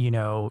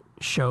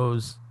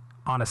 shows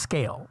on a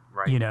scale.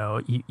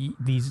 Right.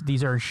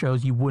 These are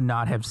shows you would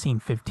not have seen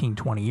 15,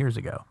 20 years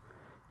ago.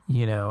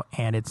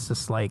 And it's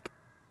just like,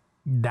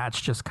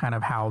 that's just kind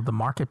of how the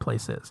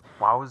marketplace is.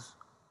 Well,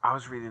 I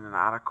was reading an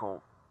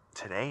article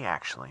today,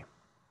 actually,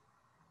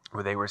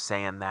 where they were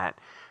saying that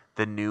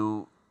the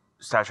new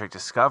Star Trek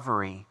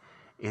Discovery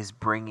is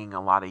bringing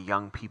a lot of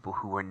young people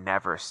who were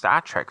never Star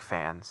Trek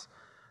fans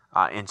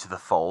into the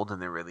fold,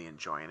 and they're really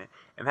enjoying it.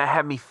 And that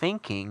had me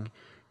thinking,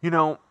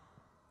 the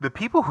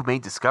people who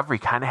made Discovery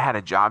kind of had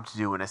a job to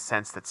do, in a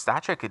sense that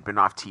Star Trek had been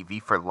off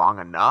TV for long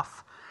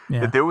enough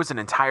that there was an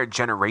entire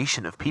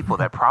generation of people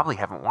that probably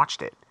haven't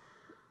watched it.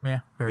 Yeah,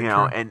 very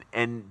true.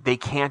 And they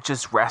can't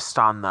just rest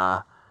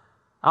on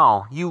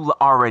you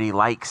already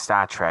like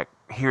Star Trek,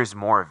 here's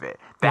more of it.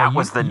 That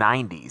was the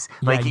 90s.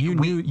 Yeah,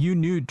 you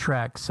knew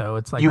Trek, so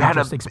it's like you had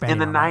just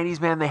expanding in the 90s,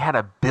 man, they had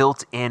a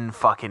built-in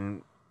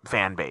fucking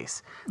fan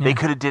base. They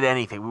could have did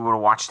anything. We would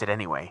have watched it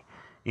anyway.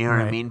 You know what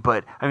I Right. mean?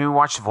 But I mean, we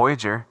watched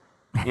Voyager.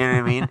 You know what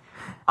I mean?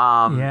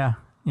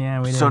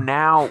 Yeah, we So did.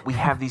 now we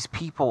have these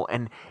people,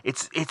 and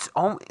it's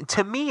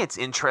to me it's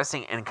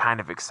interesting and kind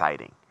of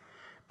exciting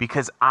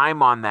because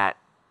I'm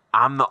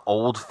the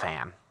old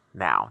fan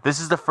now. This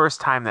is the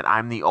first time that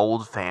I'm the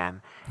old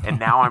fan, and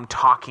now I'm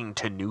talking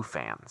to new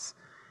fans,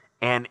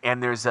 and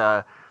there's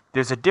a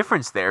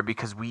difference there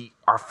because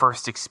our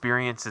first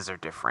experiences are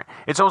different.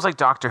 It's almost like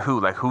Doctor Who,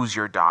 like who's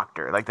your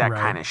doctor, like that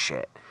Right. kind of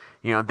shit.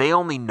 You know, they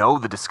only know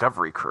the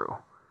Discovery crew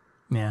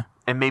Yeah.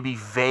 and maybe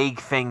vague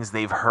things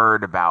they've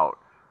heard about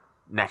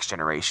Next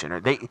Generation, or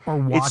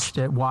watched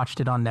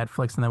it on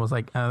Netflix and then was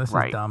like, oh, this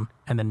Right. is dumb.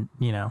 And then,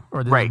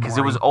 or this right, is because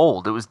it was boring.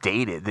 old, it was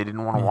dated, they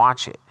didn't want to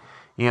watch it.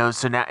 You know,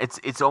 so now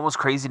it's almost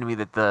crazy to me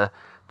that the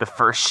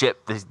first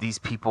ship these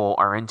people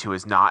are into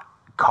is not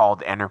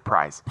called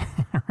Enterprise.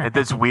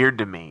 That's weird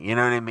to me. You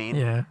know what I mean?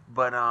 Yeah.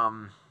 But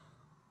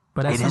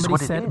But as it is somebody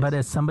what it said, is. but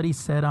as somebody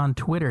said on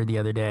Twitter the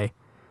other day,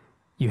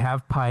 you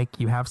have Pike,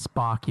 you have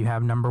Spock, you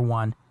have Number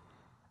One.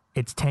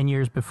 It's 10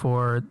 years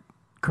before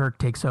Kirk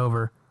takes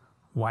over.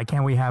 Why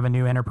can't we have a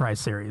new Enterprise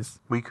series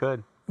we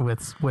could.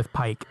 with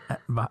Pike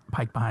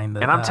behind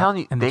the? And I'm telling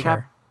you, in the they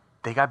chair?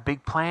 got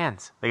big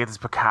plans. They got this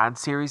Picard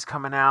series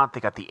coming out. They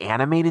got the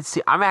animated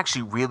series. I'm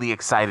actually really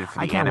excited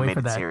for I the can't wait for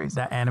animated that series.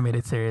 that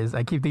animated series.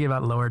 I keep thinking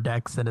about Lower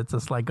Decks, and it's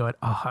just like going,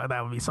 oh,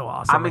 that would be so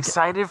awesome. I'm Like,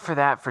 excited for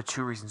that for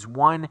two reasons.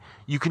 One,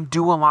 you can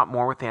do a lot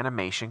more with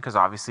animation because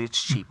obviously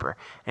it's cheaper.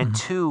 And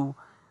two,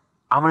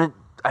 I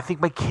think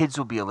my kids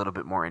will be a little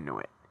bit more into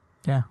it.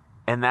 Yeah.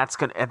 And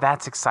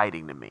that's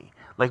exciting to me.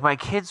 Like my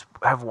kids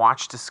have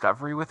watched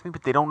Discovery with me,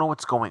 but they don't know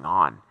what's going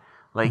on.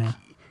 Like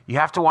you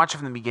have to watch it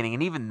from the beginning,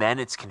 and even then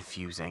it's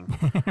confusing.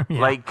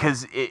 Like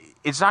because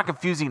it's not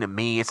confusing to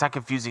me. It's not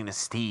confusing to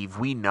Steve.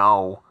 We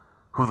know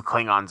who the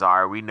Klingons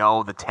are. We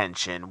know the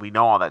tension. We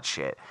know all that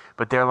shit.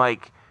 But they're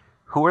like,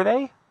 who are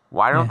they?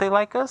 Why don't they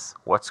like us?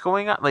 What's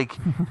going on? Like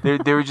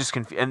they were just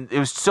confused, and it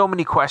was so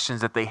many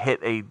questions that they hit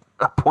a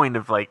point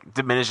of like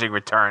diminishing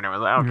return. It was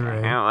like, okay,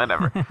 Right. yeah,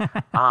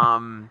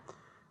 whatever.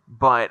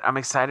 But I'm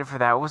excited for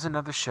that. What was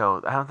another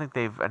show? I don't think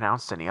they've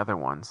announced any other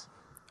ones.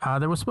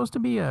 There was supposed to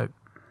be a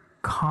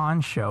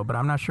con show, but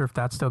I'm not sure if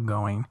that's still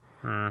going.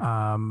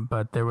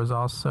 But there was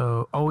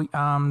also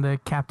the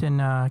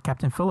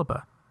Captain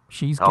Philippa.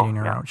 She's getting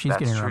her own. She's that's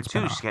getting her true own too.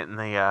 spin-off. She's getting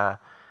the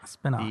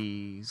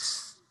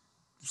Spin-off,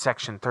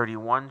 Section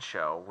 31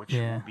 show, which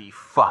Yeah. will be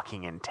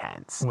fucking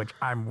intense. which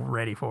I'm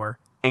ready for.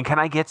 And can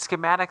I get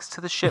schematics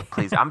to the ship,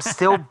 please? It's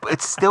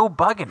still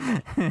bugging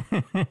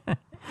me.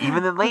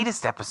 Even the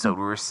latest episode,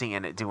 we were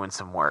seeing it doing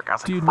some work. I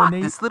was Dude, like, when fuck,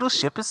 they- this little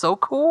ship is so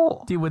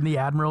cool. Dude, when the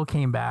Admiral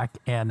came back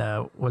and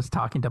was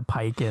talking to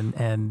Pike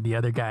and the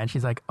other guy, and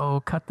she's like, "Oh,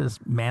 cut this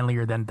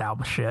manlier than thou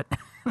shit."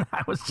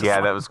 I was just Yeah,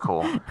 like, that was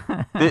cool.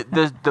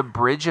 The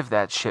bridge of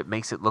that ship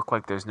makes it look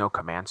like there's no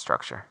command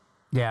structure.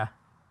 yeah,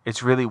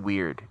 It's really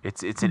weird.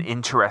 It's an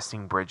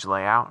interesting bridge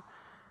layout.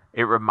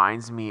 It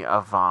reminds me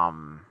of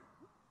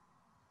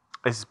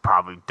this is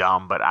probably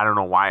dumb, but I don't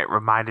know why it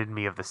reminded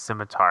me of the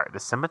scimitar. The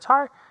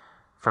scimitar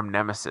from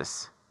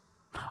Nemesis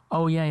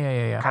oh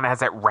yeah. kind of has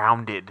that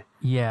rounded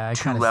Yeah, I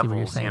two kind of see what you're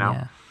levels, saying. you know?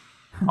 Yeah.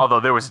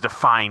 Although there was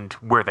defined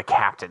where the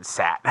captain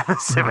sat, the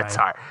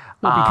scimitar.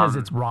 Well, because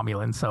it's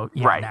Romulan, so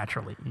yeah, right.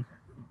 naturally.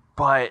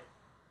 But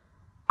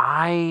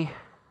I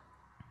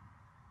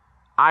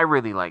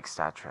really like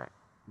Star Trek,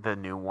 the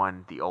new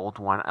one, the old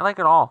one. I like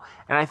it all,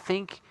 and I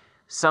think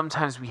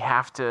sometimes we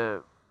have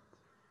to.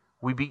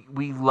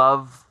 We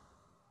love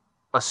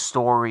a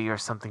story or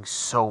something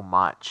so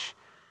much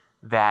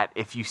that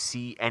if you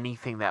see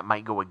anything that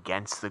might go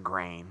against the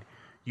grain,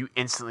 you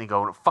instantly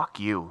go, "Fuck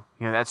you!"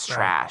 You know, that's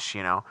trash.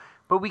 You know,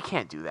 but we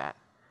can't do that.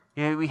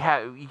 You know,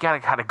 you gotta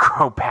kind of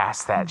grow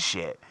past that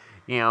shit.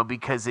 You know,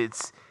 because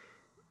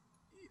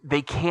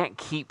they can't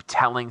keep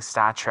telling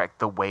Star Trek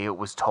the way it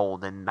was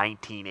told in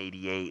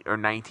 1988 or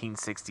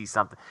 1960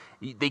 something.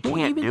 They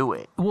can't do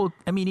it. Well,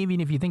 I mean, even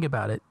if you think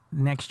about it,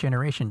 Next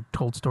Generation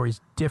told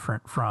stories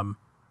different from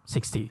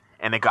 60.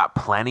 And it got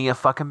plenty of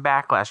fucking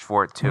backlash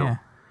for it too.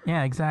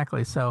 Yeah,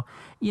 exactly. So,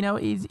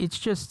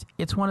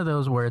 it's one of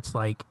those where it's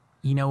like,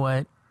 you know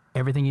what?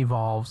 Everything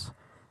evolves.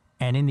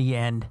 And in the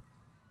end,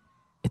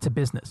 it's a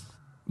business.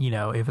 You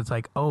know, if it's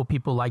like, oh,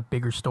 people like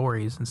bigger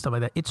stories and stuff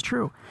like that, it's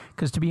true.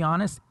 Because to be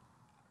honest,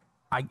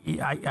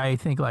 I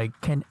think like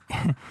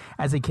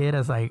as a kid, I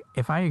was like,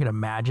 if I could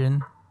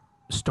imagine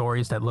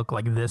stories that look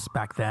like this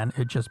back then,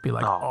 it'd just be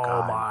like, oh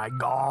God. my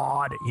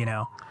God, you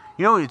know?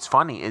 You know what's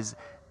funny is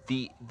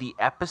the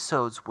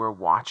episodes we're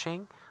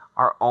watching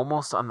are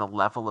almost on the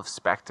level of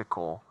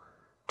spectacle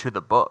to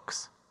the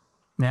books.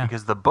 Yeah.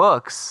 Because the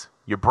books,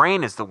 your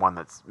brain is the one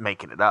that's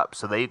making it up.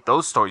 So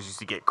those stories used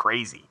to get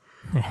crazy.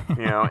 You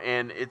know,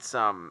 and it's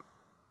I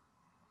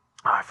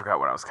forgot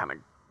what I was kind of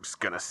just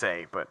gonna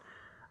say, but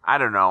I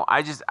don't know.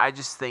 I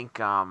just think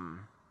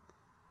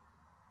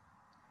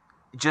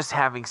just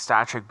having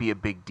Star Trek be a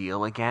big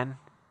deal again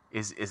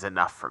is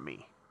enough for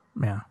me.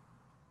 Yeah.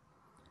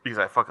 Because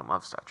I fucking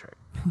love Star Trek.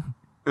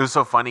 It was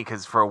so funny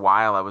because for a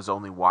while I was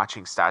only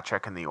watching Star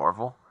Trek and the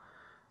Orville.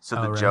 So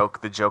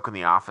the joke in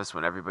the office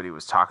when everybody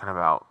was talking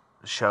about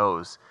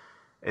shows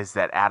is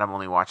that Adam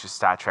only watches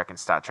Star Trek and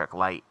Star Trek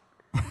Light.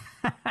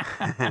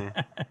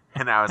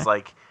 And I was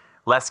like,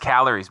 less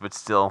calories, but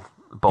still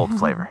bold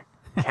flavor.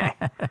 Okay.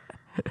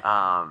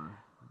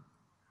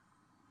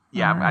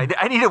 Yeah,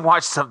 I need to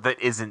watch something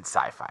that isn't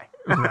sci-fi.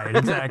 Right,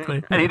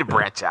 exactly. I need to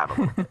branch out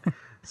a little bit.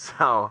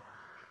 So,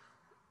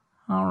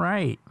 all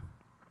right.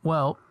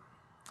 Well,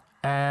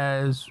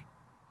 as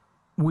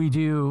we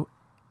do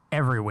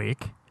every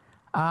week,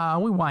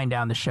 we wind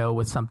down the show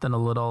with something a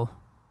little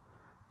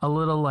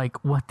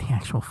like, what the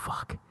actual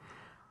fuck?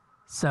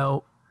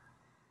 So,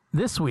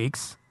 this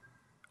week's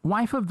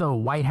wife of the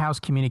White House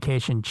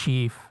communications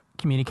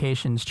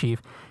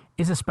chief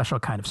is a special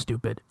kind of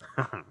stupid.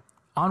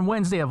 On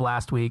Wednesday of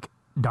last week,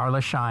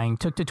 Darla Shine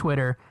took to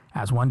Twitter,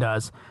 as one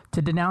does,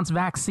 to denounce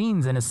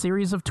vaccines in a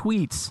series of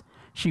tweets.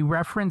 She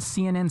referenced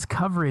CNN's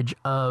coverage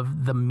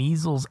of the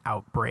measles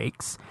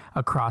outbreaks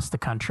across the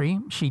country.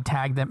 She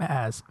tagged them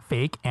as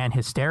fake and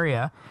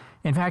hysteria.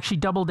 In fact, she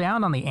doubled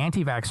down on the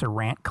anti-vaxxer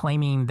rant,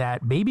 claiming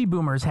that baby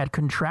boomers had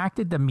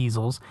contracted the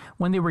measles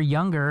when they were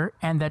younger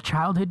and that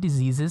childhood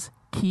diseases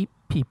keep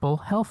people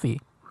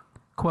healthy.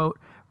 Quote,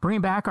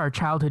 "Bring back our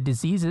childhood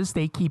diseases.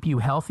 They keep you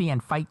healthy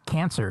and fight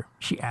cancer,"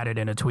 she added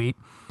in a tweet.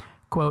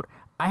 Quote,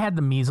 "I had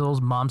the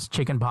measles, mumps,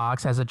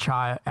 chickenpox as a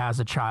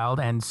child,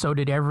 and so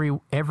did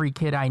every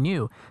kid I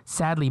knew.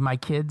 Sadly, my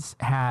kids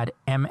had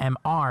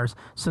MMRs,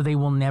 so they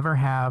will never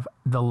have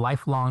the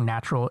lifelong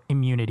natural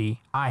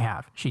immunity I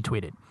have," she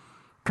tweeted.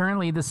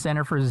 Currently, the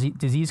Center for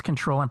Disease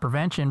Control and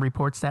Prevention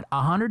reports that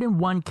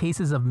 101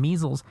 cases of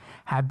measles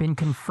have been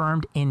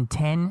confirmed in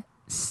 10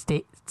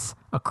 states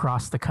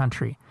across the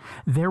country.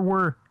 There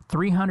were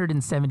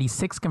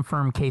 376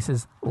 confirmed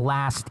cases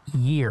last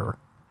year.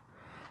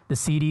 The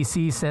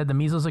CDC said the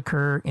measles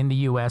occur in the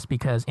U.S.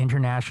 because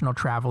international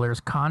travelers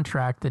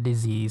contract the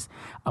disease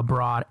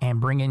abroad and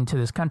bring it into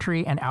this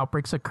country, and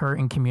outbreaks occur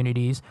in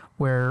communities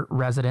where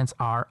residents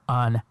are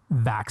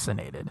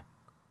unvaccinated.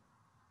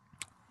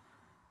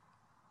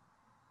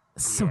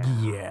 So,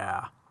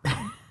 yeah.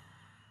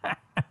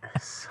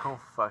 So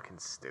fucking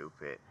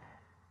stupid.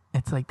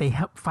 It's like they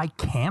help fight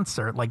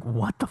cancer. Like,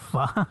 what the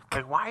fuck?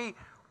 Like,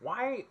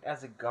 why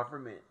as a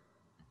government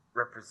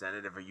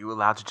representative are you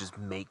allowed to just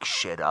make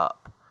shit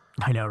up?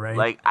 I know, right?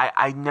 Like,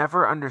 I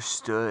never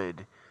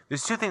understood.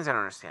 There's two things I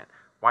don't understand.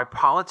 Why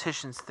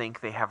politicians think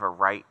they have a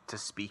right to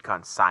speak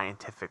on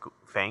scientific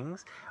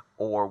things,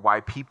 or why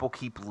people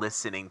keep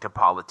listening to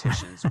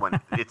politicians when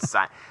it's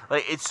like,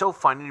 it's so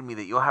funny to me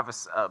that you'll have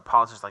a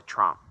politician like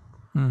Trump,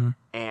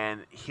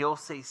 and he'll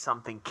say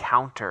something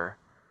counter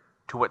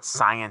to what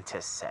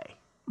scientists say.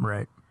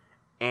 Right.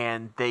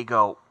 And they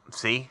go,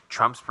 "See,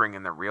 Trump's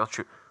bringing the real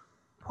truth."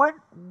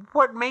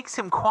 What makes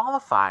him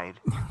qualified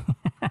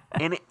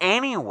in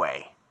any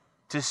way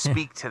to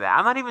speak to that?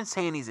 I'm not even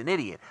saying he's an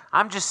idiot.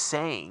 I'm just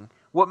saying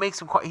what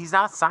makes him he's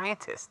not a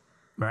scientist.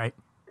 Right.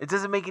 It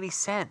doesn't make any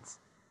sense.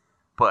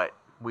 But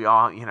we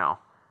all,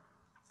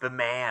 the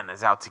man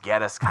is out to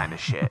get us kind of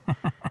shit.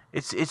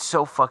 It's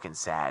so fucking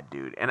sad,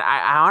 dude. And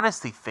I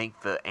honestly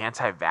think the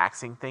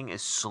anti-vaxxing thing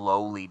is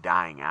slowly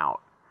dying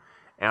out.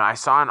 And I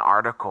saw an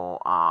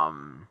article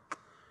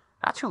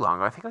not too long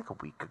ago, I think like a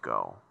week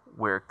ago,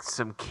 where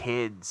some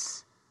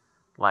kids,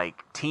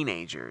 like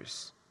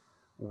teenagers,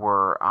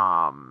 were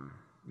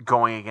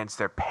going against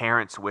their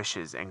parents'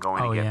 wishes and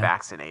going to get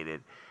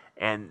vaccinated.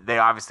 And they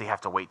obviously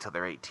have to wait till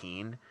they're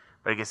 18.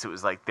 But I guess it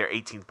was like their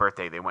 18th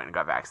birthday, they went and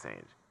got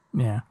vaccinated.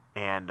 Yeah.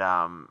 And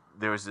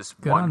there was this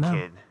one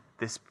kid,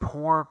 this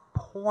poor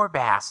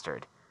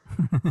bastard.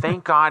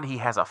 Thank God he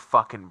has a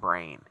fucking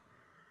brain.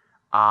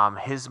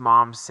 His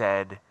mom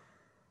said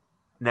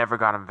never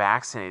got him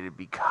vaccinated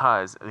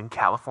because, in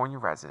California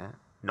resident,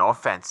 no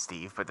offense,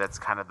 Steve, but that's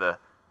kind of the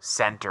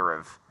center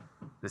of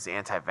this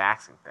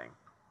anti-vaxxing thing.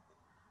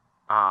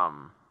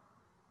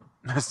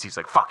 Steve's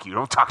like, "Fuck you,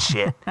 don't talk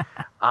shit."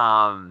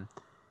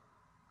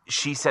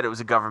 She said it was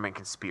a government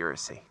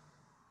conspiracy.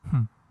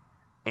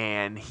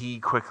 And he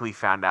quickly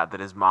found out that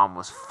his mom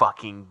was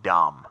fucking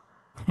dumb.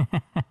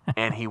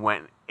 And he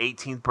went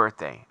 18th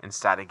birthday and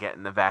started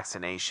getting the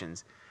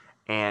vaccinations.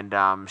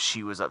 And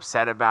she was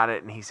upset about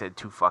it. And he said,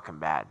 "Too fucking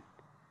bad.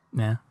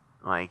 Yeah.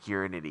 Like,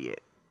 you're an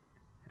idiot."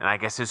 And I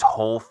guess his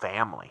whole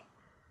family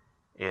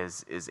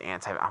is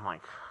anti. I'm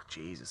like,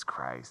 Jesus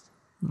Christ.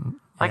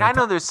 Like, I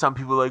know there's some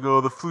people like,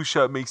 "Oh, the flu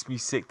shot makes me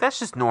sick." That's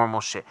just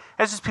normal shit.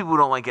 That's just people who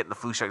don't like getting the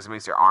flu shot because it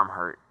makes their arm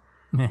hurt.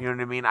 You know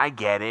what I mean? I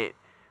get it.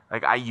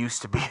 Like, I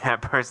used to be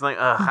that person. Like,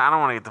 I don't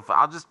want to get the flu.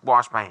 I'll just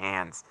wash my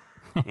hands.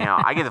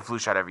 I get the flu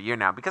shot every year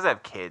now because I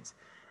have kids.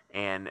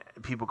 And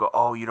people go,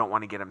 "Oh, you don't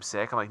want to get them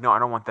sick?" I'm like, no, I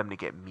don't want them to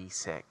get me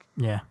sick.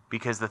 Yeah.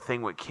 Because the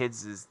thing with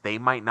kids is they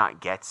might not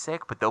get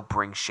sick, but they'll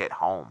bring shit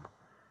home.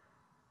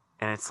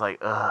 And it's like,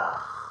 ugh.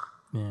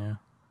 Yeah.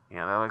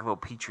 They're like little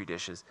petri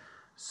dishes.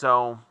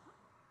 So,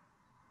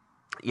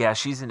 yeah,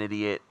 she's an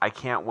idiot. I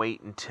can't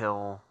wait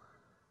until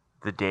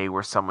the day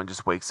where someone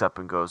just wakes up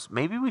and goes,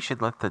 maybe we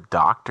should let the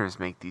doctors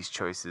make these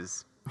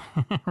choices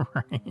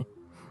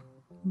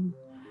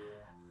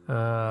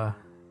Right.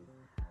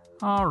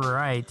 All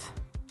right.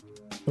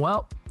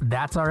 Well,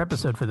 that's our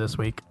episode for this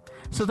week.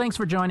 So thanks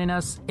for joining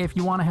us. If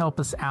you want to help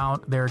us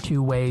out, there are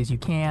two ways you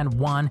can.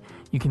 One,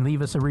 you can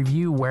leave us a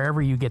review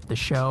wherever you get the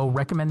show.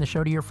 Recommend the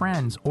show to your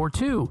friends. Or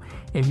two,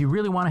 if you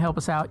really want to help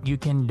us out, you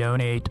can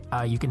donate.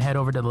 You can head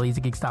over to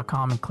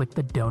thelazygeeks.com and click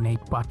the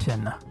donate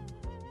button.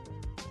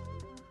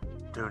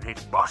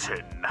 Donate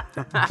button.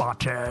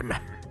 Button.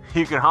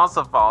 You can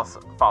also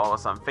follow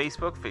us on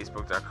Facebook,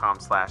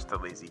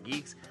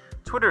 facebook.com/thelazygeeks.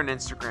 Twitter and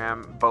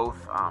Instagram,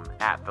 both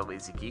at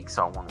thelazygeeks,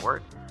 all one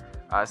word.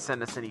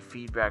 Send us any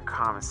feedback,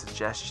 comments,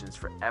 suggestions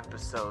for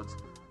episodes,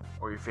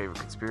 or your favorite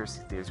conspiracy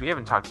theories. We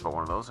haven't talked about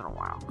one of those in a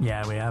while.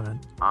 Yeah, we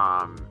haven't.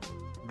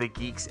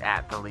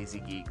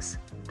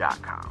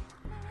 thegeeks@thelazygeeks.com.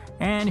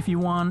 And if you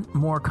want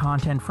more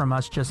content from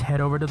us, just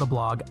head over to the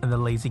blog,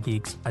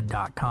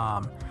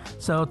 thelazygeeks.com.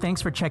 So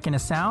thanks for checking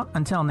us out.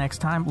 Until next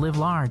time, live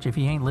large. If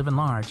you ain't living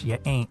large, you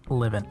ain't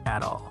living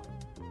at all.